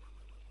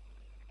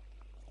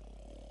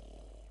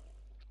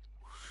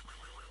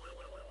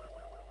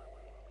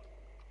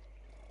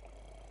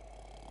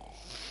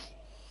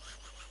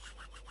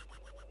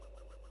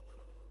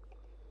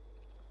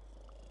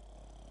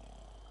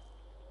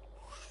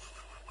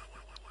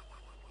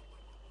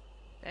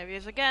 There he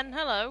is again.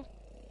 Hello.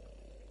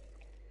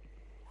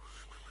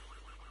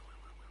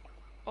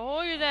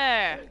 Ahoy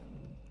there!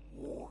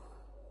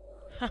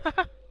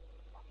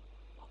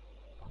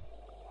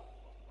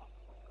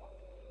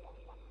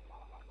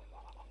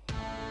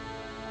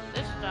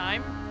 This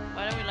time,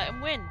 why don't we let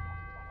him win?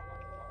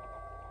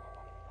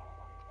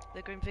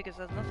 The green figure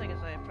says nothing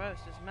as I approach.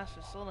 His mask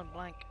is sullen and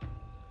blank.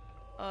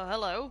 Oh,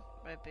 hello,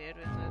 Redbeard,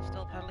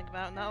 still paddling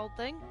about in that old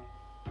thing?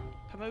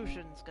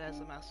 Promotion, scares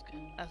the mask,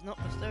 as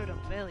not bestowed on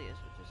failures,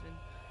 which has been,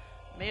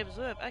 may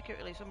observe,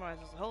 accurately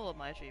summarizes the whole of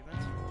my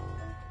achievements.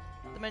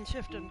 The men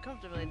shift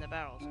uncomfortably in their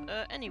barrels.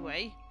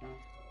 Anyway,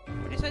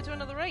 what do you say to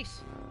another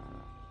race?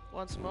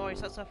 Once more, he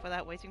sets off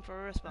without waiting for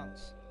a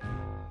response.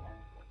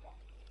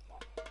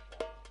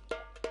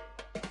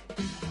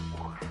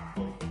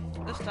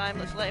 This time,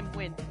 let's let him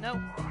win. No.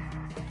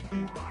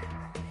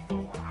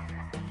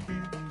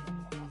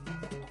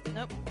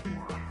 Nope.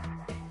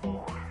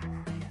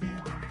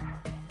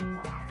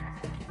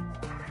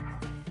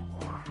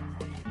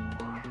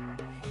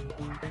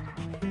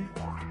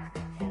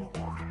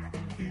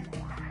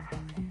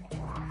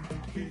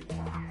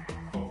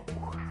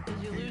 Did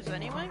you lose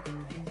anyway?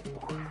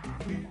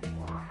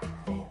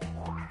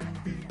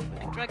 We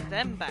can drag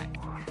them back.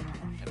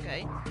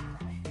 Okay.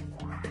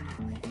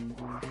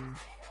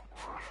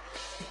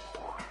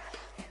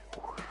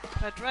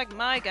 If I drag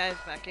my guys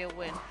back, he'll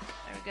win.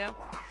 There we go.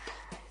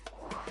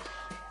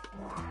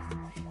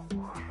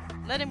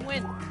 Let him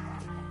win.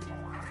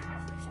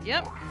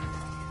 Yep.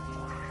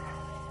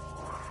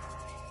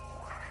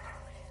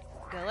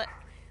 Go let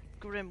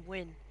Grim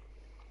win.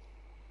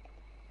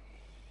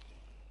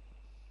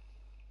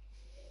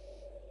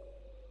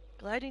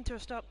 Gliding to a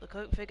stop, the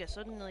cloaked figure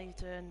suddenly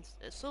turns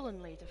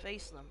sullenly to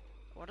face them.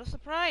 What a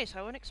surprise!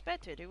 How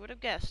unexpected! Who would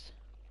have guessed?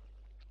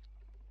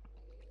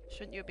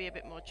 Shouldn't you be a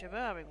bit more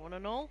chivalric, one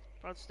and all?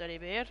 Proud steady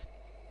beard.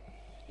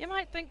 You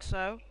might think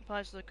so,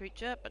 replies the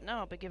creature, but now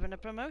I'll be given a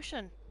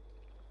promotion.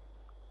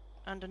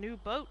 And a new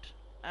boat,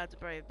 adds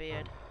Brave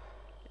Beard.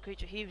 The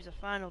creature heaves a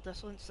final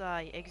desolate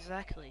sigh.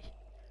 Exactly.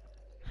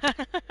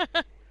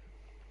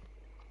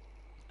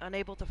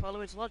 Unable to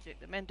follow his logic,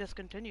 the men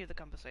discontinue the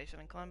conversation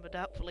and clamber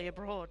doubtfully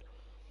abroad.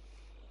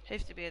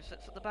 Hastybeard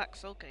sits at the back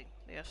sulking.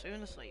 They are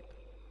soon asleep.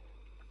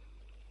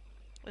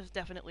 This is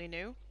definitely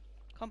new.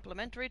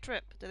 Complimentary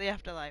trip to the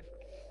afterlife.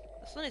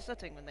 The sun is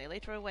setting when they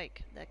later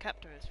awake. Their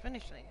captor is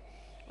finishing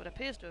what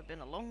appears to have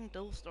been a long,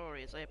 dull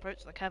story as they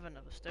approach the cavern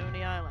of a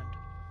stony island.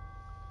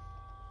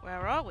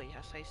 Where are we?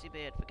 Asks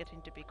Hastybeard,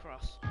 forgetting to be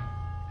cross.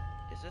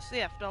 Is this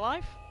the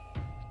afterlife?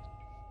 The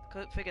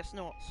cloaked figure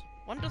snorts.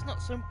 One does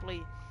not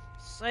simply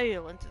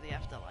sail into the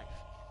afterlife.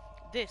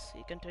 This,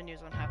 he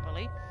continues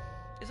unhappily,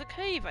 is a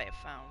cave I have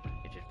found.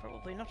 It is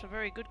probably not a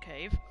very good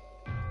cave.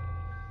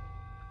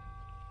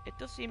 It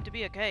does seem to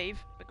be a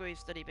cave,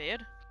 agrees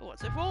Steadybeard, but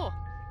what's it for?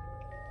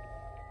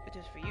 It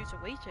is for you to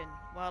wait in,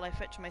 while I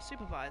fetch my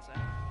supervisor.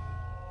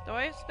 Though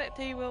I expect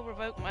he will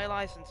revoke my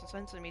license and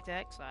sentence me to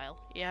exile,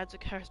 he adds a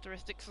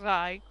characteristic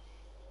sigh.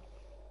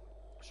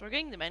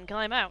 Shrugging, the men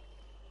climb out.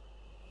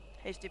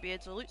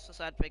 Hastybeard salutes the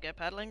sad figure,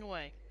 paddling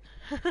away.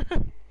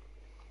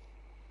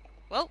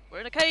 Well, we're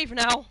in a cave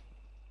now.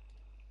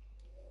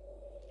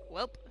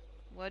 Welp,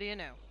 what do you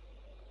know?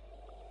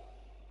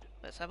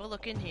 Let's have a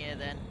look in here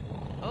then.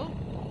 Oh?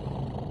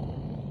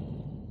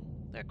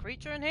 There a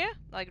creature in here?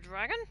 Like a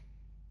dragon?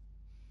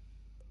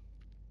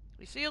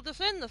 We sealed us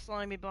in, the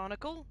slimy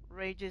barnacle,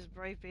 rages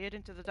Bravebeard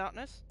into the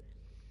darkness.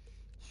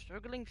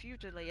 Struggling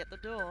futilely at the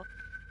door,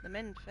 the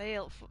men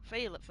fail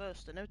at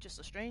first to notice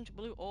the strange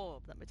blue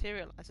orb that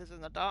materializes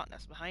in the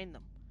darkness behind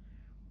them.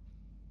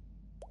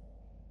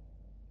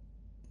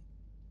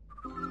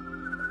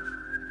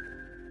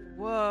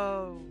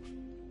 Whoa!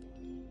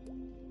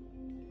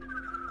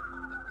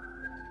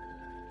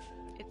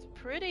 It's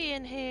pretty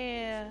in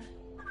here!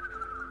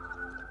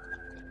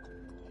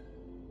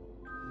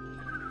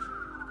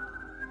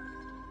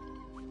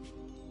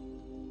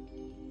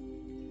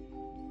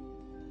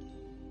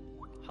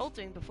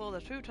 Halting before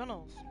the two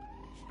tunnels,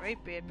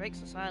 Bravebeard breaks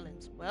the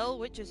silence. Well,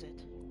 which is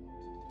it?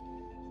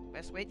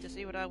 Best wait to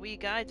see what our wee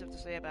guides have to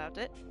say about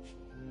it,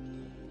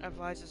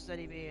 advises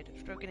Steadybeard,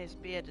 stroking his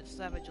beard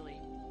savagely.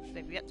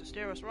 They've yet to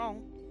steer us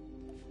wrong.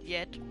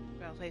 Yet,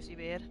 growls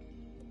Hastybeard.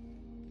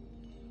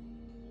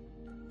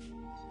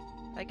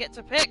 I get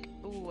to pick.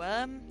 Ooh,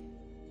 I'm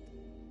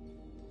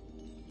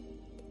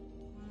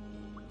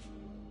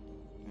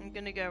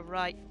gonna go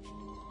right.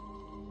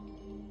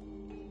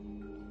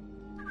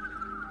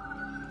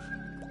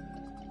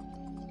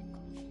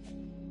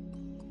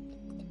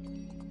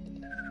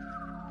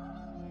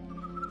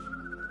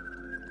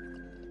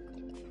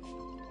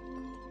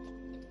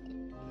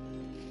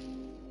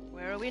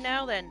 Where are we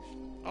now then?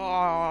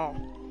 Oh,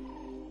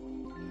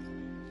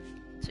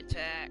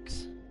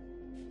 tic-tacs.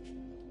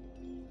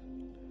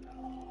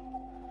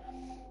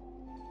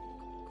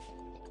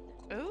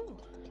 Ooh.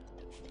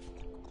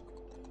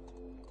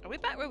 Are we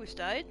back where we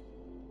started?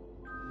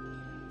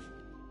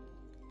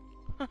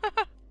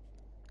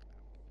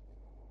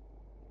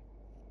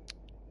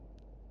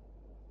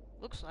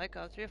 Looks like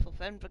our cheerful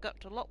friend forgot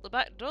to lock the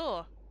back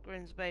door,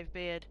 grins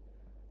Bravebeard.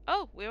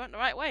 Oh, we went the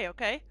right way,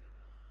 okay.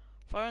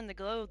 For in the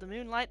glow of the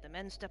moonlight, the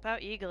men step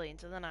out eagerly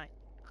into the night.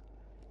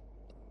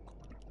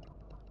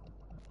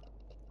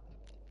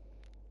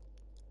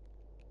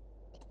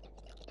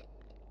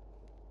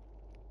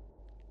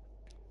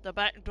 The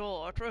back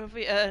door,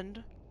 trophy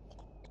earned.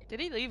 Did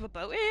he leave a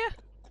boat here?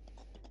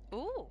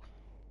 Ooh.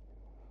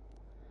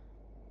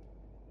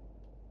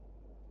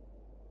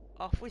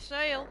 Off we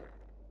sail.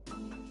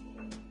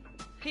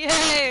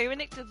 Yay, we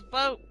nicked his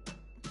boat.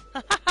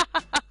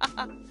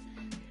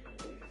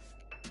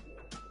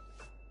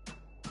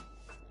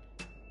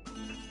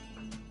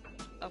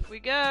 Off we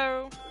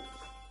go.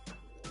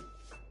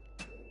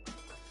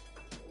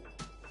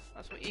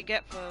 That's what you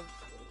get for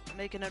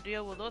making a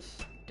deal with us,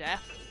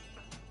 death.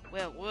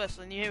 We're worse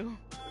than you.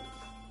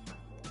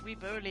 We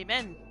burly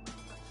men.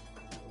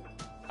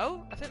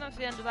 Oh, I think that's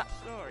the end of that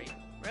story.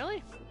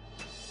 Really?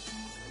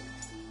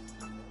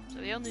 So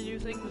the only new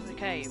thing was the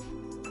cave,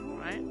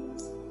 right?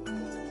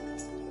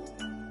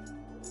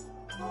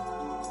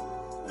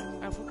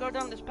 And if we go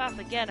down this path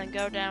again and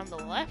go down the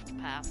left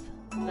path,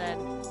 then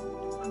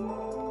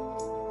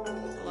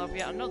we'll have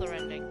yet another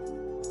ending.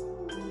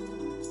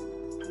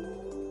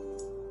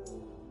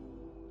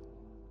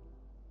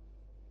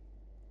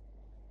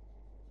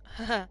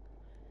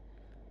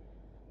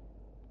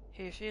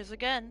 Here she is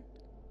again.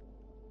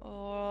 Oh,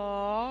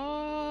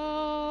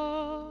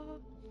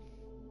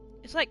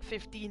 it's like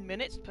 15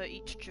 minutes per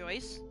each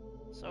choice,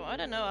 so I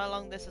don't know how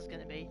long this is going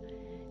to be.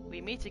 We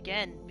meet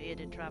again,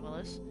 bearded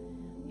travellers.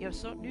 You have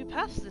sought new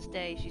paths this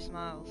day, she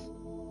smiles.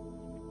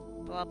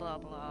 Blah blah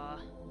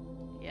blah.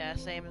 Yeah,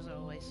 same as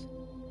always.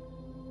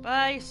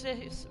 Bye,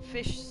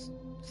 fish,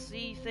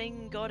 sea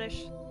thing,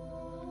 goddess.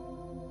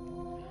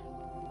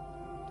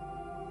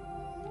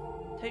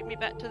 Take me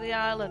back to the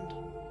island.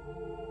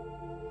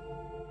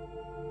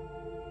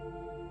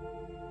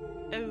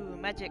 Oh,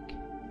 magic.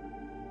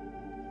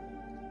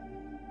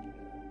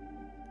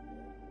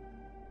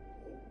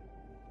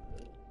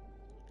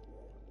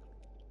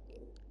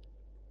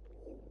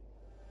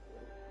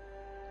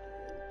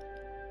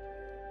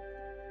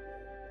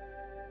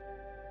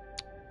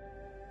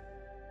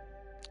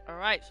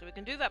 Alright, so we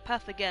can do that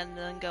path again and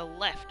then go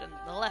left in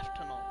the left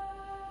tunnel,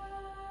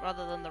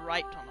 rather than the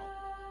right tunnel.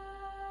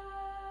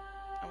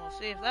 And we'll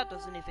see if that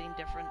does anything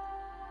different.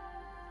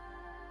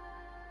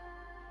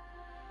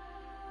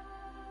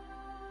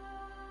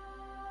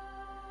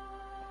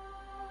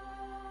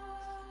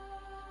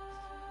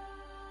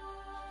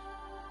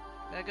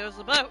 There goes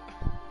the boat.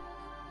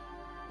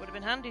 Would have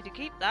been handy to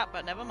keep that,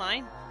 but never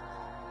mind.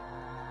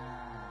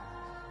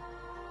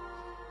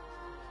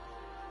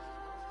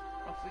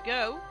 Off we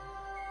go.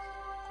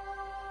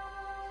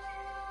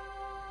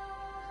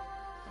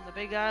 On the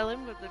big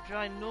island with the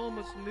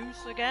ginormous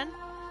moose again.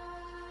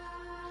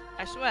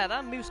 I swear,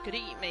 that moose could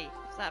eat me.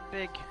 It's that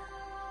big.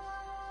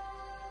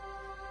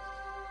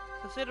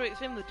 Considering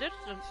it's in the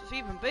distance, it's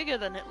even bigger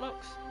than it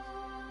looks.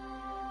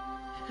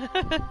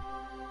 That's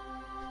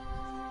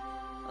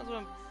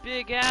one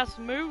big ass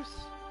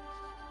moose.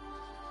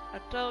 I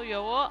tell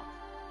you what.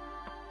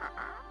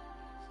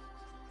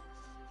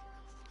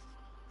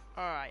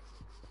 Alright.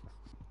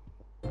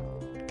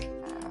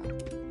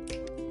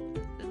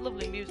 There's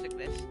lovely music,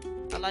 this.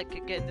 I like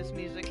getting this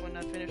music when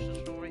I finish the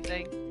story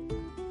thing.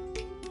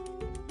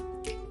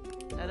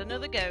 Had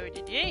another go,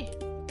 did you?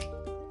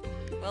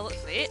 Well,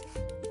 let's see it.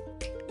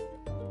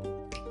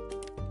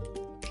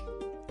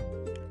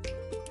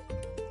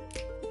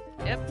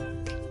 Yep.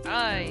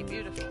 Aye,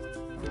 beautiful.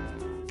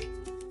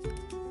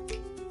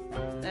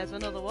 There's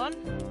another one.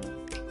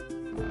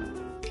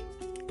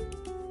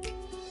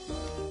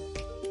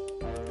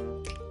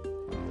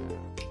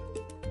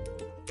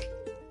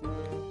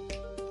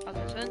 As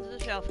we turn to the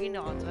shelf, he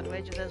nods. I'd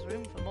wager there's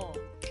room for more.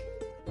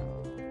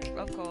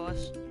 Of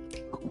course.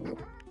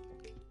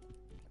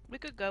 We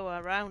could go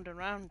around and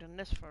round in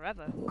this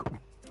forever.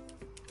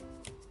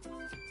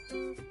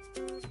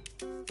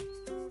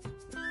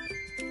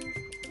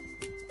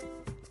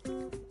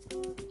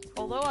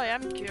 Although I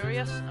am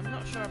curious, I'm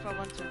not sure if I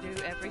want to do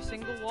every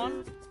single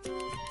one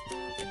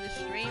in this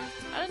stream.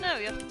 I don't know,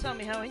 you have to tell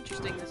me how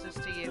interesting this is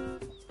to you.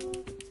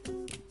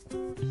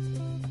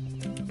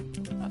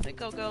 I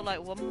think I'll go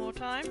like one more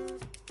time.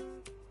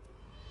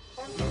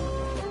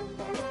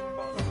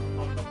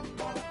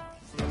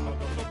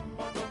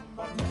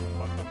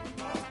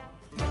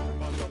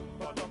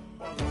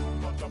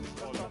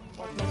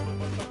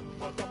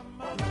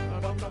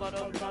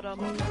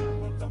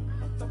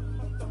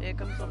 Here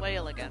comes the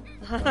whale again.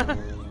 Damn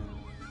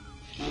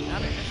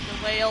it,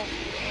 Mr. Whale.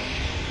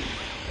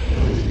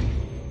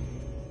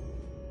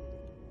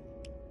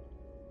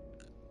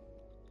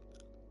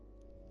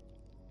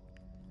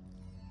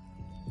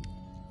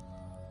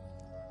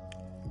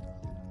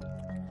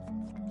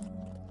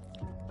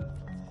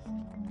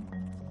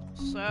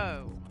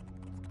 So,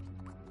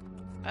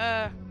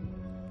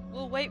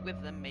 we'll wait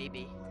with them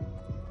maybe,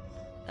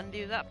 and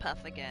do that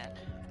path again.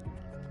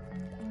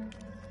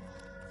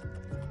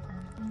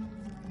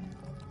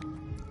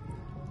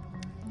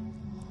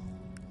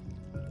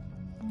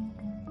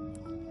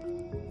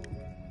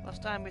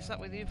 Last time we sat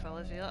with you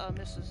fellas, you let our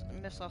miss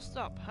our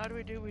stop. How do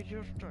we do with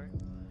your story?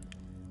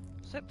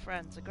 Sip,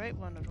 friends, a great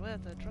one,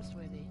 worth and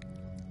trustworthy.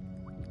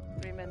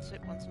 Three men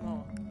sip once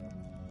more.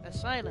 There's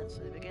silence,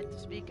 and they begin to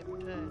speak in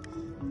return.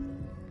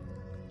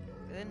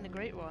 Within the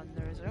Great One,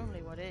 there is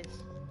only what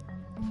is.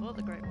 Before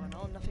the Great One,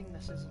 all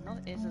nothingness is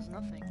as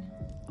nothing.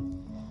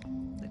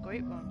 The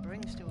Great One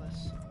brings to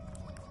us.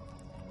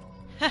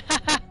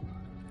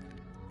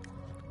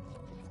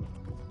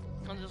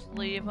 I'll just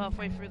leave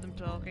halfway through them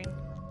talking.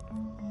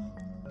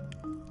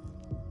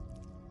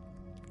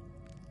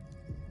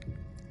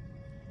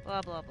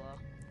 Blah blah blah.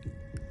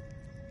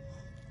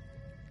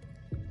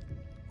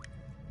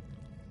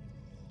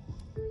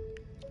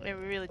 Yeah,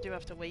 we really do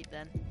have to wait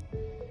then.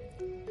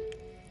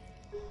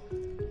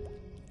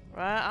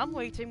 Right, I'm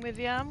waiting with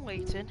you, I'm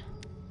waiting.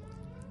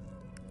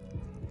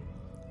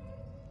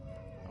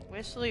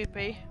 We're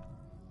sleepy.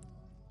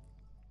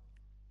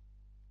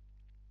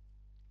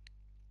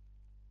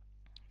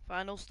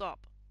 Final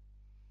stop.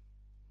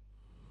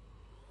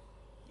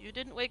 You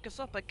didn't wake us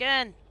up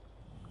again!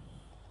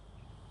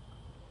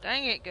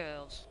 Dang it,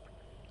 girls.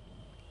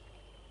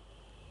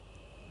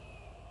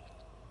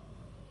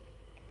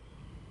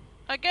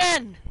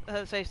 Again!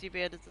 Safety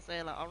bearded to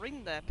sailor. I'll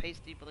ring their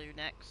pasty blue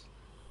necks.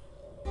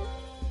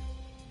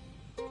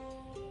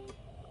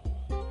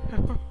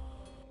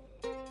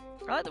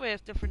 I like the way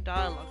it's different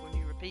dialogue when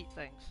you repeat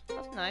things.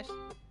 That's nice.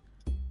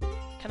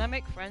 Can I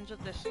make friends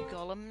with this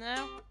golem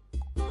now?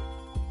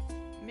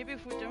 Maybe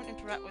if we don't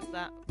interact with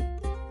that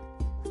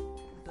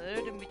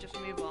bird and we just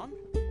move on?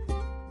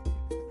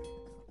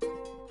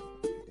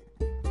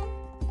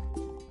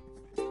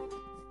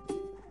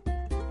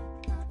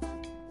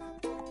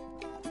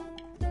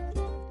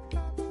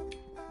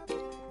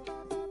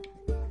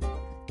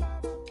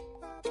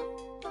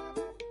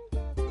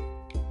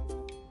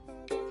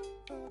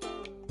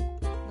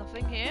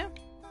 Nothing here?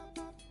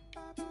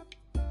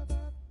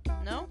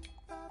 No?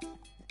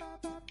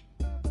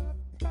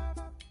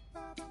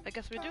 I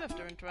guess we do have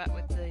to interact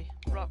with the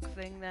rock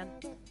thing then.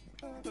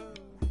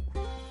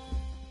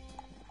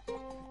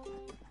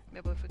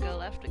 Maybe if we go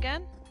left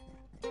again?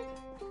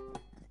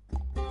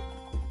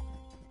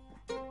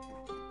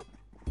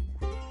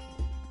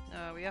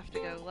 we have to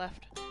go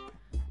left.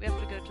 We have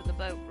to go to the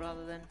boat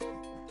rather than...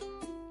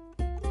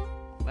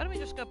 Why don't we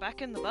just go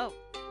back in the boat?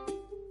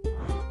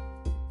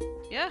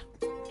 Yeah,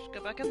 just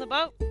go back in the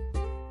boat.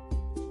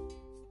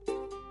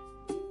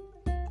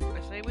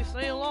 I say we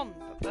sail on,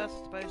 but first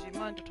I suppose you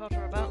mind to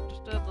totter about and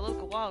disturb the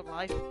local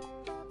wildlife.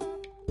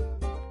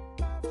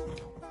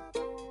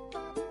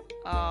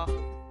 Ah.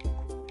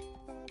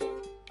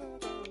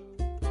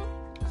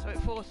 So it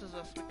forces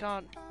us, we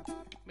can't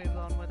move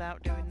on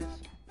without doing this.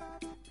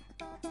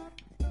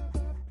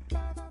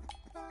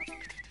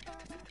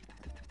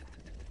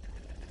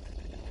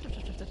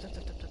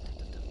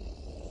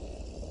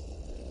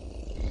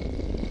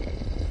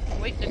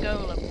 Wait the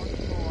golem once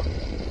more.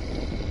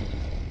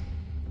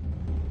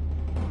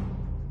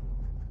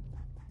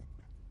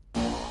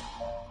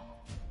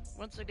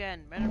 Once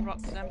again, men and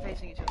rocks stand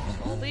facing each other.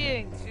 Small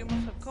beings, you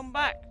must have come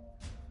back.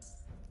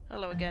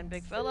 Hello again,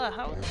 big fella.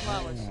 How are the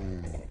flowers?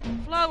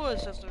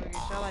 Flowers, says the rookie.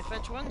 Shall I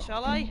fetch one,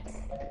 shall I?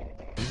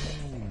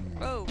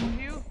 Oh,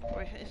 would you?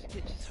 Or is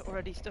it just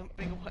already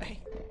stumping away?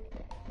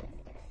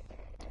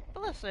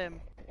 Bless him.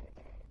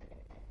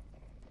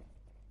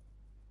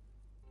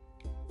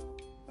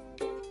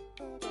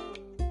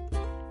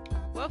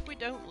 What if we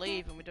don't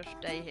leave and we just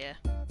stay here?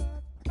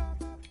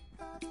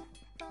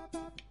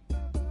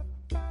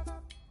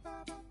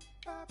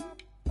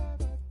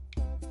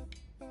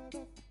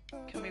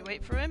 Can we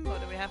wait for him, or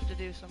do we have to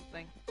do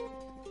something?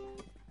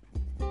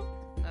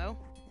 No.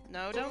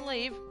 No, don't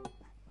leave.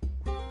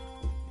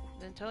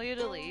 Didn't tell you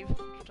to leave.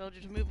 Just told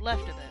you to move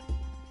left a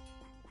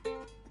bit.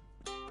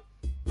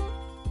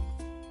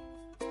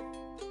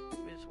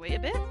 We just wait a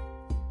bit?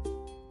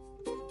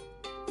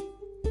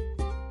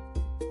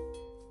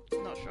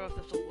 Not sure if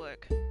this will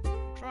work.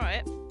 Try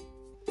it.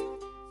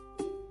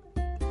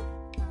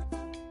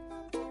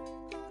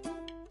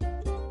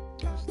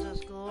 This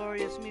does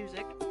glorious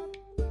music.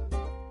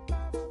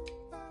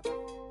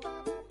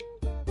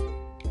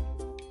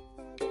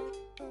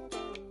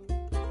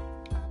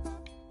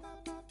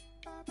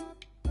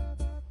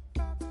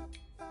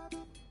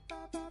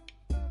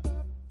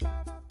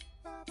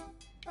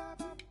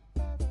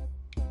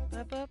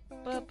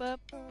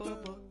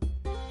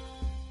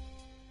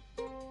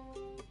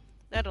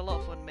 They had a lot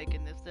of fun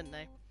making this, didn't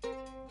they?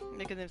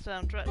 Making the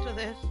soundtrack to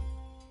this.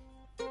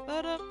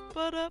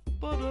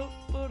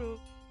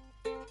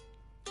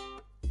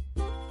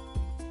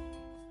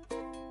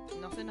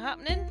 Nothing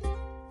happening?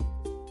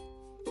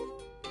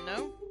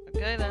 No?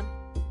 Okay then.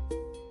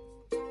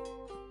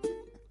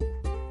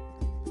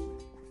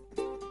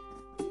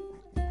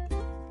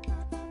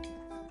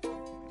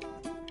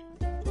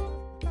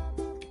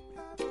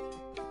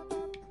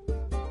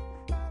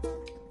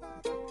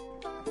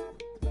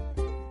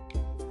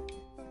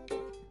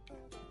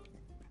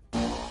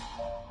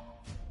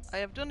 I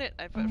have done it.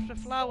 I've fetched a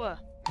flower.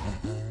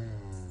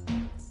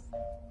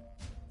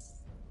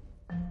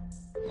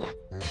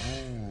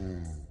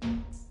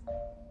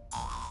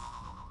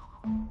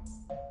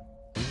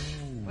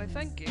 Why,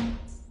 thank you.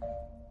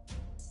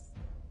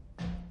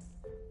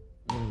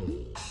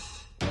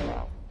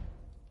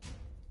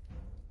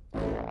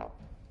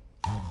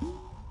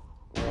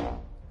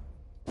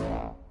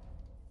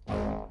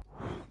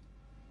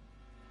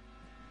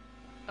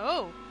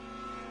 Oh.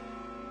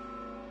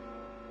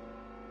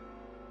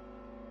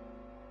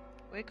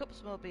 Wake up,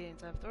 small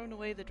beings. I've thrown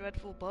away the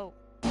dreadful boat.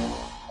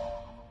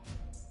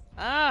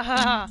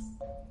 Ah!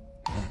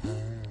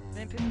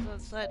 Main pillars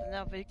outside are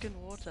now vacant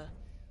water.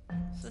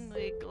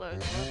 Suddenly it glows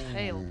like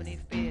hail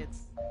beneath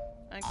beards.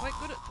 I'm quite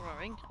good at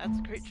throwing,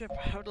 adds the creature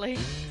proudly.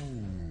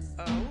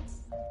 Oh?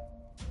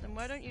 Then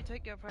why don't you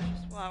take your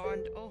precious flower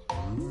and... Oh.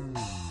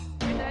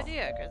 Great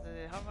idea, because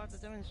how about the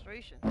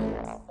demonstration?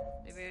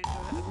 If you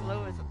do it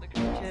glow as the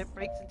creature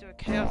breaks into a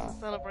chaos of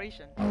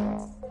celebration.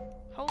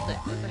 Hold it,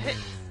 there's a hit.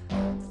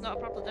 It's not a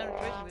proper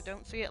demonstration, we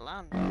don't see it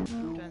land.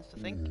 Turns to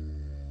think.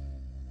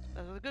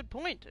 That's a good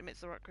point, admits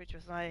the rock creature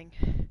sighing.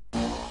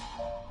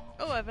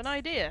 Oh, I have an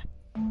idea.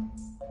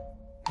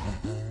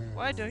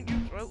 Why don't you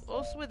throw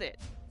us with it?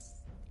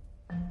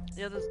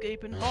 The others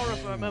gape in horror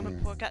for a moment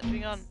before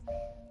catching on.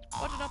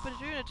 What an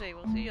opportunity,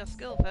 we'll see your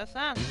skill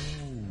firsthand.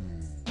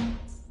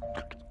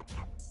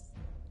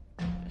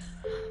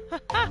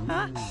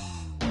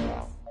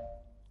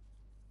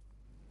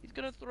 He's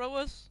gonna throw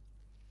us.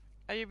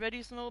 Are you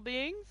ready, small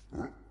beings?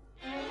 There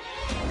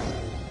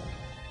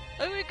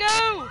we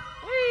go!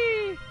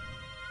 Whee!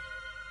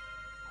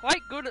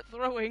 Quite good at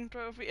throwing,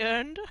 trophy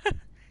earned.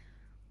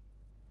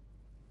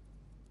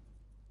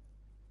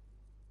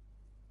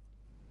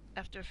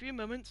 After a few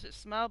moments, its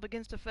smile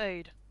begins to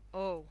fade.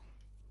 Oh.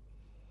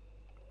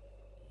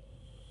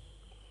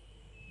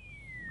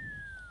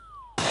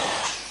 I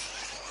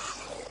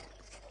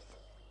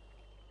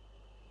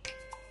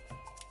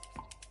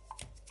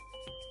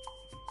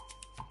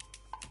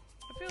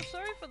feel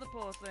sorry for the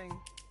poor thing.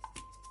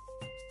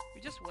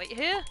 We just wait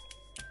here?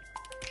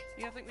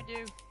 Yeah, I think we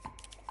do.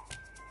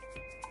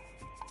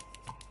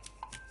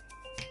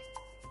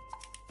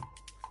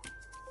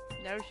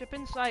 No ship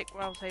in sight,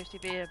 growls Hasty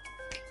Beard.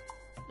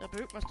 The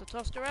brute must have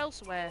tossed her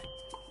elsewhere.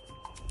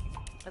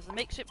 As the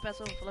makeshift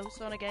vessel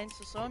floats on against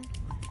the sun,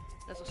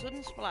 there's a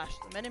sudden splash.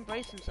 The men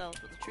embrace themselves,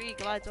 but the tree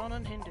glides on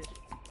unhindered.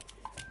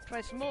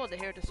 Twice more they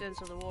hear a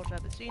disturbance of the water,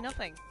 but see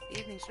nothing. The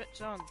evening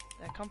stretches on,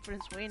 their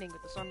confidence waning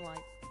with the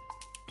sunlight.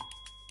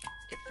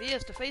 It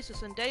fears to face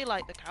us in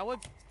daylight, the coward,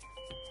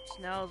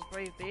 snarls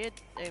brave beard.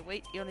 They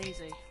wait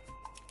uneasy.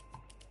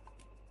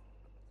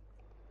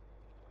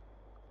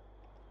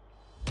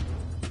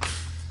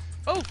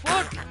 Oh,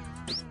 flood!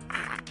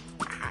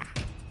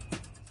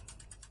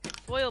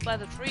 Foiled by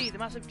the tree, the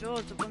massive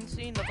jaws of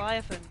unseen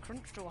leviathan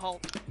crunch to a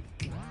halt.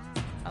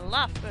 A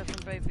laugh burst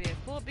from Bravebeard.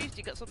 Poor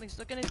beastie got something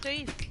stuck in his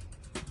teeth.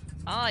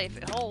 Aye, if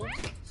it holds,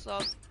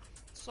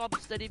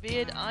 sobbed Steady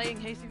Beard,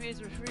 eyeing Hasty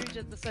Beard's refuge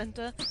at the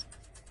centre.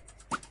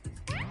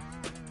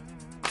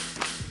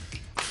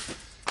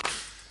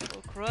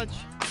 Oh, crudge.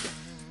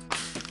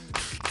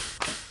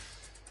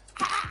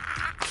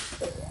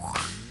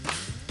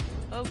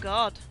 Oh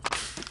god.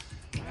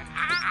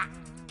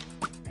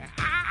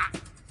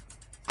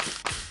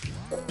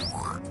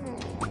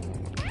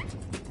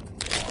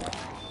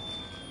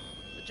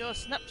 The jaw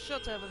snapped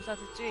shut over the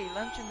shattered tree,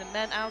 launching the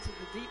men out of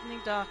the deepening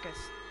darkness.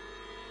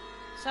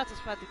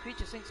 Satisfied, the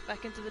creature sinks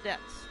back into the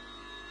depths.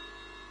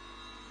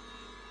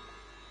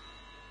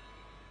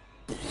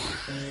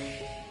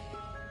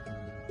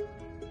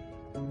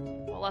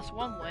 Well, that's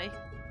one way.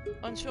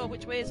 Unsure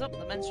which way is up,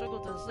 the men struggle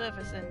to the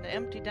surface in the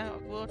empty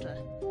dark water.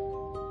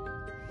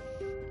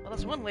 Well,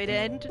 that's one way to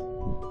end.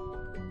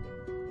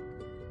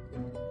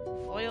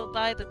 Foiled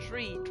by the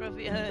tree,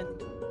 trophy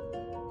earned.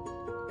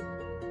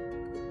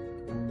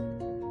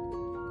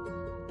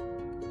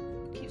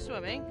 Keep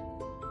swimming.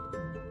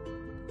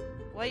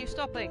 Why are you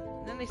stopping?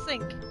 And then they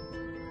sink.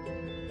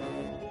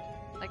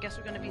 I guess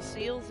we're going to be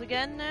seals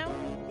again now?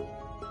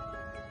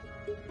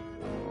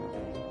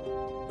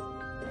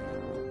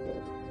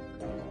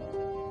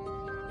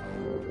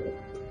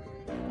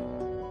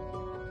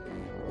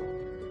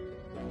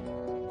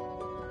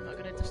 I'm not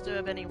going to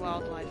disturb any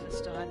wildlife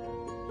this time.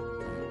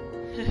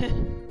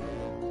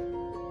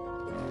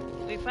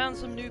 We found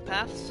some new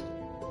paths.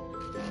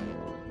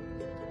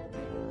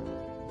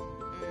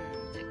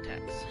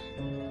 Tic-tacs.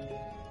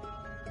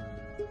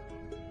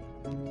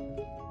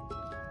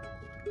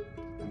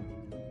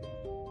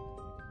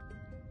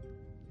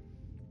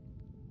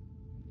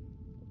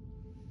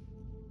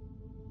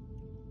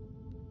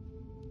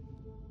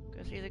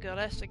 Go see the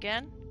goddess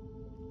again.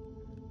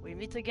 We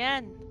meet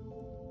again.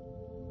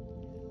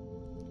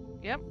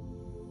 Yep.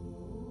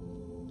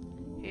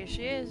 Here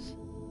she is.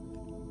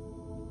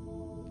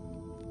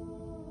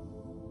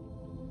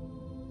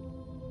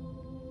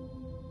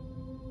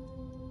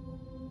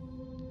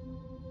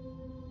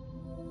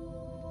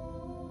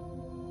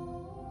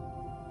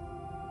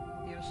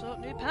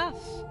 Sought new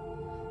paths.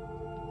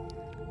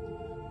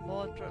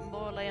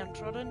 More lay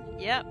untrodden.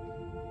 Yep.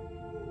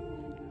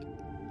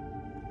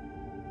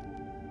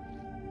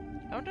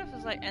 I wonder if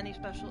there's like any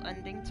special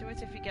ending to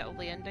it if you get all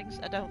the endings.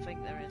 I don't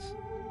think there is.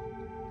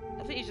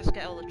 I think you just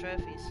get all the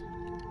trophies.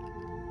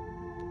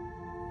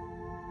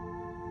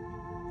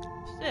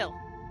 Still.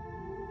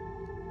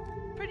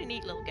 Pretty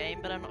neat little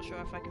game, but I'm not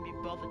sure if I can be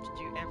bothered to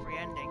do every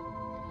ending.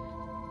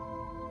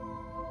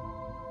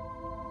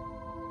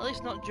 At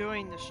least not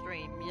during the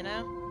stream, you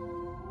know?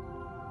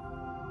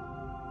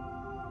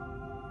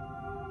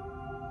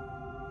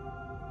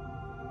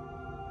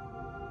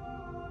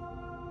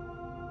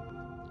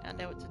 I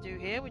know what to do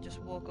here. We just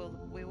walk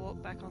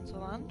back onto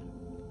land.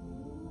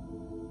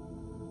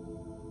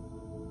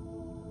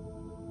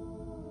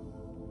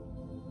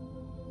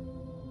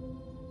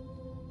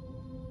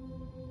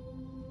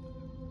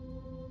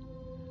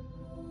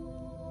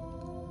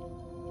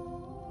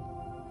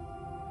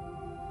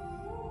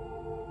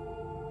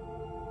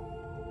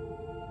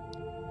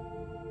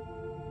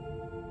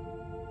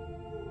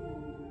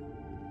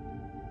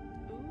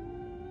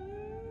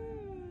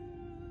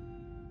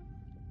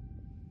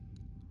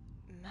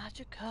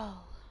 Magical.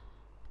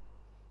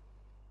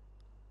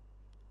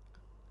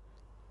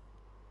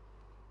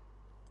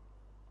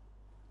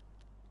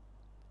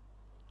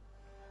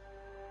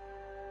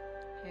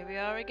 Here we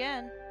are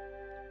again.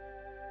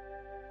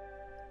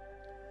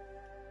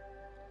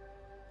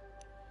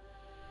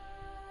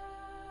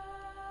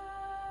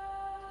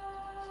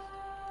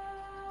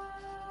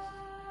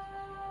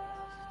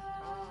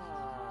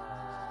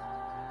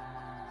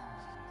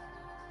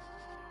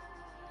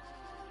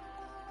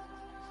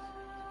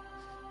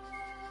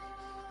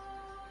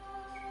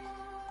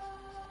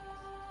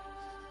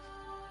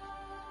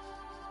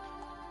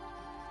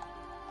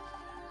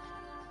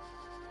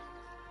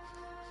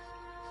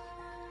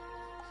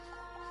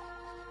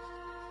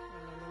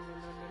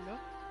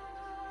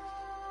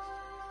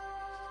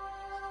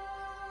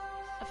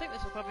 I think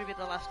this will probably be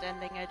the last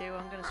ending I do.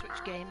 I'm going to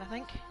switch game, I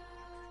think.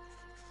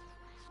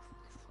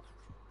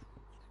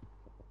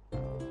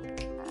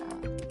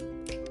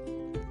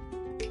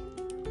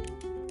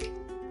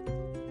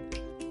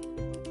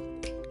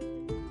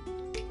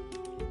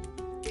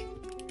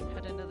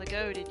 Had another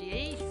go, did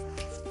ye?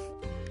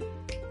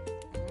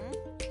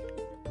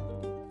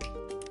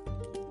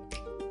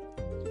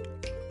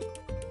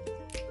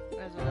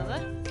 Where's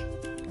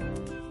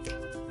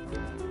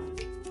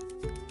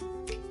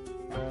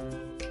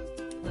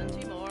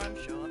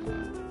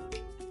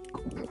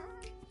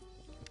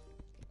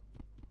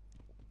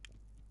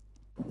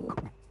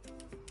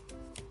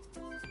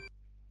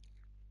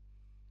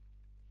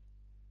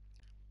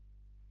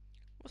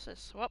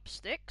says swap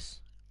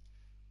sticks?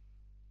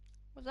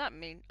 What does that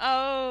mean?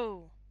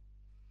 Oh!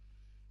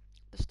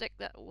 The stick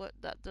that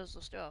does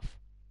the stuff.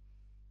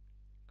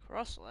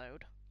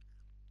 Crossload?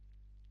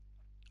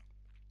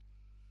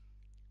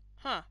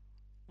 Huh.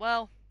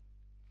 Well...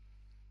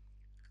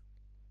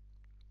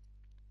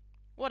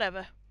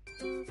 whatever.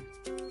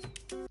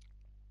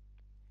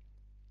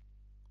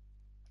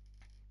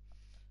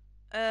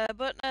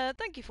 But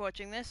thank you for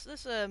watching this.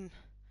 I'm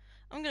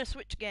gonna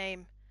switch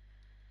game.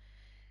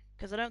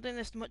 Because I don't think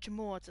there's much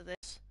more to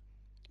this.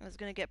 It's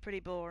gonna get pretty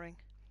boring.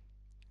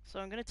 So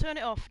I'm gonna turn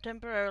it off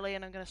temporarily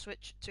and I'm gonna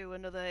switch to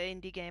another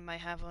indie game I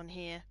have on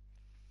here.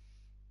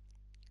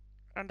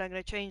 And I'm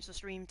gonna change the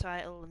stream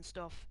title and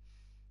stuff.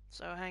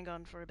 So hang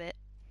on for a bit.